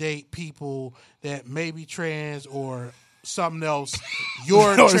not date people that may be trans or something else.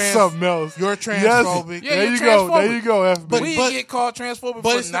 You're Or something else. You're transphobic. Yeah, There you're you go. transphobic. There you go, FB. But- We get called transphobic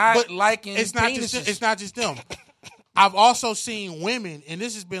but for it's not but liking it's not penises. just it's not just them. I've also seen women, and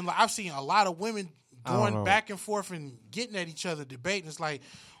this has been like I've seen a lot of women going know. back and forth and getting at each other, debating. It's like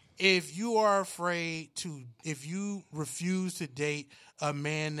if you are afraid to, if you refuse to date a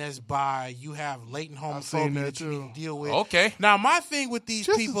man that's bi, you have latent seen homophobia that that you need to deal with. Okay. Now my thing with these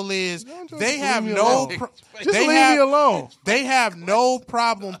people is just they have leave me no. alone. pro- Just they leave have, me alone. They have no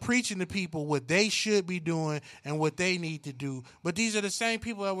problem preaching to people what they should be doing and what they need to do. But these are the same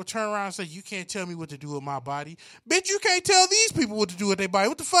people that will turn around and say, you can't tell me what to do with my body. Bitch, you can't tell these people what to do with their body.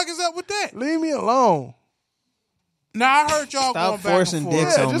 What the fuck is up with that? Leave me alone. Now, I heard y'all Stop going back forcing and forth.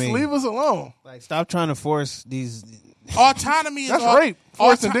 dicks Yeah, on just me. leave us alone. Like, stop trying to force these. Autonomy is That's rape.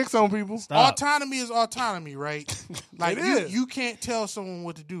 Forcing dicks on people. Autonomy is autonomy, right? Like It you, is. you can't tell someone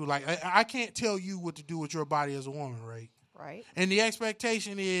what to do. Like I can't tell you what to do with your body as a woman, right? Right. And the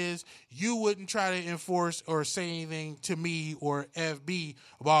expectation is you wouldn't try to enforce or say anything to me or FB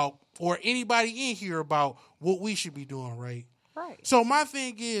about or anybody in here about what we should be doing, right? Right. So my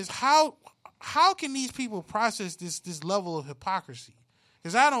thing is how can these people process this level of hypocrisy?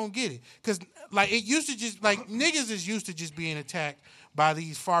 Because I don't get it. Because like it used to just like niggas is used to just being attacked by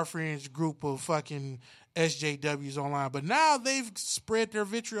these far fringe group of fucking SJWs online, but now they've spread their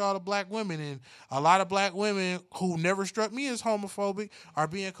vitriol to black women, and a lot of black women who never struck me as homophobic are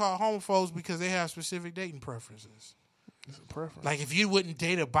being called homophobes because they have specific dating preferences. It's a preference. Like if you wouldn't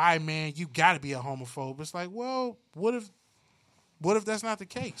date a bi man, you got to be a homophobe. It's like, well, what if that's not the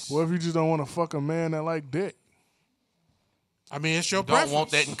case? What if you just don't want to fuck a man that like dick? I mean, it's your You don't preference. want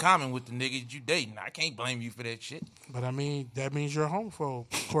that in common with the niggas you dating. I can't blame you for that shit. But I mean, that means you're a homophobe,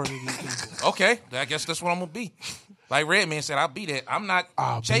 according to these people. Okay, I guess that's what I'm gonna be. Like Redman said, I'll be that. I'm not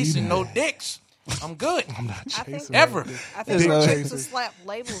I'll be chasing no that. dicks. I'm good. I'm not I think chasing Ever. I think Dick we're supposed chaser. to slap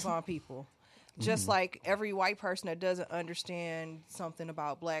labels on people. Just like every white person that doesn't understand something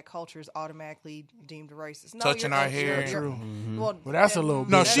about black culture is automatically deemed racist. No, Touching you're- our hair. True. Well, But that's a little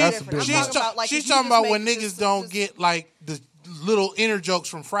No, bit. that's she's different. I'm she's talking about, like, she's if you talking just about when make niggas just- don't just- get like the little inner jokes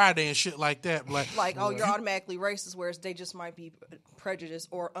from Friday and shit like that. like, oh, you're automatically racist, whereas they just might be prejudiced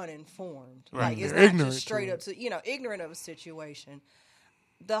or uninformed. Right. Like, it's They're not ignorant just straight to up to, ignorant of a situation.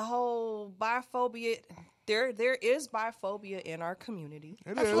 The whole biphobia there is biphobia in our community.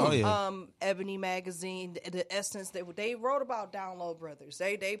 It is. Oh, yeah. Ebony Magazine, the essence that they wrote about Down Low Brothers.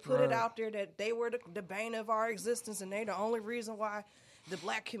 They put it out there that they were the bane of our existence, and they're the only reason why the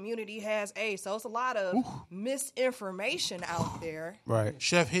black community has AIDS. So it's a lot of misinformation out there. Right.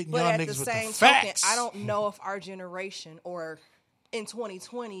 Chef hitting But y'all at niggas the with same the token, facts. I don't know if our generation or in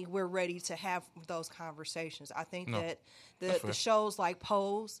 2020 we're ready to have those conversations. I think that the shows like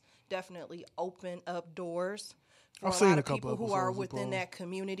Pose definitely open up doors for I've a seen lot a of couple people who episodes are of within Pose. that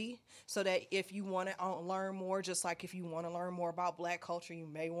community, so that if you want to learn more, just like if you want to learn more about black culture, you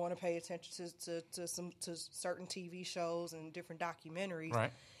may want to pay attention to certain TV shows and different documentaries.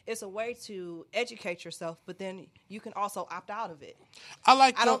 Right. It's a way to educate yourself, but then you can also opt out of it.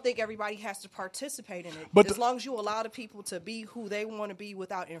 I don't think everybody has to participate in it. But as long as you allow the people to be who they want to be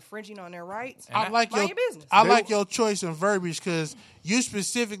without infringing on their rights, I like mind your your business. I like your choice in verbiage because you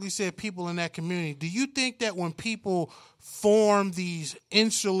specifically said people in that community. Do you think that when people form these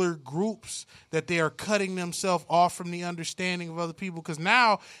insular groups that they are cutting themselves off from the understanding of other people? Because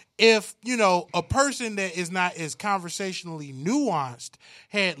now, if a person that is not as conversationally nuanced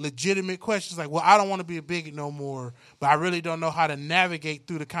had legitimate questions like, well, I don't want to be a bigot no more, but I really don't know how to navigate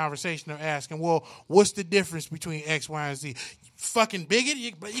through the conversation they're asking. Well, what's the difference between X, Y, and Z? Fucking bigot?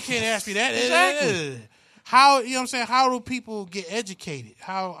 You can't ask me that. Exactly. How, you know what I'm saying? How do people get educated?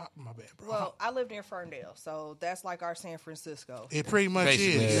 My bad, bro. Well, I lived in Ferndale, so that's like our San Francisco. It pretty much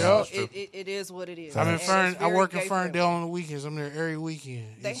Basically, is. yeah. So it is what it is. I'm in And it's I very work in gay Ferndale friendly. on the weekends. I'm there every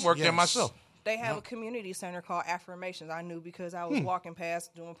weekend. They It's- Worked there yes. myself. They have a community center called Affirmations. I knew because I was walking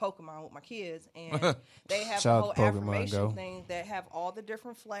past doing Pokemon with my kids, and they have Shout a out whole to Pokemon affirmation Go. thing that have all the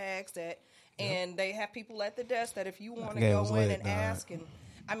different flags and they have people at the desk that if you want to game go was in lit, and dog. ask, and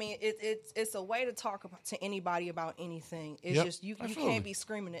I mean it's a way to talk to anybody about anything. It's Yep. just you Absolutely. can't be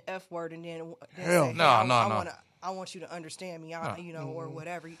screaming the F word and then Hell say, hey, no. I want you to understand me, or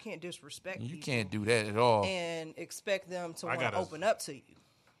whatever. You can't disrespect You people can't do that at all. and expect them to I want to gotta- open up to you.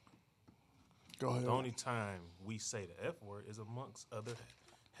 Go ahead. The only time we say the F word is amongst other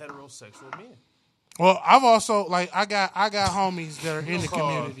heterosexual men. Well, I've also I got homies that are in the call-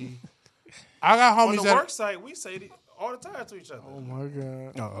 community. I got On homies the that work site, we say it all the time to each other. Oh my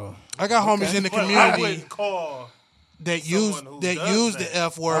god. I got homies in the But I community wouldn't call. that someone who does use that. the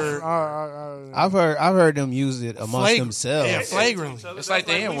F word I've heard them use it amongst themselves. Yeah, to flagrantly. each other. It's That's like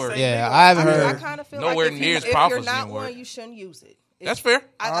the we N-word. say Yeah, nigga. I haven't I heard. kind of feel nowhere like near as if you're powerful as not the one, N-word. you shouldn't use it. That's fair.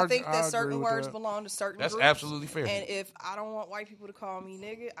 I think I that agree certain with words that. belong to certain That's groups. absolutely fair. And if I don't want white people to call me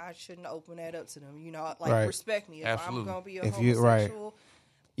nigga, I shouldn't open that up to them. Right. Respect me. If Absolutely. I'm going to be a If you- homosexual,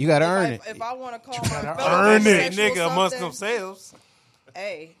 You got to if earn I, it. if I want to call my earn fellow it. Say homosexual nigga amongst something, themselves.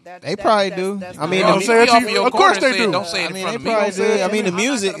 hey, They probably do. That's I mean, You the know what I'm saying? Be off in Of your course corner they saying, do. Don't say it I in mean, front they of me. probably Don't say do. it. I mean, the I'm not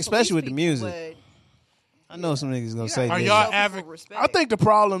music, gonna especially with police the people, music. but I know some niggas gonna say you Are this. y'all show people avid- respect. I think the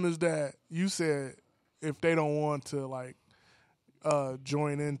problem is that you said if they don't want to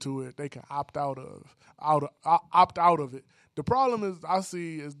join into it, they can opt out of it. The problem is I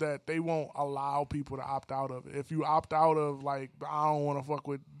see is that they won't allow people to opt out of it. If you opt out of I don't want to fuck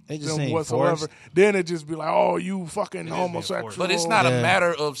with They just them saying whatsoever, forced. then it just be like, oh, you fucking being homosexual. forced. But it's not Yeah. a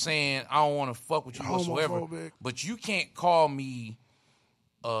matter of saying I don't want to fuck with you whatsoever. Homophobic. But you can't call me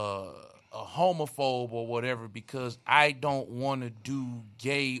a homophobe or whatever because I don't want to do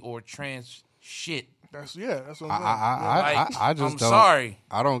gay or trans shit. That's what I'm saying. I just I'm don't. sorry.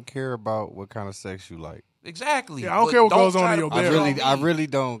 I don't care about what kind of sex you like. Exactly. Yeah, I don't But care what goes try on in to your put I it bed. on really, me. I really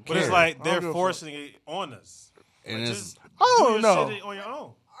don't care. But it's like I they're don't give a forcing it on us. And Like, it's- just I do don't your know. shit on your own.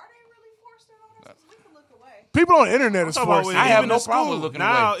 Are they really forcing it on us? 'Cause we can look away. People on the internet is talking about forcing with- I it. have even no in problem school. with looking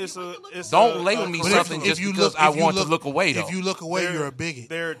now away. it's Don't a- label me a- But something just because I want to look away, though. If you look away, They're- you're a bigot.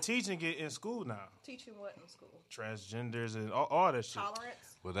 They're teaching it in school now. Teaching what in school? Transgenders and all that shit. Tolerance.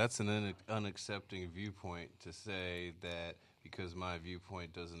 Well, that's an unaccepting viewpoint to say that because my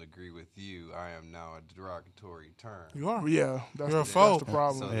viewpoint doesn't agree with you, I am now a derogatory term. You are. Yeah, that's You're a the foe.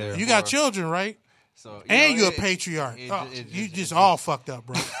 problem. So You got therefore- children, right? So, And know, you're a it- patriarch. it- Oh, it- you it- just it- all fucked up,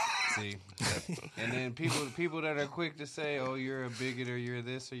 bro. See, and then people that are quick to say, "Oh, you're a bigot," or "You're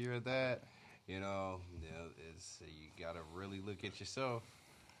this," or "You're that," it's you got to really look at yourself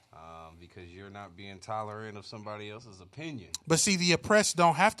because you're not being tolerant of somebody else's opinion. But see, the oppressed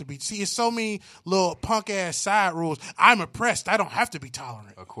don't have to be. See, it's so many little punk ass side rules. I'm oppressed. I don't have to be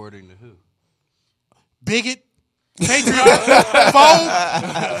tolerant. According to who? Bigot, patriot,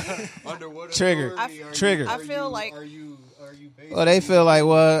 foe. Under what Trigger. authority are Trigger. You, I feel like- are you basically Well, they feel like,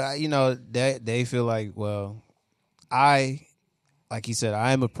 well, they feel like, well, like he said,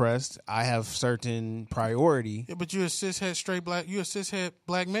 I am oppressed. I have certain priority. Yeah, but you're a cishet straight black. You're a cishet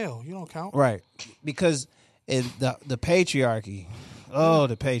black male. You don't count. Right. Because And the patriarchy. Oh,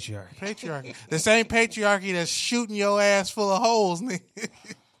 the patriarchy. Patriarchy. The same patriarchy that's shooting your ass full of holes, nigga.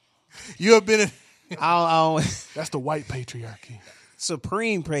 You have been I don't, That's the white patriarchy.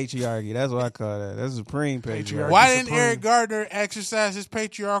 supreme patriarchy. That's what I call that. That's supreme patriarchy. Why didn't Eric Gardner exercise his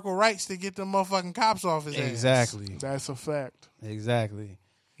patriarchal rights to get them motherfucking cops off his ass? Exactly. That's a fact. Exactly.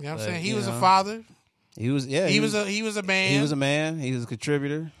 You know what I'm But, saying? He you was a know, father. He was. Yeah. He was a man. He was a man. He was a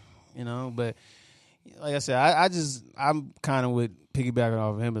contributor. You know, but like I said, I'm kind of with piggybacking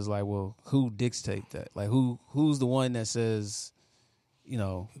off of him. Is like, well, who dictates that? Like, who's the one that says, you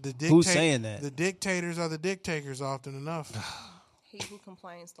know, who's saying that? The dictators are the dictators often enough. He who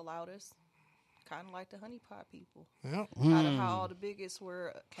complains the loudest, kind of like the honeypot people. Yep. Out of how all the bigots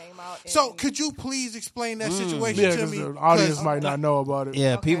came out. And, So, could you please explain that situation Yeah, to because me? the audience 'Cause- might not know about it.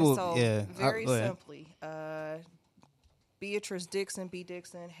 Yeah, Okay, people. so Yeah, very go ahead. simply, Beatrice Dixon, B.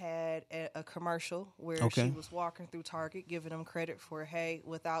 Dixon, had a commercial where Okay. she was walking through Target, giving them credit for, hey,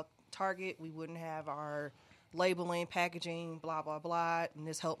 without Target, we wouldn't have our labeling, packaging, blah, blah, blah, and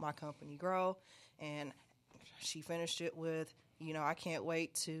this helped my company grow. And she finished it with, you know, I can't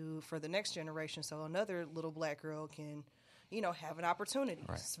wait for the next generation so another little black girl can, you know, have an opportunity.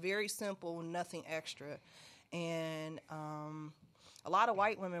 Right. It's very simple, nothing extra. And a lot of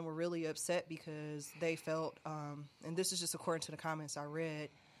white women were really upset because they felt, and this is just according to the comments I read,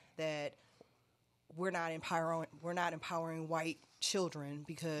 that we're not empowering white children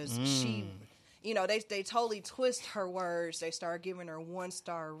because she, you know, they totally twist her words. They start giving her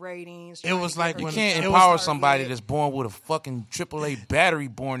 1-star ratings. It was like You when can't it empower was- somebody that's born with a fucking AAA battery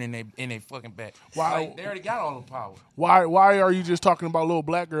born in their fucking back. Why- Like, they already got all the power. Why are you just talking about little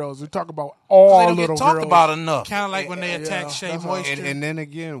black girls? We talk about 'Cause they all don't little get talked girls. about enough. Kind of like when they attack Shea that's Moisture. And then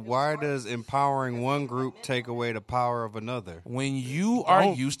again, why does empowering one group take away the power of another? When you are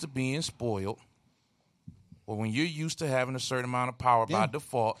used to being spoiled, or when you're used to having a certain amount of power by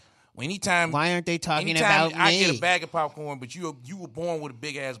default, anytime Why aren't they talking anytime about I me? get a bag of popcorn, but you were born with a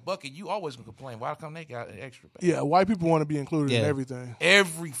big ass bucket, you always gonna complain. Why come they got an extra bag? Yeah, white people want to be included in Yeah. everything.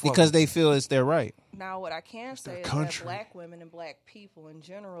 Every fucking Because they feel it's their right. Now, what I can say is country. that black women and black people in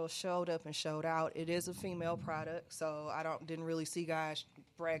general showed up and showed out. It is a female product, so I didn't really see guys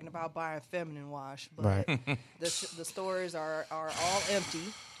bragging about buying feminine wash. But the stores are all empty.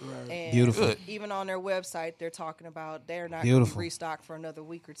 And Beautiful. Good. even on their website, they're talking about they're not going to Beautiful. be restocked for another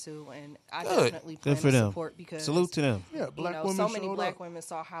week or two. And I Good. definitely plan Good for to them. support because Salute to them. Yeah, black you know, women so many showed black up. women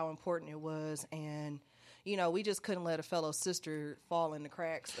saw how important it was, and you know, we just couldn't let a fellow sister fall in the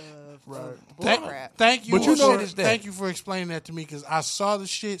cracks of bullcrap. Thank you. But you know- thank you for explaining that to me because I saw the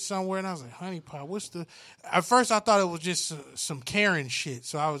shit somewhere and I was like, "Honeypot, what's the?" At first, I thought it was just some Karen shit,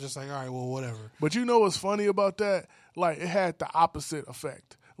 so I was just like, "All right, well, whatever." But you know what's funny about that? Like, it had the opposite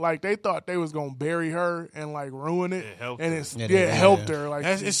effect. Like, they thought they was gonna bury her and like ruin it, helped and her. it's Yeah, it they- helped her. Like,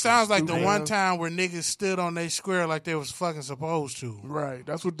 It sounds like the stupid one ass. time where niggas stood on their square like they was fucking supposed to. Right.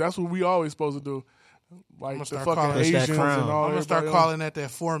 That's what we always supposed to do. Like the start fucking calling- Push that Asians crown. and all. I'm gonna start everybody else. calling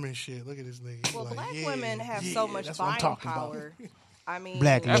that Foreman shit. Look at this nigga. He's Well, like, black yeah, women have yeah, so much that's what I'm buying talking about. power. I mean,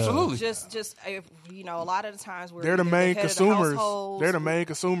 Black love. Absolutely. Just if, you know, a lot of the times we're They're the either main head of the consumers. households, They're the main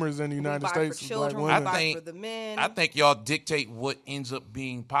consumers in the we United buy States. for Black children, we women. buy think- for the men. I think y'all dictate what ends up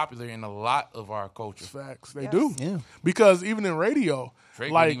being popular in a lot of our culture. Facts. They Yes. do. Yeah. Because even in radio,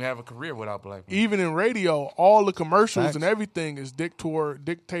 Drake like wouldn't even have a career without black people. even in radio, all the commercials Facts. and everything is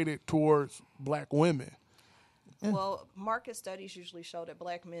dictated towards black women. Well, market studies usually show that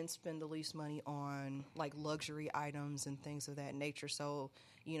black men spend the least money on like luxury items and things of that nature. So,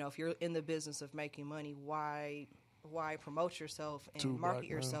 you know, if you're in the business of making money, why promote yourself and To market black men.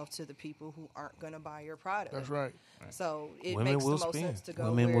 yourself to the people who aren't going to buy your product? That's right. So it Women makes the will most spend. sense to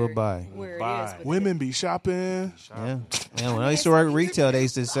go Women where, will buy. where Buy. it is. But Women be shopping. Yeah. Man, when I used to work retail, they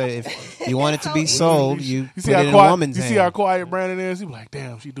used to say if you want it to be That's how sold, it you You put see it how in a quiet? woman's You hand. see how quiet Brandon is? He be like,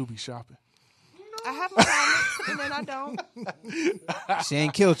 damn, she do be shopping. I have my moments and then I don't. She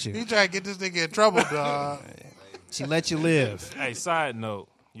ain't killed He you. trying to get this nigga in trouble, dog. She let you live. Hey, side note,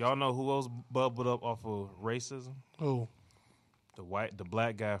 y'all know who else bubbled up off of racism? Who? The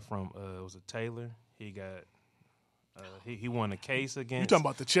black guy from was it Taylor? He got he won a case against You talking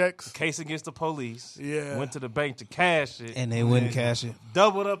about the checks? case against the police. Yeah. Went to the bank to cash it, And they wouldn't cash it.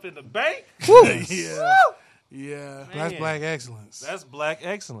 doubled up in the bank. Yeah. Yeah. That's Man. black excellence. That's black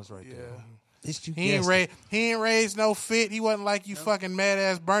excellence right there. It's you He ain't guessed it. he ain't raised no fit. He wasn't like you fucking mad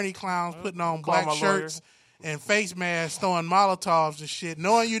ass Bernie clowns putting on Call black my shirts and face masks, throwing Molotovs and shit,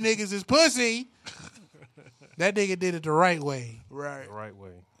 knowing you niggas is pussy. That nigga did it the right way. Right. The right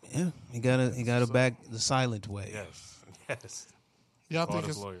way. Yeah, he got to back the silent way. Yes. Yes. Y'all Call think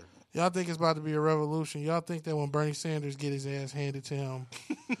his it's lawyer. Y'all think it's about to be a revolution? Y'all think that when Bernie Sanders get his ass handed to him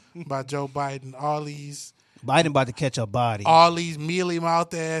by Joe Biden, Biden about to catch a body. all these mealy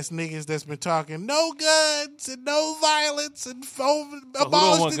mouth ass niggas that's been talking no guns and no violence and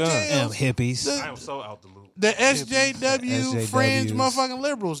abolish want the guns? Damn jails. hippies. I am so out the loop. The SJW fringe SJWs. motherfucking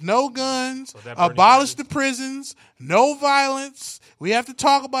liberals. No guns. that Bernie Abolish Sanders- the prisons. No violence. We have to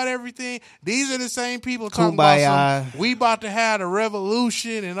talk about everything. These are the same people talking Kumbaya. about we about to have a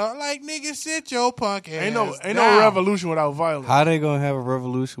revolution and all. Like, nigga, sit your punk ass Ain't no down. revolution without violence. How they gonna have a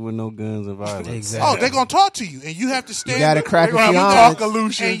revolution with no guns and violence? Exactly. Oh, they're going to talk to you and you have to stand You gotta there. crack They a gonna few have omelets.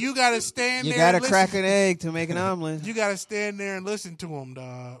 talk-a-lution. And you got to stand You there gotta and crack listen. an egg to make an omelet. You got to stand there and listen to them,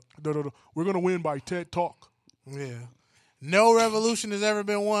 dog. We're gonna win by TED Talk. Yeah. No revolution has ever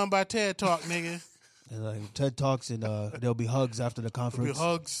been won by TED Talk, nigga. Like TED Talks and there'll be hugs after the There'll be conference.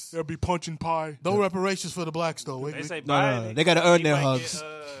 hugs. There'll be punching pie. No reparations for the blacks, though. They say No, Biden, no, they gotta earn he their might hugs. get,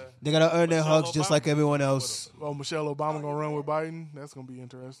 They gotta earn their Michelle hugs just Obama like everyone with else. Oh, Michelle Obama gonna run with Biden. That's gonna be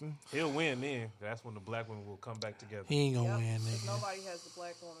interesting. He'll win then. That's when the black women will come back together. He ain't gonna Yep. win, 'Cause nigga. nobody has the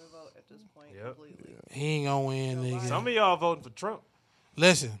black woman vote at this point Yep. completely. He ain't gonna win, nigga. Some of y'all voting for Trump.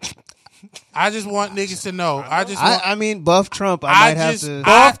 Listen, I just want niggas to know. I mean, buff Trump. I I might have just- to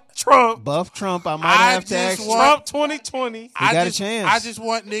I- Trump. buff Trump. I might I have to just ask. want- Trump 2020. I got a just, chance. I just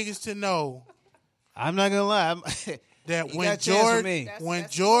want niggas to know I'm not gonna lie. that He when got a chance with me.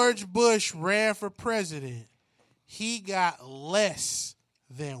 George Bush ran for president, he got less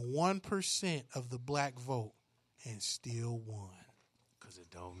than 1% of the black vote and still won. Because it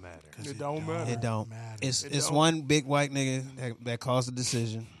don't matter. It don't matter. It don't. matter. It's It it's don't. one big white nigga that caused the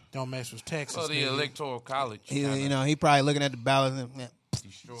decision. Don't mess with Texas. So the nigga. electoral college, He, he probably looking at the ballot and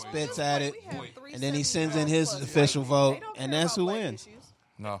destroyed. spits at it, We have three and then he sends in 75 his plus official white vote, people. They don't and care that's about who black wins. issues.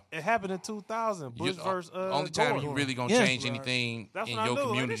 No. It happened in 2000. Bush versus only time Gore. you really gonna Yeah. change anything That's in what I your knew. Like,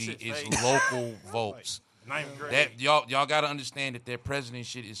 community this shit is fake. local votes. Ninth grade. That y'all gotta understand that that president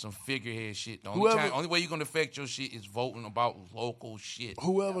shit is some figurehead shit. The only way you're gonna affect your shit is voting about local shit.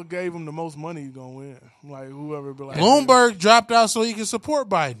 Whoever gave him the most money is gonna win. Like whoever be like Bloomberg dropped out so he can support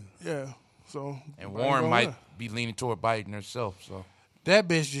Biden. Yeah. So And Biden Warren gonna might win. be leaning toward Biden herself. So That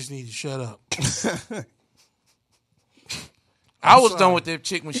bitch just need to shut up. I was done with that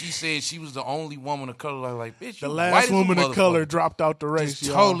chick when she said she was the only woman of color. Like, bitch, The you white last as a woman of color motherfucker. dropped out the race.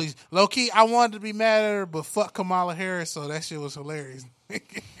 Just y'all. totally low key. I wanted to be mad at her, but fuck Kamala Harris, so that shit was hilarious.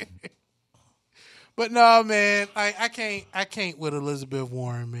 But no, man, I can't with Elizabeth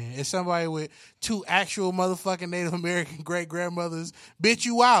Warren, man. It's somebody with two actual motherfucking Native American great grandmothers. Bitch,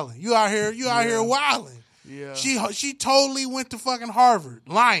 you wildin'. You out here wildin'. Yeah. She totally went to fucking Harvard,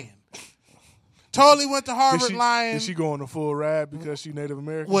 lying. Totally went to Harvard, lying. Did she go on a full ride because she Native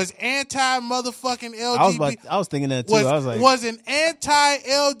American? Was anti motherfucking LGBT. I was thinking that too. I was like, was an anti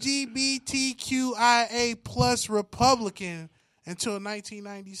LGBTQIA plus Republican until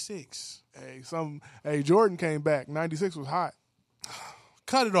 1996. Hey, Jordan came back. 96 was hot.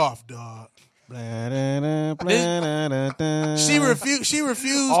 Cut it off, dog. she She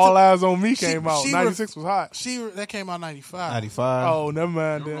refused. All to, Eyes on Me came out. she 96 was hot. that came out 95. 95. Oh, never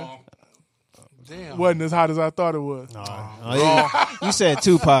mind then. Damn. Wasn't as hot as I thought it was. Oh, yeah. You said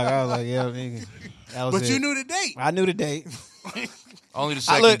Tupac. I was like, yeah, nigga. That was But it. you knew the date. I knew the date. Only the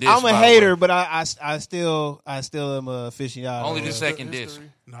second disc. I'm a by the hater, way. but I still am a aficionado. Only the second disc.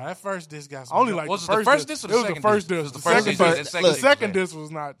 No, that first disc got some. Only like Was the it the first first disc. disc or the It was the second first disc? disc. It was the The first second disc. disc. The The second second disc. disc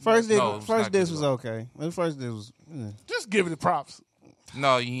was not. First disc, No, it was first not disc good was at all. okay. The first disc was. Just give it the props.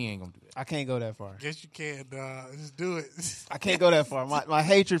 No, he ain't gonna do that. I can't go that far. Yes, you can, dog. Just do it. I can't go that far. My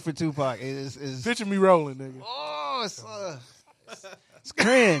hatred for Tupac is Picture me rolling, nigga. oh, it's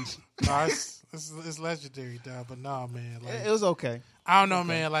cringe. Nah, it's legendary, dog. But nah, man. Like, It was okay. I don't know,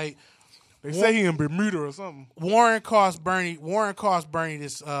 man. Like They say he in Bermuda or something. Warren cost Bernie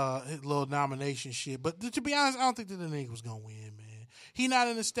this his little nomination shit. But to be honest, I don't think that the nigga was gonna win, man. He not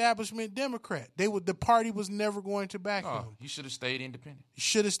an establishment Democrat. The party was never going to back Oh, him. you should have stayed independent. You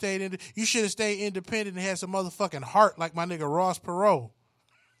should have stayed independent and had some motherfucking heart like my nigga Ross Perot.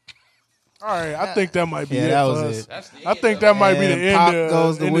 All right, I think that might be Yeah, it that for was us. it. That's the I end think of that it. might be the And end Pop of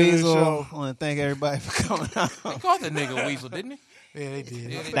goes the end of this weasel. show. I want to thank everybody for coming out. They called the nigga Weasel, didn't he? Yeah, they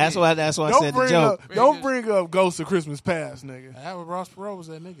did. That's why I said Don't the bring joke. up, don't bring up Ghost of Christmas Past, nigga. That was Ross Perot was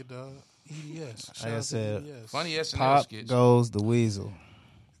that nigga, dog. EDS. Shout Like I out to said, EDS. Funny SNL Pop skits. goes the weasel.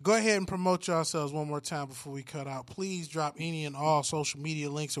 Go ahead and promote yourselves one more time before we cut out. Please drop any and all social media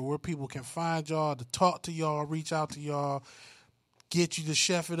links or where people can find y'all, to talk to y'all, reach out to y'all, get you to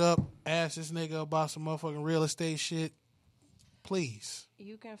chef it up, ask this nigga about some motherfucking real estate shit. Please.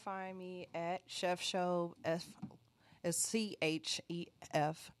 You can find me at Chef Show It's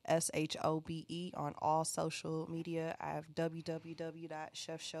CHEFSHOBE on all social media. I have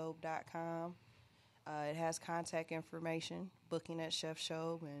www.chefshobe.com. It has contact information, booking at Chef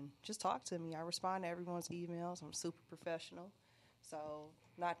Shobe, and just talk to me. I respond to everyone's emails. I'm super professional. So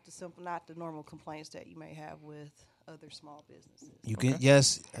not the normal complaints that you may have with other small businesses. You can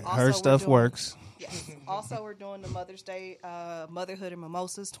yes, Also, her we're stuff doing- works. Yes. Also, we're doing the Mother's Day Motherhood and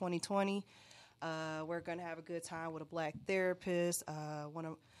Mimosas 2020. We're going to have a good time with a black therapist.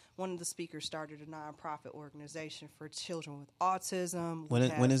 One of the speakers started a nonprofit organization for children with autism.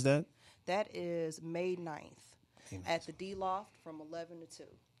 When is that? That is May 9th at the D Loft from 11 to 2.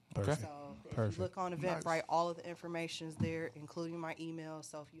 Perfect. So if Perfect. you look on Eventbrite, all of the information is there, including my email.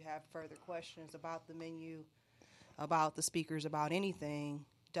 So if you have further questions about the menu, about the speakers, about anything,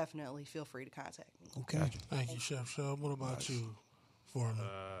 definitely feel free to contact me. Okay. Thank you, Chef Shub. What about you, Foreman?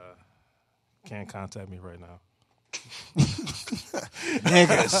 Can't contact me right now.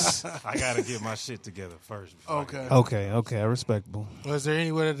 Niggas. I gotta get my shit together first. Okay. Okay. Respectable. Well, is there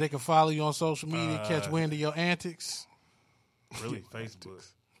anywhere that they can follow you on social media, catch wind of your antics? Really, Facebook.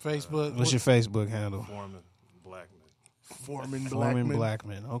 Facebook. What's your Facebook handle? Foreman Blackman. Foreman Foreman Blackman.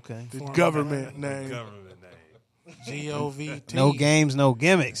 Blackman. Okay. The government name. Government name. GOVT. No games, no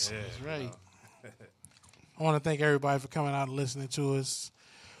gimmicks. That's right. I want to thank everybody for coming out and listening to us.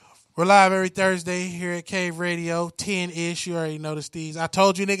 We're live every Thursday here at Cave Radio, 10-ish. You already know the Steez. I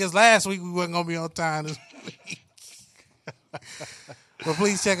told you niggas last week we wasn't going to be on time this week. But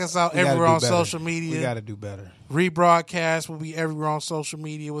please check us out everywhere on social media. We got to do better. Rebroadcast will be everywhere on social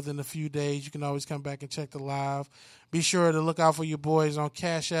media within a few days. You can always come back and check the live. Be sure to look out for your boys on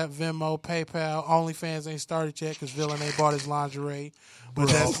Cash App, Venmo, PayPal. OnlyFans ain't started yet because Villain ain't bought his lingerie. But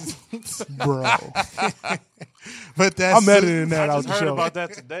that's Bro. but that's I'm editing that I out just the heard show. about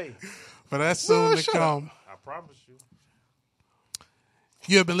that today. But that's soon to come. I promise you.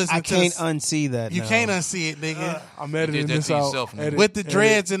 You have been listening I to can't us. unsee that. You now. can't unsee it, nigga. I'm You editing did that this to out. yourself, nigga. Edit, With the edit.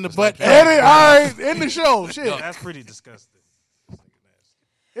 dreads in the butt. Edit. All right. End the show. Shit. That's pretty disgusting.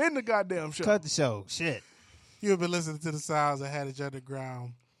 End the goddamn show. Cut the show. Shit. You have been listening to the sounds of Hadage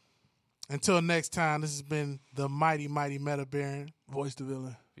Underground. Until next time, this has been the mighty, mighty Meta Baron. Voice the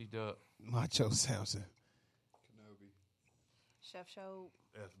villain. B-Dub. Macho Samson. Chef Show.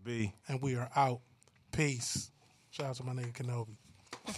 FB. And we are out. Peace. Shout out to my nigga Kenobi.